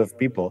huge amount of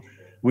people,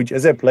 which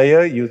as a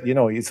player,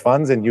 it's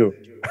fans and you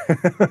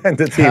and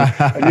the team.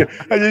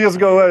 and you just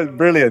go,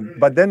 brilliant.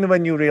 But then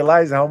when you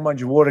realize how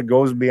much work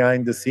goes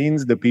behind the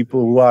scenes, the people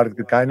who are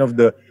kind of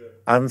the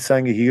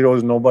unsung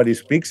heroes nobody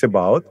speaks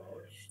about,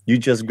 you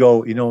just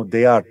go,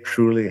 they are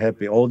truly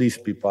happy. All these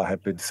people are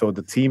happy. So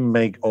the team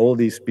make all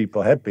these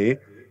people happy.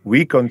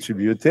 We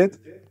contributed.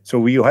 So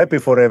we are happy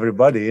for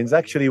everybody. It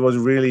actually was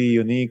really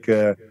unique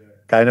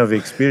kind of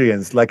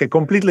experience, like a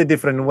completely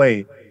different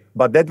way.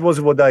 But that was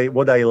what I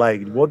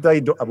liked. What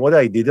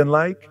I didn't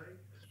like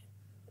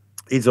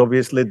is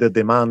obviously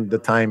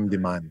the time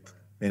demand.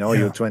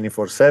 You're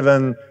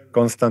 24/7,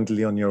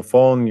 constantly on your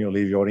phone. You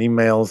leave your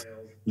emails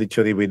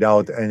literally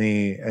without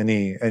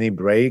any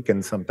break.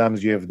 And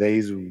sometimes you have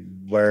days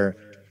where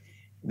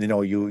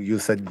you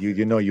said you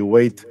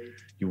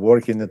You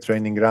work in the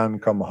training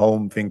ground, come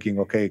home thinking,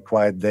 okay,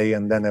 quiet day,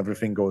 and then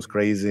everything goes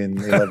crazy in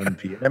 11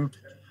 p.m.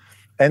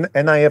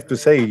 And I have to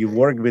say, you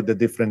work with the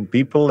different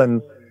people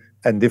and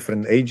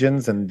different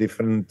agents and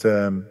different.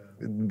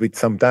 But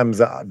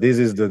sometimes this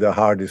is the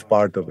hardest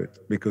part of it,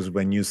 because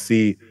when you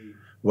see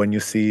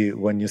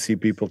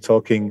people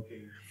talking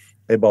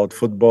about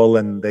football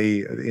and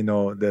they,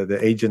 the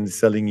agent is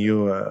selling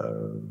you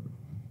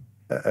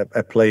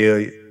a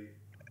player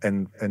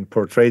and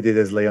portrayed it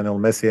as Lionel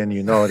Messi, and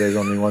there's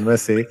only one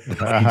Messi. You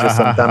just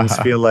sometimes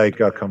feel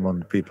like, oh, come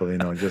on, people,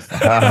 just.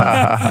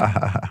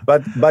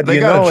 but they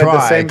gotta try. At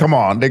the same, come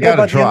on, they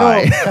gotta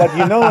try. But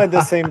at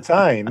the same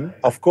time,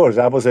 of course,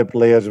 I was a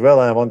player as well,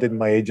 and I wanted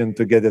my agent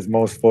to get as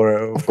most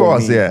for. Of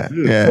course, me.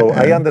 Yeah. So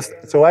I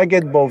understand. So I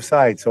get both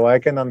sides. So I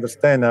can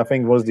understand. I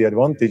think was the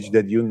advantage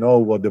that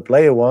what the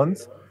player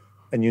wants,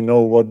 and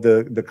what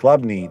the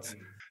club needs.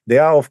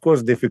 There are, of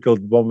course,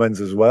 difficult moments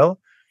as well.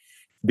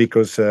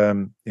 Because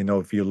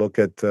if you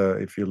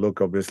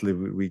look, obviously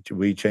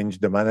we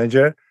changed the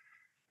manager,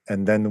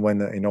 and then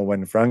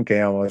when Frank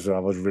came, I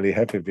was really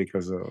happy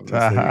because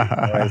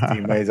my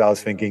teammates, I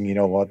was thinking,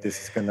 what,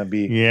 this is gonna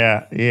be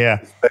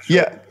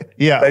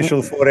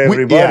special for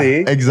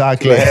everybody.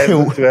 Exactly.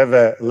 To have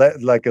a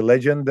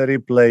legendary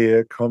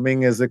player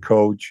coming as a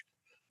coach,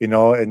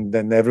 and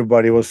then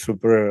everybody was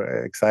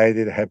super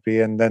excited,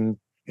 happy, and then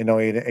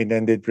it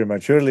ended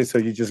prematurely. So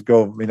you just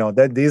go,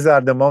 that these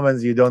are the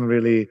moments you don't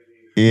really.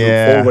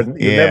 Look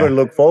forward. You never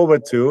look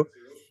forward to,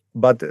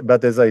 but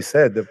as I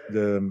said,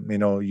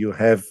 you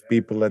have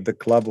people at the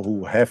club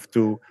who have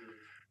to,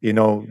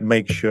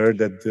 make sure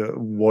that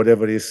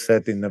whatever is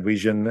set in the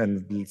vision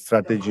and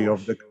strategy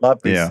of the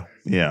club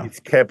it's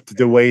kept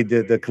the way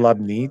that the club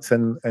needs,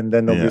 and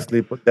then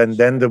obviously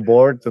then the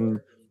board and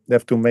they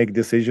have to make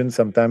decisions.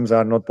 Sometimes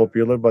are not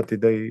popular, but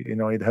it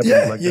happens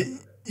that.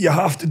 You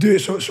have to do it.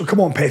 So come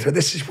on, Petr.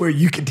 This is where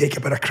you can take a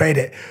bit of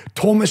credit.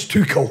 Thomas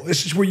Tuchel,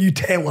 this is where you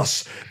tell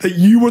us that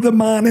you were the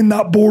man in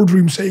that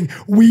boardroom saying,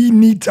 we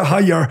need to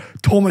hire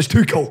Thomas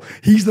Tuchel.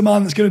 He's the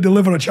man that's going to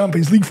deliver a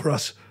Champions League for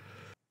us.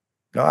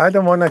 No, I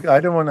don't want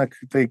to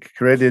take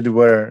credit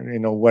where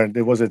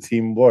there was a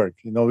teamwork.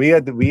 We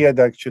had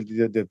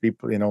actually the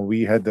people.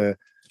 We had the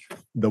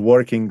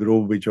working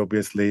group, which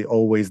obviously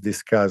always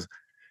discuss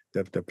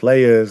the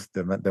players,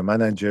 the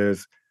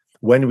managers.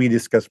 When we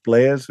discuss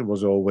players, it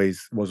was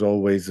always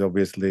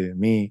obviously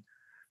me,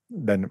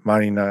 then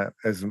Marina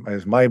as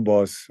my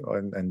boss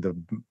and the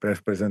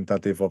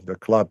representative of the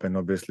club, and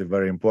obviously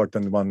very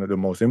important one, the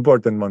most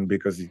important one,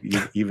 because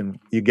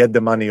you get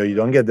the money or you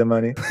don't get the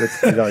money.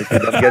 That's, if you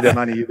don't get the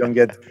money, you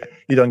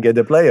don't get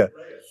the player.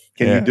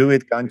 Can you do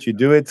it? Can't you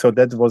do it? So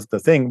that was the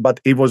thing. But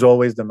it was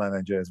always the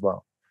manager as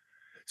well.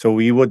 So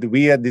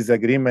we had this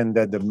agreement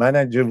that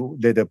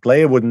the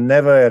player would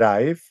never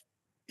arrive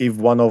if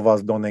one of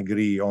us don't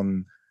agree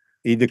on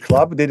either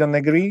club didn't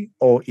agree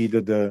or either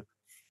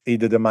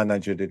the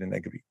manager didn't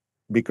agree,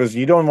 because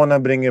you don't want to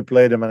bring a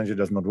player the manager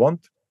does not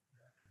want,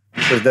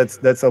 because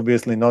that's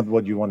obviously not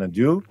what you want to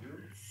do.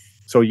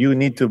 So you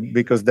need to,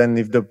 because then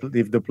if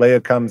the player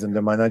comes and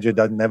the manager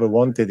that never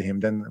wanted him,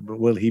 then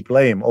will he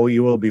play him, or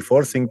you will be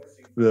forcing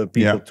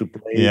people to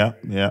play?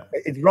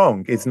 It's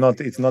wrong. It's not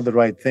the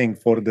right thing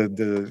for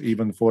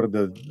even for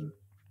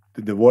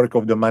the work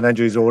of the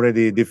manager is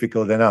already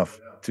difficult enough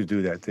to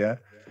do that.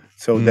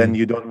 So then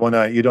you don't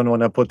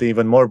wanna put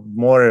even more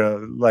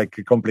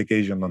like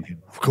complication on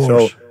him. Of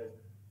course.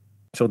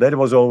 So that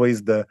was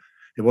always the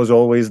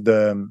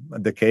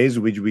case,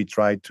 which we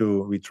tried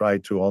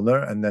to honor,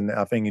 and then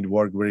I think it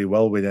worked very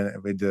well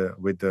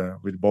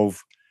with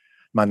both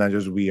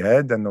managers we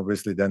had. And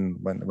obviously then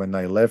when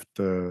I left,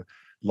 there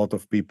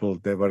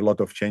were a lot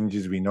of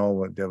changes. We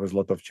know there was a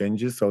lot of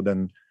changes. So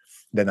then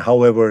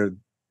however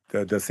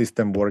the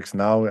system works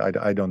now,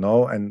 I don't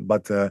know.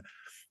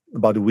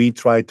 But we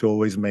try to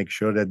always make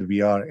sure that we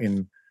are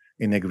in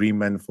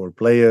agreement for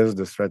players,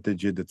 the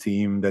strategy, the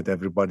team, that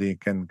everybody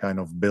can kind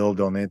of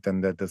build on it,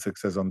 and that the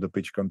success on the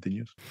pitch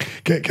continues.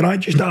 Can I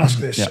just ask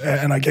this?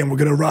 And again, we're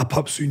going to wrap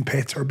up soon,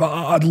 Petr, but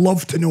I'd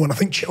love to know, and I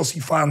think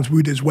Chelsea fans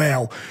would as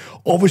well.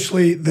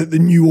 Obviously, the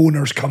new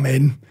owners come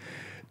in.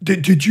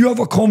 Did you have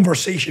a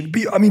conversation?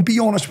 Be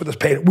honest with us,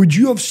 Petr. Would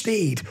you have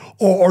stayed,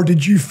 or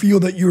did you feel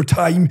that your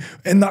time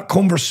in that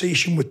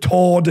conversation with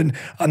Todd and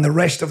the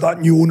rest of that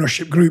new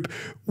ownership group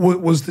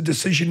was the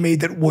decision made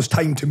that it was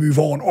time to move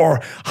on?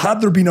 Or had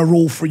there been a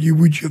role for you,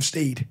 would you have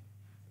stayed?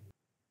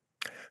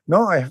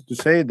 No, I have to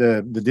say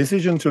the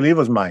decision to leave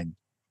was mine.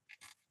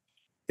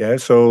 Yeah,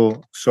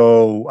 so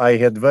I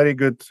had very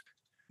good,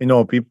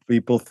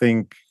 people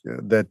think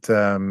that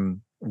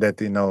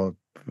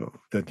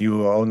that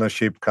new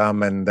ownership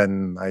come and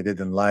then I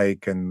didn't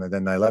like and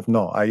then I left.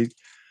 No, I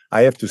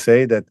have to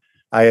say that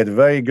I had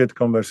very good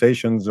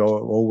conversations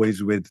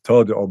always with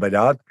Todd or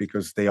Bedard,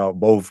 because they are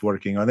both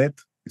working on it.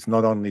 It's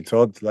not only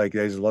Todd, like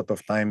there's a lot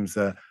of times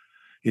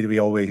he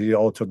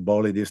also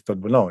Bowley this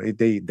Todd, but no,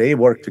 they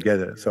work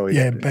together. So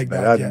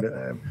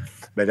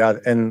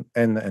Bedard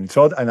and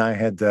Todd, and I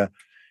had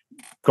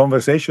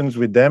conversations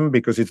with them,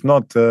 because it's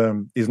not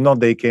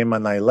they came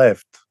and I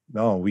left.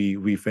 no,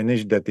 we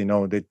finished that.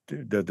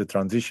 That the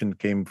transition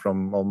came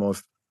from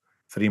almost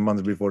 3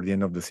 months before the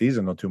end of the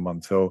season, or 2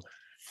 months. So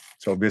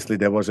obviously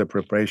there was a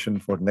preparation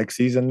for next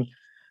season.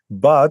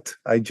 But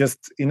I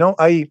just,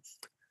 I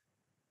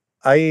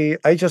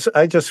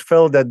just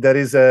felt that there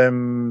is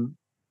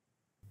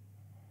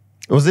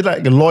Was it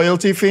like a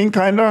loyalty thing,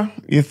 kind of?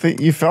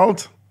 You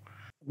felt?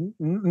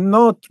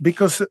 Not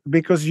because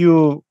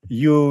you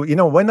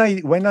when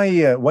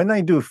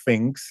I do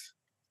things,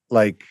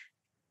 like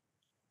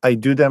I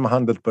do them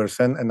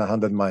 100% and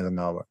 100 miles an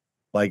hour.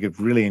 Like, if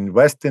really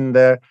invest in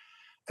there,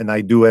 and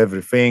I do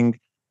everything.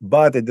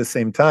 But at the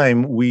same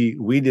time,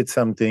 we did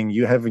something.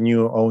 You have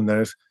new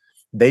owners.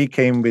 They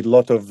came with a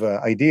lot of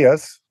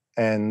ideas,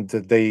 and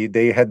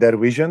they had their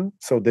vision.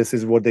 So this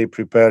is what they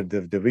prepared,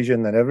 the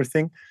vision and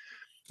everything,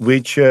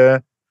 which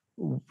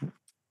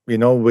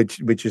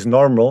which is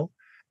normal.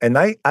 And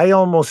I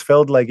almost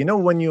felt like,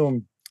 when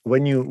you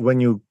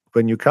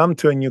come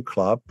to a new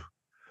club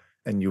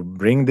and you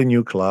bring the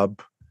new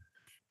club,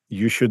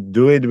 you should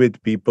do it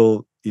with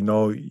people,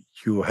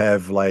 you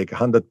have like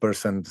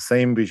 100%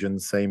 same vision,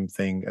 same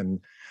thing,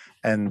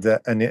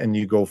 and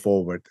you go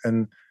forward.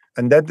 And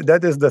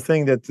that is the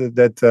thing that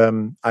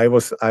I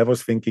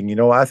was thinking,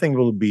 I think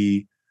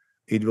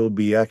it will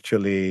be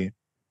actually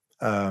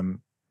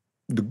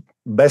the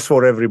best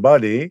for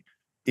everybody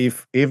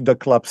if the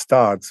club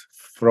starts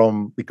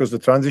from, because the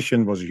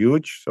transition was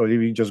huge. So if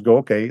you just go,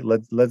 okay,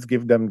 let's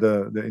give them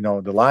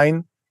the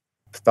line,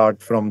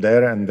 start from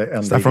there,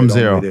 and start from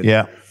zero.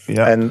 Yeah.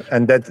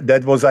 And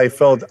that was, I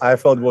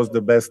felt was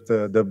the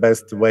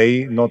best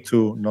way, not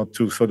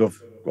to sort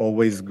of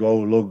always go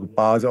look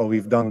past, oh,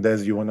 we've done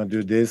this, you want to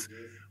do this,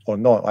 or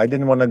no. I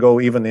didn't want to go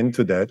even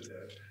into that,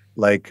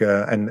 like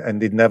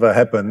and it never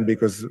happened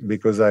because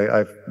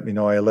I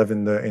live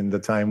in the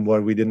time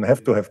where we didn't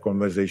have to have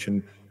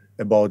conversation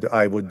about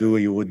I would do,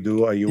 you would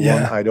do, or you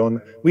want, I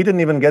don't. We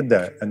didn't even get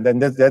there, and then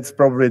that's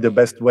probably the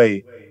best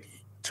way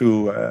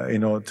to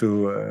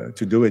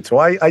do it. So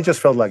I just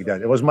felt like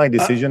that. It was my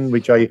decision,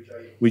 which I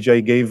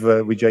gave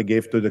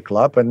to the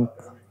club, and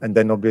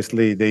then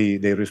obviously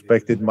they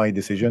respected my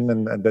decision,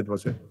 and that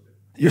was it.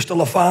 You're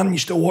still a fan? You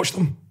still watch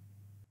them?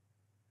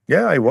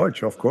 Yeah, I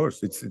watch, of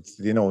course. It's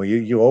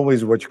you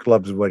always watch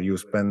clubs where you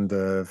spend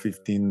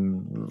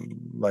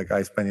 15, like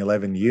I spent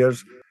 11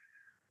 years.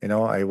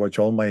 I watch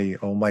all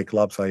my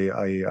clubs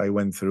I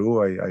went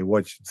through. I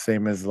watched,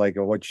 same as like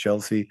I watch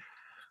Chelsea.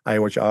 I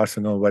watch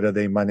Arsenal, whether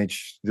they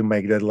managed to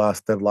make that last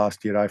step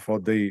last year. I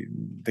thought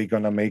they're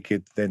gonna make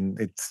it. Then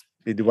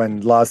it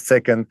went last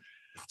second.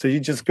 So you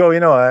just go.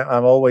 I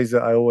always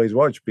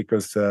watch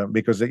because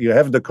you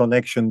have the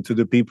connection to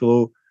the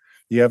people,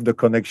 you have the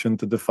connection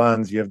to the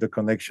fans, you have the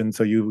connection.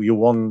 So you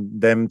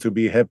want them to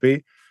be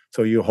happy.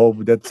 So you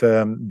hope that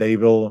they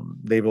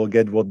will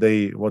get what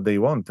they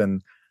want.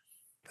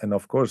 And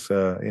of course,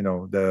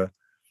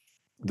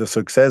 the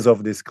success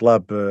of this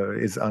club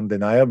is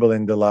undeniable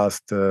in the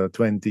last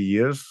 20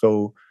 years.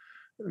 So,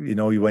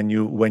 when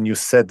you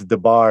set the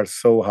bar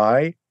so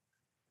high,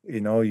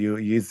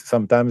 you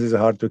sometimes it's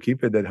hard to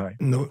keep it that high.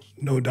 No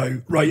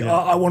doubt. Right. Yeah.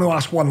 I want to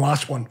ask one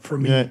last one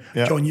from me.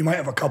 Yeah. John, you might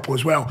have a couple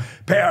as well.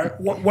 Petr,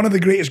 one of the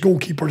greatest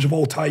goalkeepers of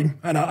all time,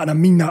 and I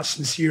mean that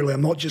sincerely.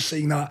 I'm not just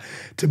saying that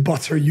to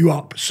butter you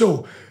up.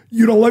 So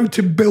you're allowed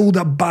to build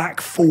a back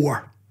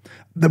four.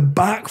 The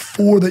back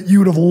four that you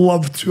would have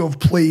loved to have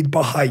played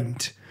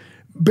behind.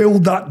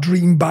 Build that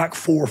dream back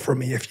four for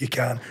me if you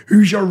can.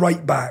 Who's your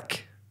right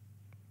back?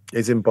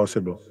 It's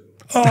impossible.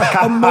 Oh,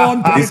 come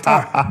on,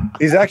 Petr.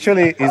 It's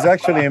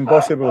actually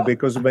impossible,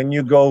 because when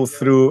you go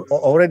through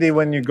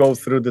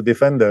the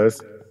defenders,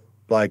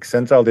 like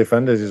central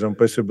defenders, is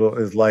impossible.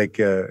 It's like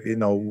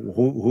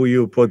who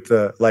you put.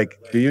 Like,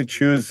 do you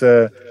choose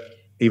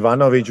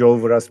Ivanović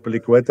over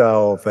Azpilicueta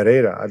or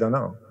Ferreira? I don't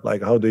know.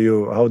 Like, how do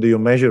you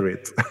measure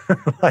it?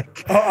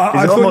 Like,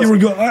 I thought you were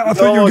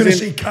going to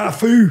say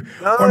Cafu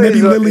or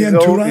maybe Lilian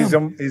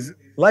Thuram.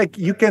 Like,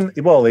 you can,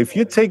 if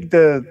you take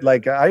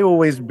I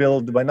always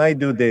build, when I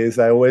do this,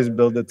 I always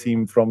build a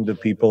team from the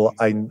people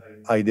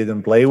I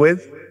didn't play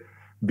with,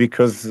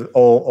 because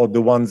or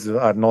the ones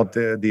are not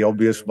the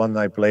obvious one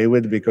I play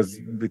with,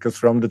 because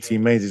from the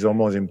teammates is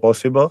almost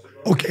impossible.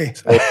 Okay.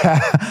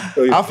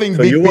 I think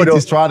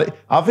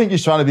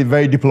he's trying to be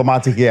very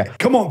diplomatic here.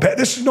 Come on, Pet.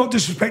 This is not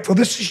disrespectful.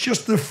 This is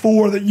just the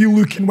four that you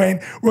look and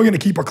went, we're going to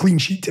keep a clean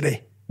sheet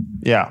today.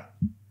 Yeah.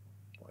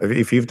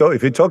 If you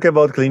talk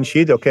about clean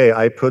sheet, okay,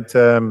 I put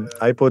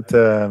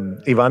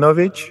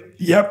Ivanović.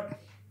 Yep.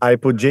 I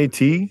put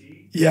JT.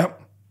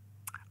 Yep.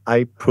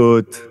 I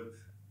put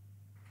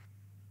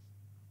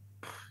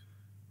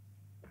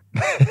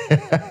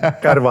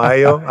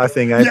Carvalho. I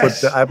think I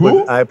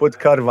put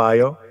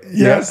Carvalho.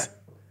 Yes.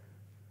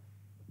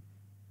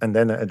 And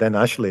then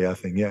Ashley, I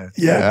think, yeah.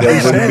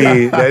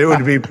 That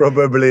would be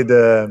probably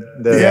the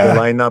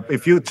lineup.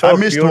 If you talk,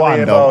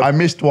 I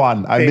missed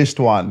one.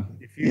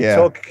 If you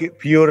talk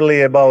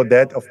purely about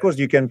that, of course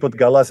you can put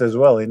Gallas as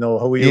well.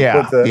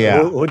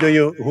 Who do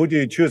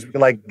you choose?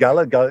 Like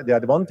Gallas, the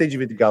advantage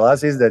with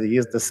Gallas is that he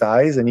has the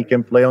size and he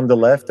can play on the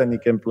left and he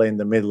can play in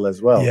the middle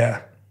as well.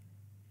 Yeah.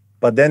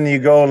 But then you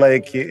go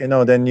like,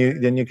 then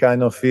you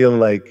kind of feel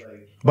like.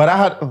 But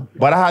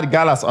I had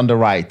Gallas on the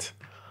right.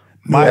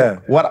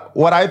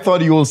 What I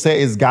thought you will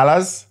say is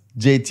Gallas,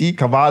 JT,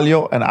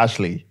 Carvalho, and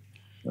Ashley.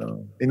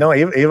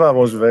 Eva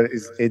was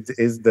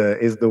is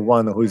the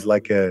one who's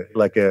like a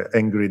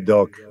angry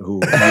dog who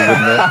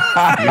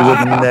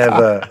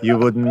you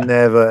would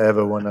never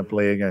ever want to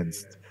play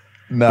against.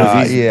 No,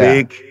 he's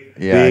big,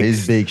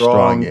 he's big,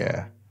 strong,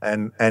 yeah.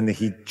 And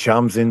he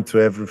jumps into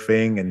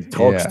everything and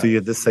talks to you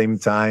at the same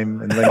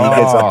time. And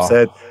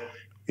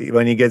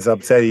when he gets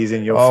upset, he's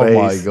in your face.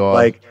 Oh my God!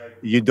 Like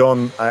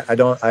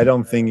I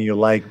don't think you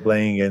like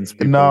playing against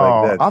people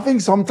like that. I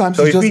think sometimes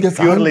he just gets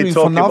angry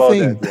for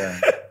nothing.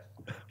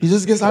 He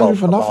just gets angry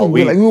for nothing.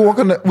 We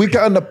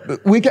get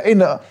in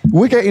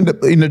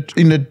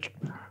the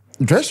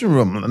dressing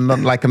room,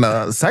 like in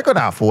the second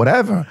half or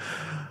whatever,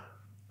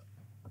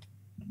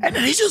 and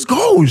then he just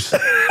goes.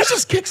 He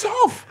just kicks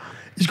off.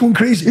 He's going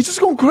crazy. He's just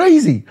going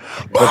crazy.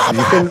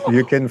 But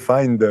you can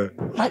find the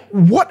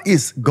what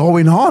is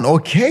going on?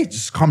 Okay,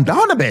 just calm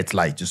down a bit.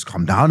 Just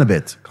calm down a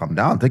bit. Calm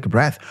down. Take a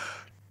breath.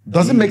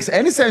 Doesn't make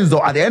any sense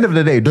though. At the end of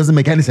the day, it doesn't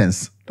make any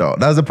sense though.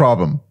 That's the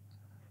problem.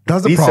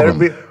 That's the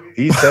problem.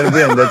 He's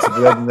Serbian.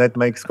 That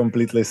makes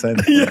completely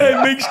sense.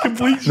 Yeah, it makes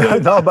complete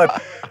sense. No,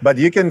 but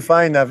you can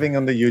find, I think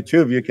on the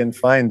YouTube, you can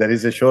find there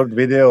is a short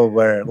video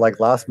where,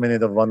 like last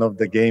minute of one of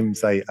the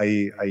games, I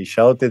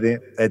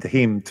shouted at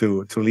him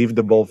to leave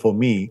the ball for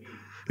me,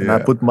 and I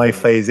put my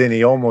face in.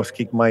 He almost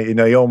kicked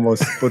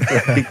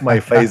kicked my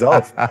face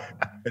off.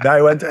 And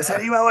I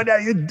said, what are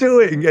you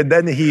doing? And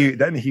then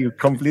he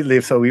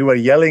completely, so we were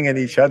yelling at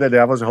each other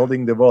there. I was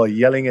holding the ball,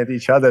 yelling at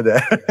each other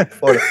there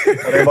for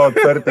about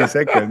 30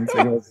 seconds.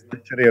 It was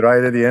literally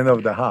right at the end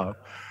of the half.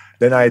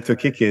 Then I had to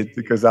kick it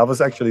because I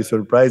was actually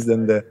surprised.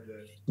 Then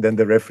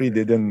the referee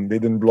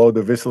didn't blow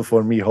the whistle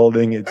for me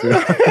holding it too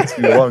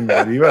long.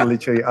 We were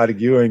literally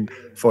arguing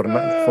for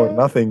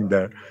nothing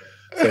there.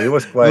 So he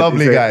was quite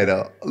lovely guy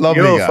though.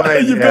 Lovely guy.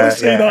 You better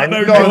say that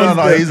now.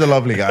 No, he's a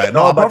lovely guy.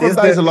 No, but this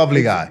guy is a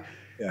lovely guy.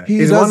 Yeah.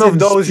 He's one of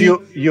those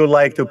you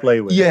like to play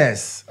with.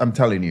 Yes, I'm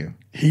telling you.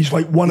 He's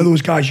like one of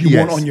those guys you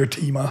want on your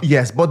team. Huh?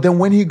 Yes, but then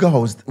when he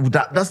goes,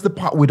 that's the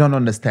part we don't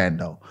understand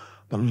though.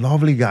 But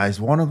lovely guys,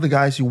 one of the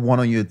guys you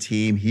want on your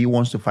team, he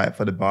wants to fight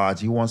for the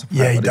badge, he wants to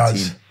fight for the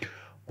team.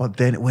 But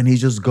then when he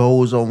just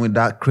goes on with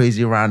that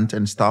crazy rant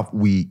and stuff,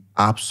 we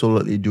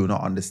absolutely do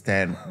not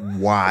understand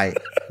why.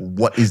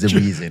 What is the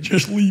reason?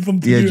 Just leave him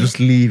to it.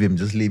 Just leave him.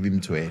 Just leave him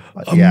to it.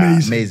 But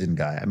amazing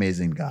guy.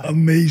 Amazing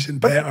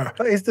Petr.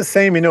 But it's the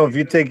same, if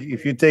you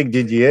take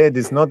Didier,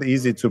 it's not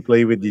easy to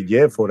play with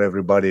Didier for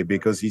everybody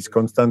because he's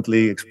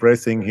constantly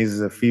expressing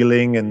his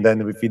feeling, and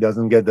then if he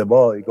doesn't get the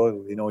ball, he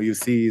goes, you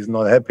see he's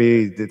not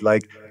happy.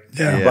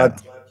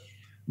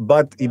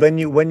 But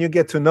when you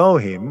get to know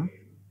him,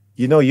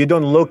 you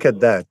don't look at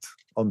that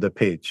on the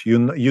pitch.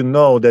 You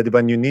know that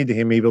when you need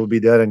him, he will be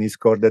there, and he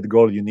scored that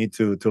goal. You need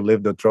to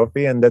lift the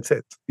trophy, and that's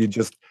it. You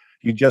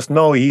just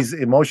know he's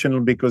emotional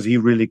because he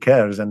really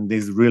cares, and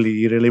he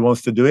really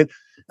wants to do it.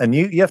 And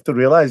you have to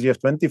realize you have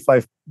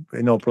 25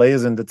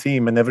 players in the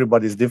team, and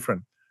everybody's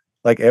different.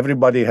 Like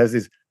everybody has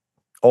his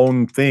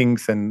own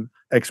things and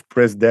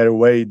express their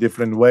way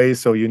different ways.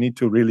 So you need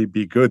to really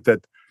be good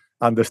at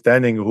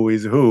understanding who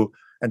is who.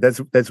 And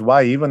that's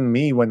why even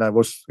me, when I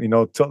was,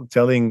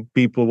 telling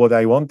people what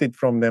I wanted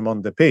from them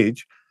on the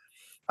pitch,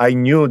 I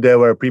knew there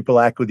were people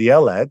I could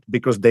yell at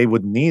because they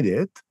would need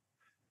it.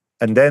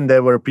 And then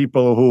there were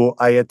people who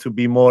I had to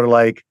be more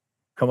like,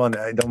 come on,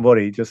 don't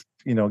worry, just,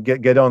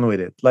 get on with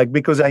it. Like,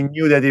 because I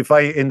knew that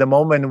in the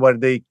moment where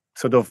they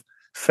sort of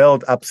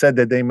felt upset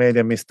that they made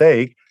a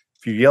mistake,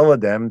 if you yell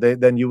at them,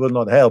 then you will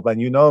not help, and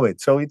you know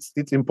it. So it's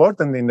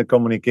important in the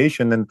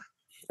communication.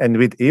 And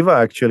with Eva,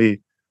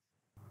 actually,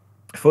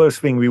 first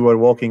thing we were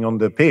walking on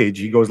the pitch,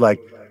 he goes like,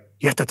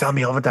 you have to tell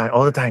me all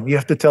the time. You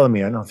have to tell me.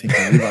 And I'm thinking,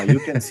 Eva, you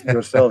can see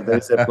yourself.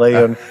 There's a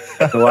player.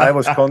 So I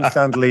was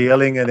constantly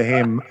yelling at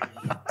him.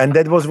 And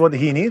that was what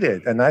he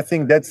needed. And I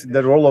think that's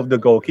the role of the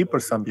goalkeeper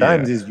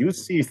sometimes is you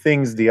see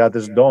things the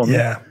others don't.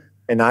 Yeah.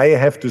 And I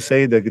have to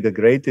say that the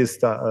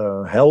greatest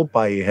help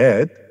I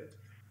had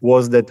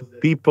was that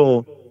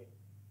people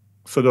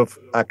sort of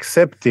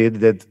accepted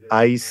that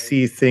I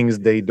see things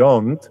they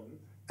don't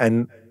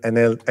and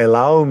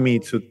allow me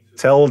to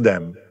tell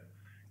them.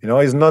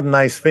 It's not a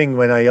nice thing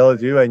when I yell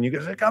at you and you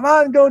say, come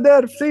on, go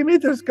there, 3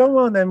 meters, come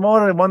on, and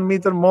more, 1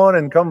 meter more,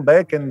 and come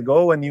back and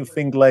go. And you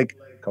think like,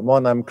 come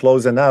on, I'm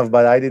close enough,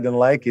 but I didn't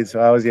like it. So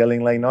I was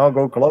yelling like, no,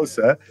 go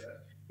closer.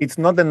 It's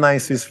not the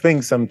nicest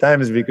thing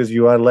sometimes because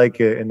you are like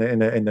in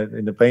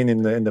the pain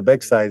in the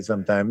backside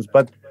sometimes.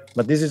 But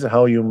this is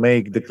how you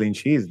make the clean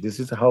sheets. This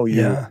is how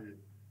you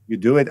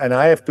do it. And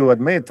I have to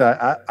admit,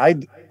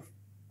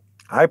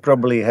 I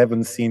probably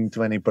haven't seen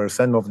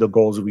 20% of the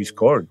goals we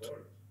scored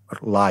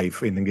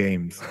live in the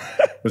games.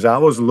 Because I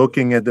was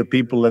looking at the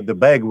people at the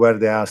back where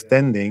they are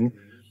standing.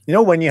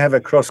 When you have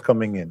a cross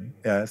coming in.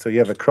 So you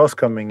have a cross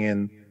coming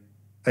in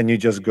and you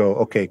just go,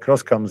 okay,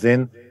 cross comes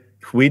in.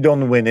 If we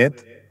don't win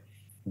it,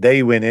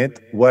 they win it.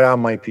 Where are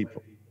my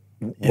people?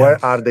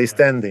 Where are they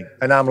standing?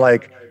 And I'm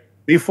like,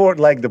 before,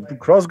 like, the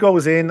cross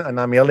goes in, and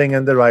I'm yelling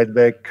at the right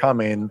back, come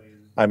in.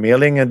 I'm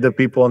yelling at the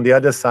people on the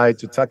other side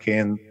to tuck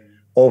in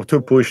or to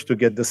push to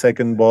get the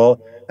second ball.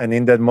 And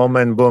in that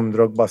moment, boom,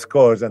 Drogba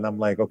scores, and I'm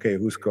like, okay,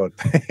 who scored?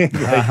 Like,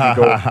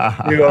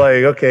 you go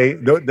like, okay.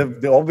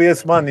 The obvious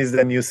one is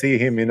then you see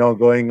him,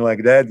 going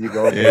like that. You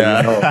go, okay,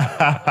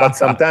 But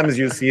sometimes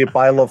you see a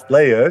pile of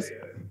players,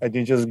 and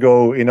you just go,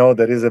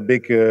 there is a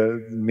big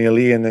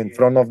melee in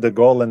front of the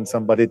goal, and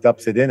somebody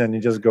taps it in, and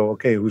you just go,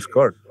 okay, who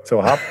scored? So,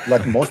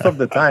 like most of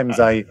the times,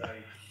 I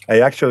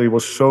actually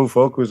was so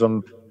focused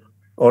on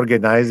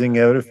organizing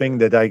everything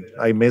that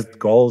I missed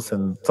goals,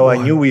 and so I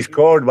knew we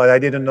scored, but I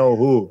didn't know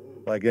who.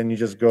 Like, then you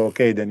just go,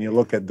 okay, then you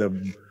look at the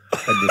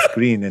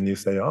screen and you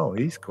say, oh,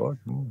 he scored.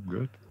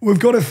 Good.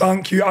 We've got to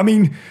thank you. I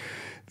mean,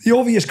 the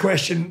obvious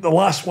question, the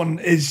last one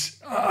is,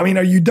 are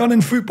you done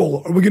in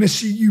football? Are we going to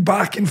see you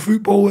back in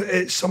football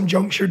at some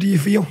juncture, do you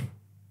feel?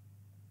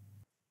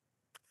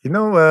 In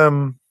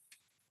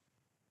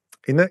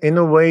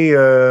a way,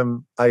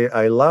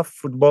 I love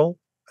football,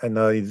 and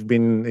it's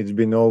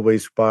been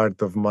always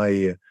part of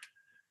my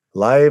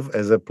life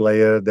as a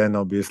player. Then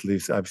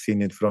obviously I've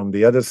seen it from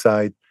the other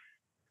side.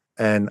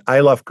 And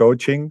I love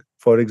coaching,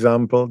 for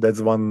example. That's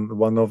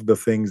one of the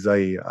things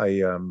I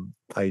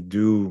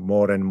do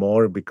more and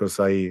more, because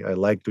I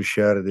like to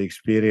share the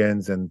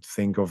experience and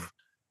think of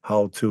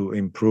how to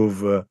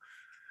improve,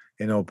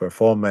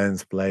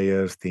 performance,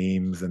 players,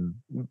 teams. And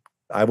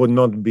I would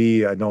not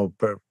be,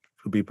 to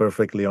be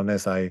perfectly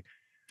honest, I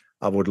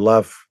would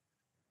love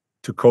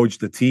to coach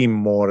the team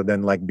more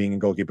than like being a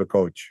goalkeeper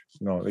coach.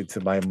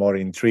 I'm more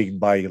intrigued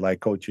by like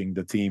coaching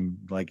the team.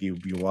 Like you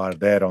are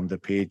there on the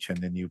pitch, and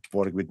then you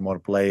work with more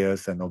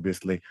players, and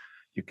obviously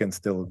you can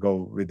still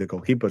go with the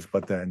goalkeepers,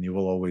 but and you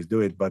will always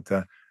do it. But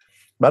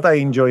I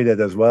enjoy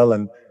that as well,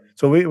 and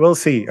so we will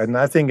see. And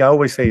I think I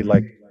always say,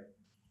 like,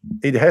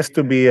 it has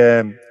to be.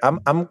 I'm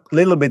a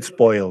little bit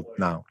spoiled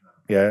now.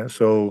 Yeah,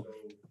 so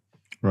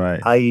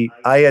Right.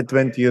 I had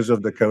 20 years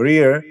of the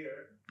career.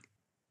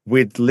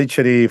 With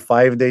literally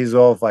 5 days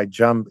off, I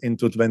jump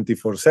into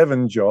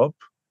 24/7 job.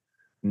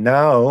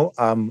 Now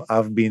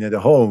I've been at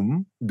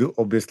home,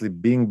 obviously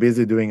being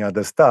busy doing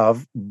other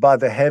stuff,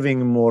 but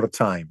having more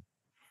time.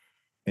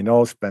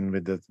 Spend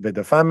with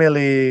the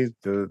family.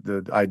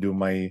 I do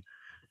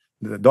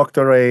the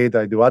doctorate.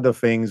 I do other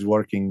things,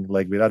 working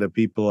like with other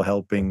people,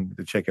 helping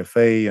the Czech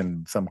FA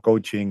and some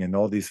coaching and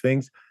all these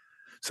things.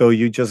 So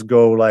you just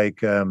go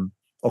like,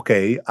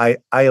 okay,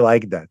 I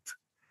like that.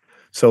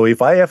 So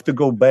if I have to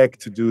go back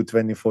to do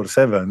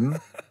 24/7,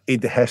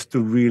 it has to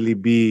really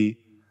be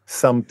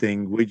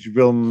something which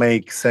will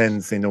make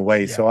sense in a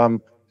way. Yeah.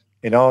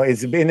 So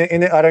it's in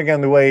an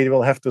arrogant way, it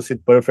will have to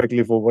sit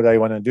perfectly for what I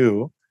want to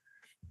do,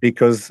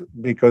 because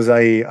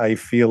I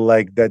feel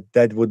like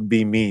that would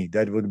be me.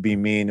 That would be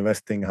me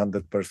investing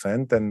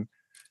 100%,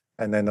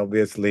 and then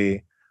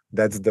obviously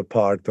that's the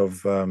part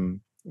of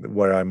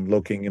where I'm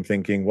looking and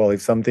thinking, well, if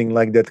something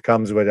like that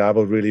comes where I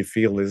will really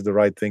feel is the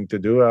right thing to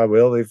do, I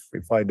will.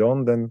 If I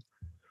don't, then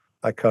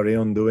I carry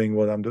on doing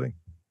what I'm doing.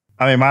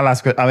 I mean, my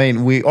last question. I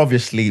mean,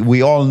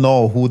 we all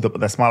know who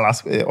that's my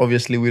last.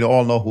 Obviously, we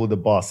all know who the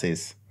boss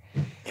is.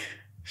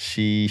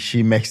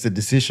 She makes the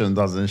decision,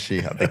 doesn't she,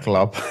 at the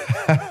club?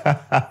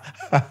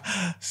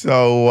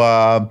 So,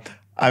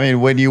 I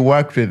mean, when you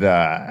worked with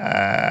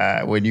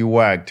her, when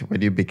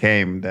you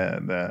became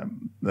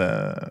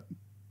the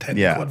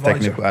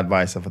technical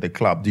advisor for the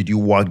club, did you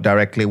work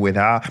directly with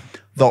her?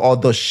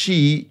 Although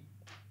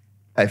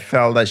I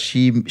felt that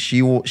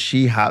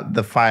she had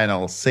the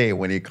final say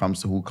when it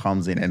comes to who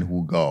comes in and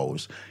who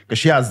goes, because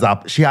she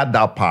had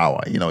that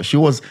power. She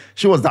was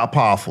that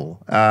powerful.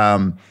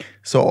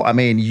 So I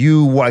mean,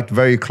 you worked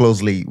very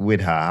closely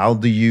with her. How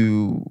did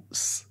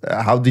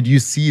you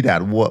see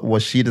that?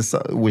 Was she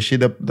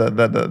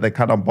the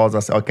kind of boss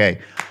that said, okay,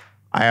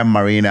 I am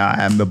Marina,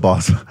 I am the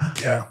boss.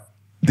 Yeah.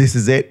 This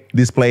is it.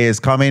 This player is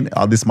coming,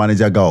 or this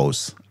manager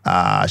goes.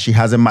 She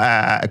has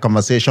a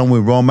conversation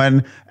with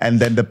Roman,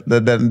 and then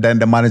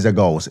the manager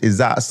goes. Is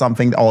that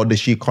something, or does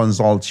she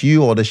consult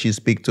you, or does she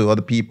speak to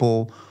other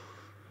people?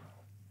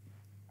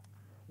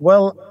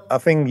 Well, I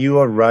think you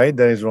are right.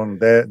 There is one.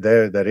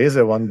 There is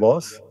a one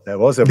boss. There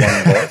was a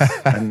one boss,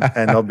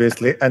 and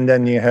obviously, and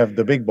then you have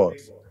the big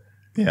boss.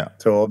 Yeah.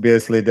 So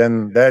obviously,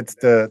 then that's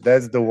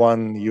the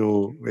one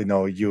you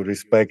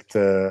respect,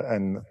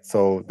 and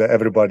so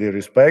everybody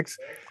respects.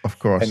 Of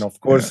course. And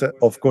of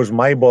course,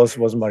 my boss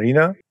was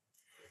Marina,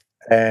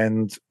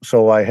 and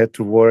so I had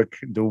to work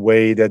the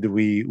way that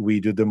we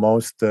do the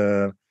most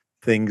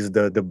things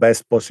the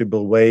best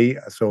possible way.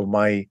 So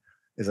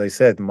as I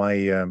said,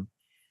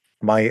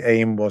 my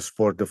aim was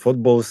for the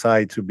football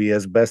side to be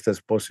as best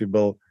as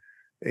possible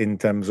in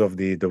terms of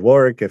the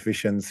work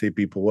efficiency,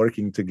 people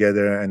working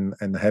together,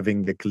 and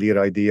having the clear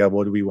idea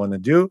what we want to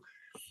do.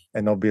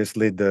 And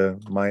obviously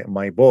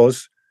my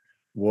boss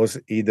was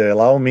either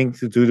allowing me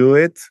to do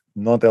it,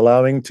 not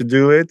allowing to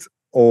do it,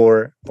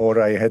 or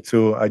I had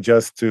to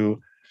adjust to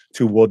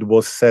what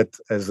was set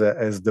as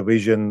the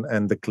vision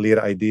and the clear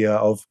idea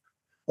of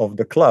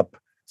the club.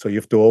 So you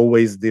have to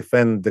always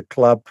defend the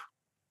club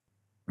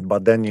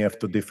but then you have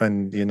to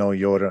defend,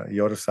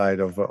 your side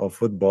of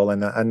football.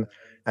 And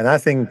I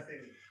think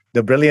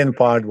the brilliant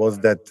part was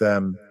that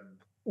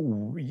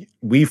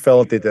we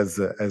felt it as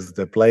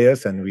the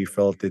players, and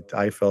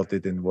I felt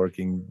it in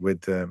working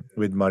with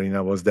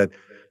Marina, was that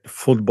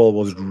football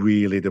was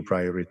really the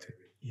priority.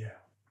 Yeah.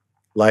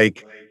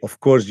 Like, of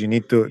course, you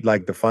need to,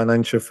 like, the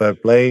financial fair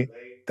play.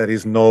 There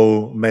is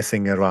no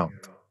messing around.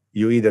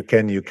 You either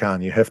can, you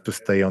can. You have to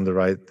stay on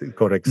the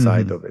correct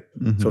side of it.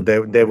 So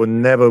they would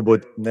never,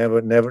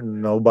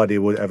 nobody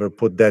would ever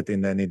put that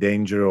in any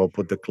danger or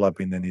put the club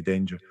in any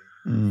danger.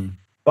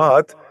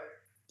 But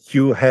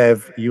you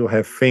have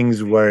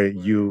things where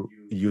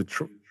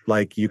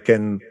like, you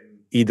can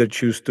either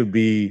choose to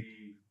be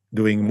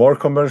doing more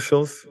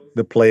commercials,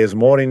 the players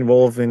more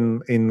involved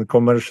in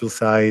commercial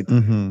side,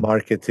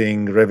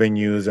 marketing,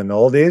 revenues, and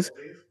all this,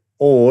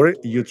 or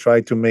you try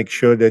to make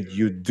sure that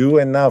you do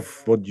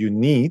enough what you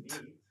need,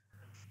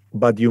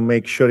 but you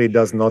make sure it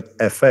does not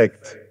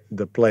affect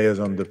the players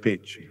on the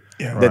pitch.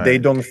 Yeah. That they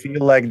don't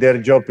feel like their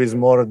job is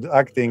more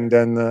acting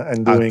than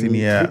and doing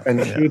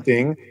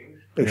shooting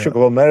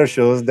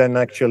commercials than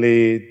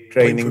actually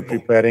training,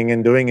 preparing,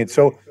 and doing it.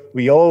 So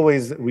we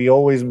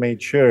always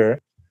made sure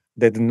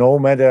that no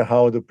matter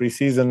how the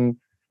preseason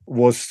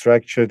was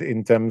structured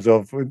in terms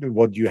of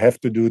what you have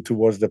to do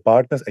towards the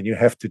partners, and you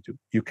have to do.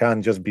 You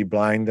can't just be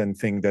blind and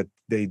think that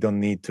they don't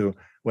need to,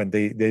 when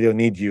they don't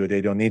need you,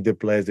 they don't need the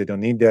players, they don't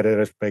need their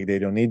respect, they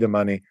don't need the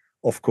money.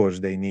 Of course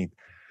they need.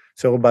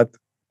 So, but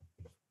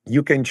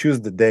you can choose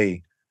the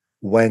day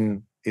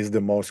when is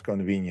the most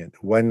convenient,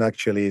 when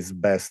actually is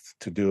best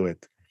to do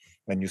it.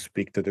 When you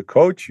speak to the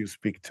coach, you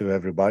speak to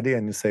everybody,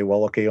 and you say,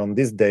 well, okay, on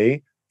this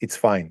day, it's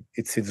fine.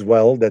 It sits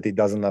well, that it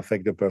doesn't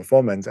affect the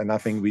performance. And I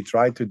think we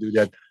try to do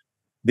that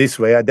this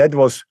way. That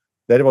was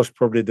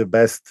probably the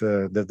best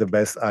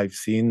I've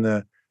seen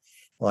to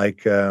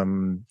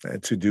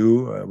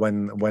do.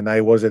 When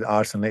I was at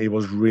Arsenal, it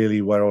was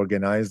really well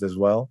organized as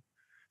well.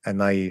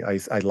 And I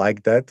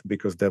like that,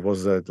 because there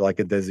was a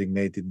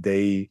designated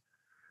day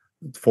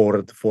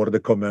for the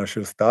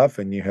commercial stuff,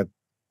 and you had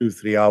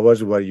 2-3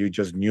 hours where you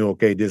just knew,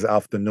 okay, this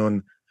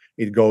afternoon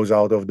it goes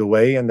out of the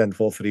way, and then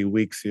for 3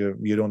 weeks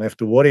you don't have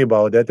to worry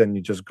about that, and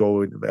you just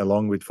go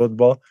along with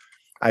football.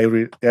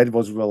 That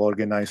was well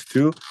organized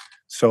too,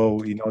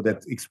 so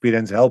that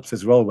experience helps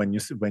as well when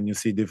you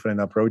see different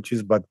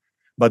approaches. But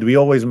we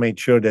always made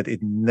sure that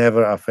it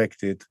never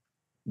affected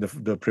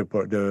the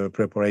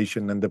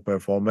preparation and the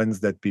performance,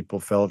 that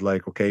people felt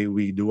like, okay,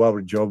 we do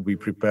our job, we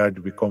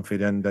prepared, we're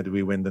confident that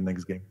we win the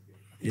next game.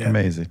 Yeah,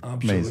 amazing.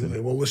 Absolutely.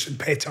 Amazing. Well, listen,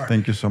 Petr.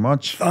 Thank you so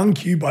much.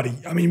 Thank you, buddy.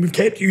 I mean, we've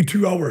kept you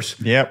 2 hours.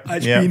 Yep.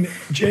 It's been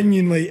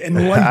genuinely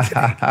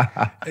enlightening.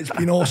 It's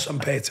been awesome,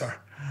 Petr.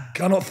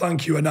 Cannot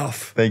thank you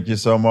enough. Thank you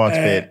so much,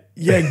 Pete.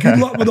 Yeah, good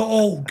luck with it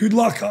all. Good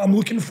luck. I'm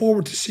looking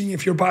forward to seeing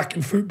if you're back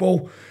in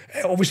football.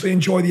 Obviously,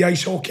 enjoy the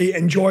ice hockey.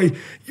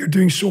 You're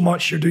doing so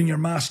much. You're doing your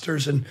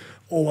masters and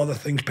all other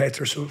things,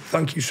 Petr. So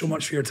thank you so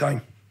much for your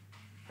time.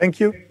 Thank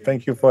you.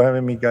 Thank you for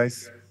having me,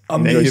 guys.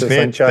 Thank you,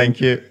 Pete.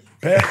 Thank you.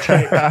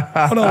 Petr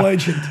Cech, what a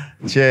legend.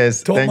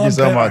 Cheers. Top Thank man, you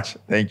so Petr. much.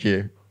 Thank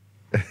you.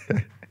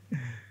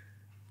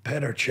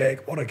 Petr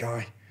Cech, what a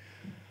guy.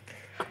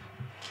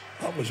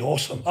 That was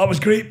awesome. That was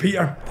great,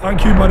 Peter.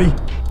 Thank you, buddy.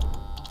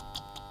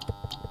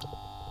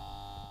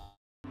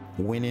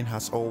 Winning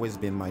has always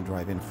been my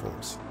driving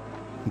force.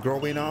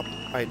 Growing up,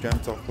 I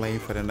dreamt of playing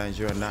for the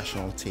Nigerian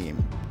national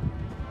team.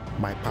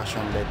 My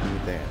passion led me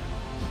there.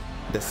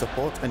 The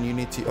support and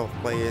unity of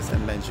players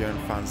and Nigerian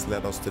fans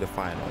led us to the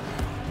final.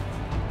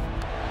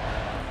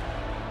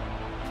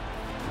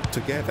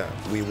 Together,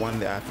 we won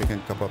the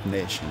African Cup of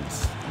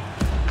Nations.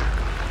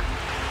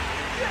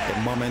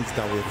 A moment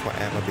that will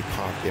forever be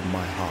carved in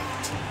my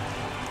heart.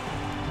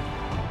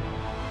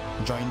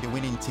 Join the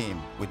winning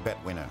team with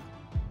BetWinner.